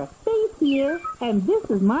there, Faith here, and this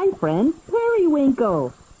is my friend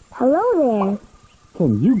Periwinkle. Hello there.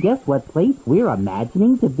 Can you guess what place we're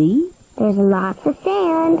imagining to be? There's lots of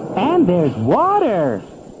sand. And there's water.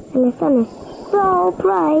 And the sun is so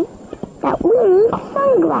bright that we need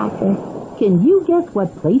sunglasses. Can you guess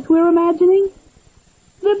what place we're imagining?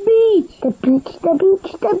 The beach. The beach, the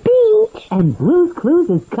beach, the beach. And Blue's Clues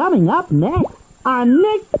is coming up next on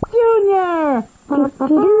Nick Jr.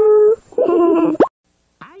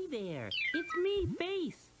 Hi there, it's me,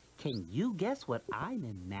 Face. Can you guess what I'm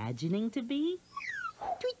imagining to be?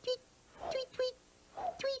 Tweet, tweet, tweet, tweet,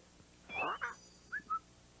 tweet.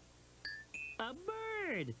 A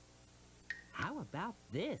bird. How about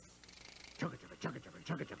this? Chugga chugga chugga chugga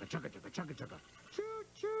chugga chugga chugga chugga chugga chugga. Choot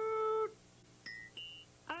choot.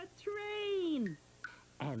 A train.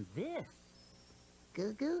 And this.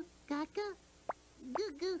 Goo goo gaga.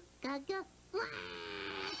 Goo goo gaga.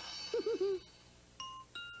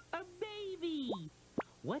 A baby.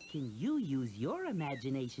 What can you use your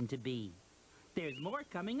imagination to be? There's more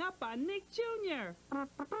coming up on Nick Jr.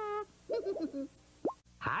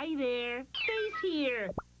 Hi there, Face here,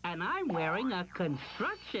 and I'm wearing a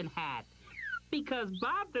construction hat because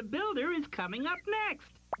Bob the Builder is coming up next.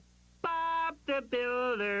 Bob the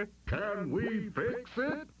Builder. Can we fix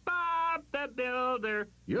it? Bob the Builder.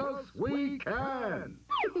 Yes, we can.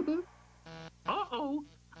 Uh-oh,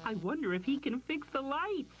 I wonder if he can fix the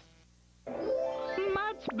lights.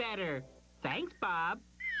 Much better. Thanks, Bob.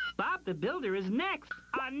 Bob the Builder is next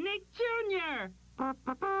on Nick Jr.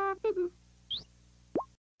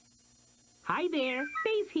 Hi there,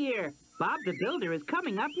 Face here. Bob the Builder is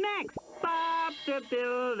coming up next. Bob the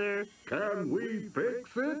Builder. Can we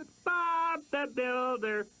fix it? Bob the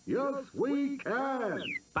Builder. Yes, we can.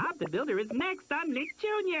 Bob the Builder is next on Nick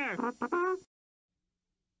Jr.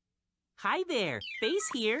 Hi there, Face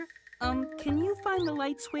here. Can you find the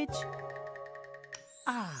light switch?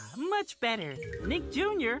 Ah, much better. Nick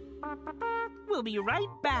Jr. We'll be right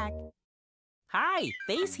back. Hi,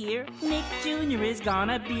 Face here. Nick Jr. is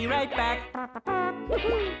gonna be right back.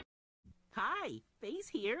 Hi, Face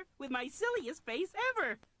here with my silliest face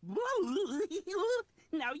ever.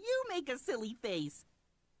 Now you make a silly face.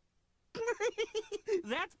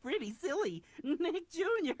 That's pretty silly. Nick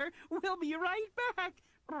Jr. will be right back.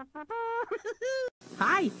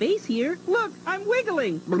 Hi, Face here. Look, I'm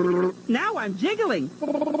wiggling. Now I'm jiggling.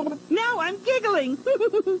 Now I'm giggling.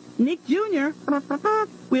 Nick Jr.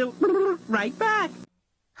 will right back.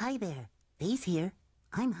 Hi there, Face here.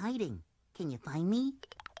 I'm hiding. Can you find me?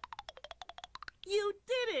 You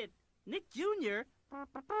did it! Nick Jr.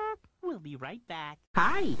 will be right back.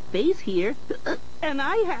 Hi, Face here. And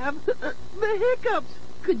I have the hiccups.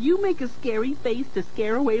 Could you make a scary face to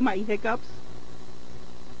scare away my hiccups?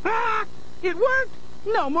 Ah! It worked!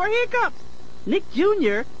 No more hiccups! Nick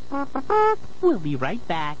Jr. will be right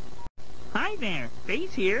back. Hi there,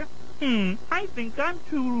 Face here. I think I'm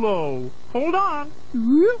too low. Hold on.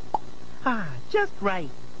 Ah, just right.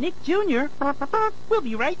 Nick Jr. will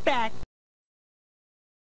be right back.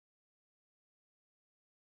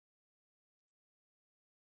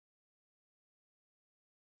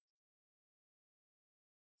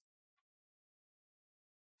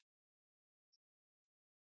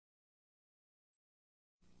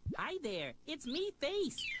 Hi there, it's me,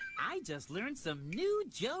 Face. I just learned some new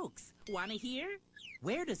jokes. Wanna hear?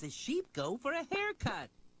 Where does a sheep go for a haircut?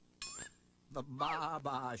 The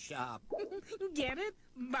barber shop. Get it?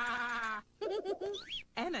 Bah!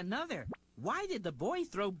 And another. Why did the boy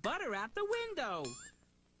throw butter out the window?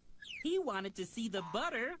 He wanted to see the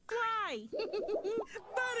butter fly.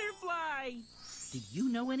 Butterfly! Do you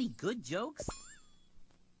know any good jokes?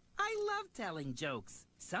 I love telling jokes.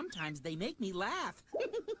 Sometimes they make me laugh.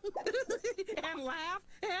 And laugh,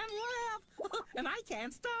 and laugh. And I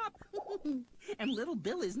can't stop. And Little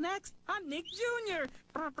Bill is next on Nick Jr.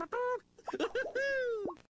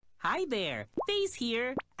 Hi there, Face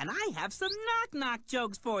here. And I have some knock-knock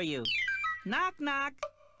jokes for you. Knock-knock.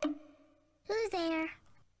 Who's there?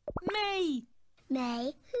 May!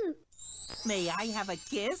 May who? May I have a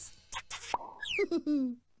kiss?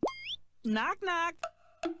 Knock, knock.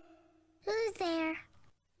 Who's there?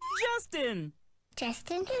 Justin!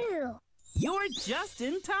 Justin who? You're just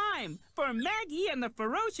in time for Maggie and the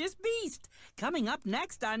Ferocious Beast, coming up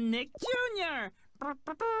next on Nick Jr.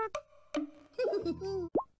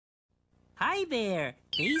 Hi there,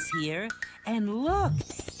 Face here, and look,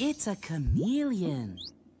 it's a chameleon.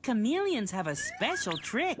 Chameleons have a special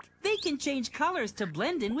trick. They can change colors to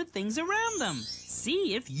blend in with things around them.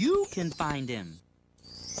 See if you can find him.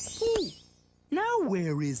 Ooh, now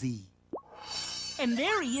where is he? And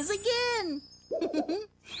there he is again.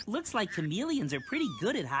 Looks like chameleons are pretty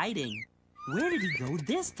good at hiding. Where did he go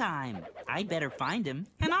this time? I better find him,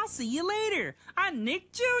 and I'll see you later on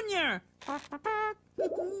Nick Jr.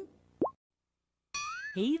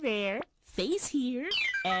 Hey there, Face here,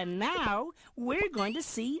 and now we're going to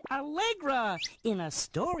see Allegra in a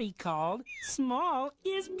story called Small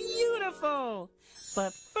is Beautiful.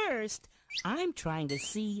 But first, I'm trying to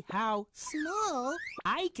see how small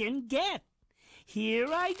I can get. Here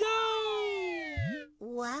I go!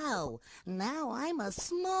 Wow, now I'm a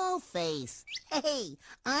small face. Hey,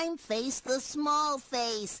 I'm Face the Small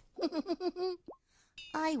Face.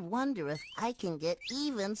 I wonder if I can get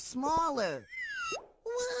even smaller.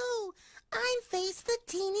 Whoa, I'm Face the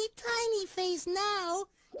Teeny Tiny Face now.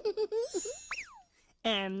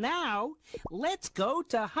 And now, let's go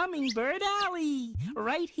to Hummingbird Alley,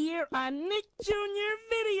 right here on Nick Jr.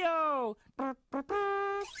 Video.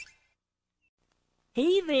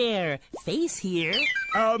 Hey there, Face here.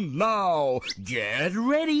 And now, get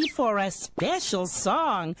Ready for a special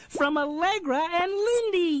song from Allegra and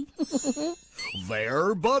Lindy.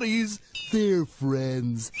 They're buddies. They're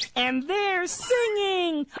friends. And they're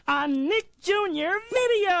singing on Nick Jr.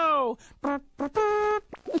 Video.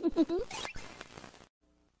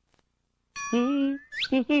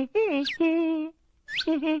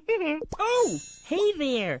 Oh, hey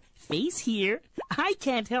there, Face here. I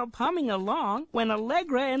can't help humming along when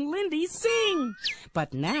Allegra and Lindy sing.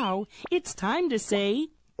 But now it's time to say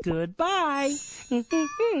goodbye.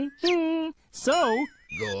 So,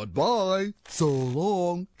 Goodbye. So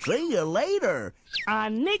long. See you later.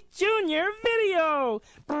 on Nick Jr. Video.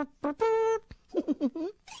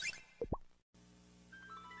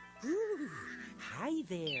 Hi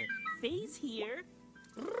there, Face here.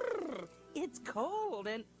 It's cold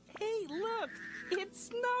and hey, look, it's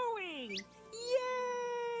snowing.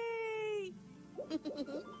 Yay!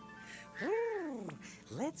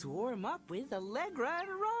 Let's warm up with Allegra and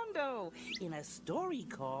Rondo in a story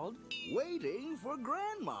called Waiting for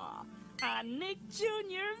Grandma. on Nick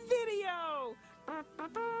Jr. Video.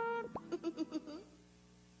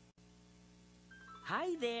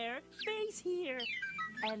 Hi there, Face here.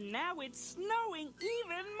 And now it's snowing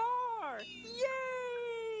even more.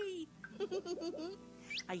 Yay!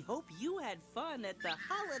 I hope you had fun at the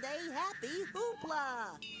Holiday Happy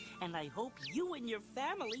Hoopla. and I hope you and your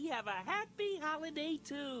family have a happy holiday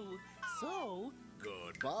too. So,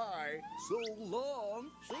 Goodbye. So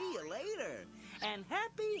long. See you later. and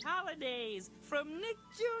happy holidays from Nick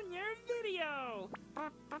Jr. Video.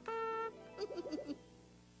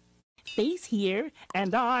 Face here,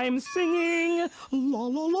 and I'm singing la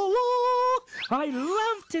la la la. I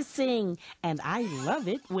love to sing, and I love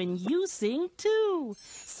it when you sing too.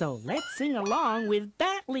 So let's sing along with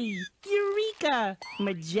Batley, Eureka,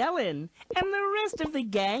 Magellan, and the rest of the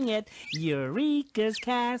gang at Eureka's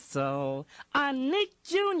Castle on Nick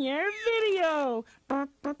Jr. Video.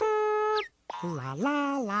 La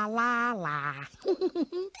la la la la.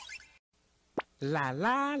 La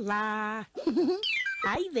la la.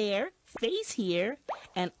 Hi there, Face here,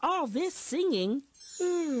 and all this singing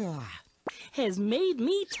has made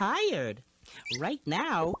me tired. Right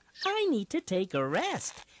now, I need to take a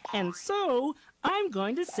rest, and so I'm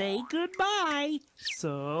going to say goodbye.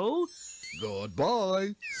 So,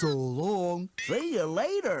 Goodbye. So long. See you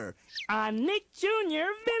later. on Nick Jr.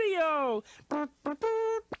 Video.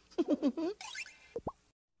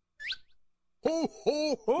 Ho,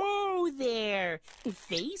 ho, ho! Oh there,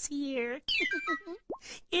 Face here.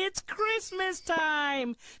 It's Christmas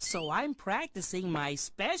time, so I'm practicing my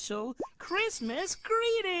special Christmas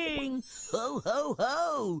greeting. Ho, ho,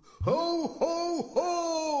 ho. Ho, ho,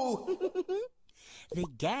 ho! The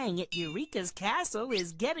gang at Eureka's Castle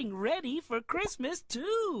is getting ready for Christmas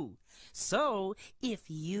too. So, if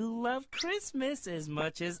you love Christmas as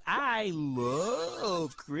much as I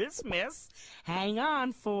love Christmas, hang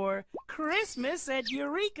on for Christmas at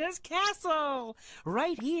Eureka's Castle,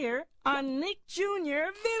 right here on Nick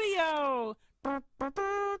Jr. Video.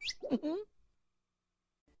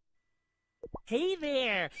 Hey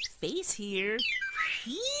there, Face here.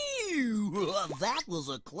 Phew! That was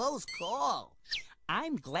a close call.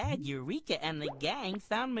 I'm glad Eureka and the gang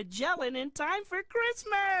found Magellan in time for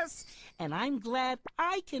Christmas. And I'm glad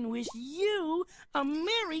I can wish you a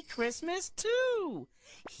Merry Christmas, too.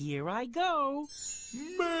 Here I go.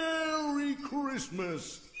 Merry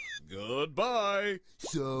Christmas. Goodbye.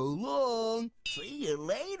 So long. See you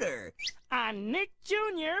later. On Nick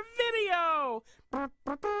Jr. Video.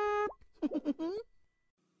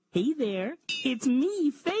 Hey there, it's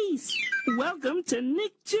me, Face. Welcome to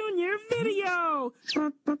Nick Jr. Video.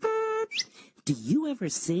 Do you ever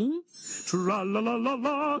sing?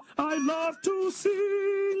 Tra-la-la-la-la, I love to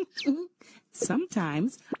sing.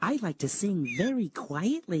 Sometimes I like to sing very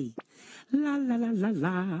quietly. La la la la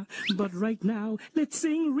la. But right now, let's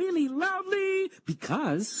sing really loudly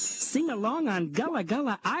because Sing Along on Gullah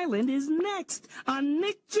Gullah Island is next on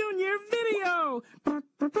Nick Jr. Video.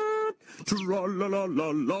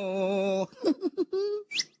 Tra-la-la-la-la.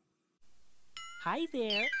 Hi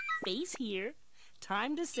there, Face here.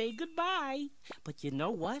 Time to say goodbye. But you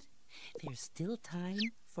know what? There's still time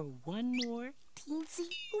for one more teensy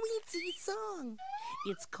weensy song.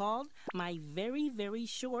 It's called My Very, Very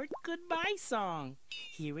Short Goodbye Song.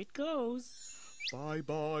 Here it goes.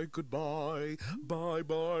 Bye-bye, goodbye,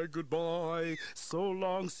 bye-bye, goodbye. So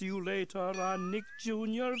long, see you later on Nick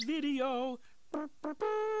Jr. Video.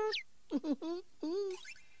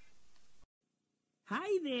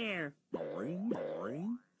 Hi there. Boring,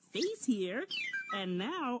 boring. Face here. And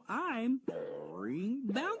now I'm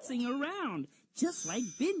bouncing around, just like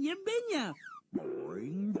Binya Binya.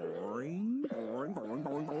 Boring, boring, boring, boring, boring,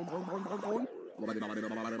 boring, boring,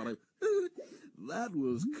 boring, boring. That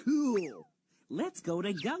was cool. Let's go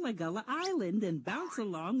to Gullah Gullah Island and bounce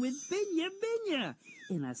along with Binya Binya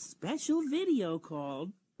in a special video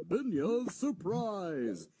called Binya's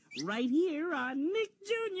Surprise. Right here on Nick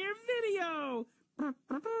Jr. Video.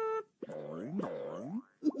 Boring, boring.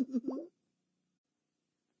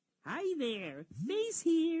 Hi there, Face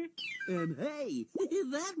here. And hey,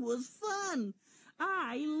 that was fun.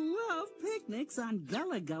 I love picnics on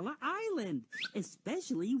Gullah Gullah Island,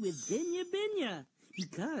 especially with Binya Binya,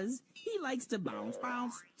 because he likes to bounce,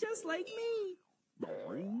 bounce, just like me.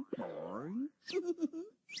 Boring, boring.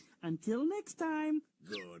 Until next time,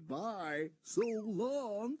 Goodbye. So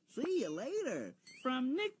long. See you later.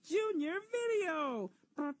 from Nick Jr. Video.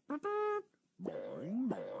 Boring,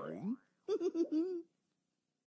 boring.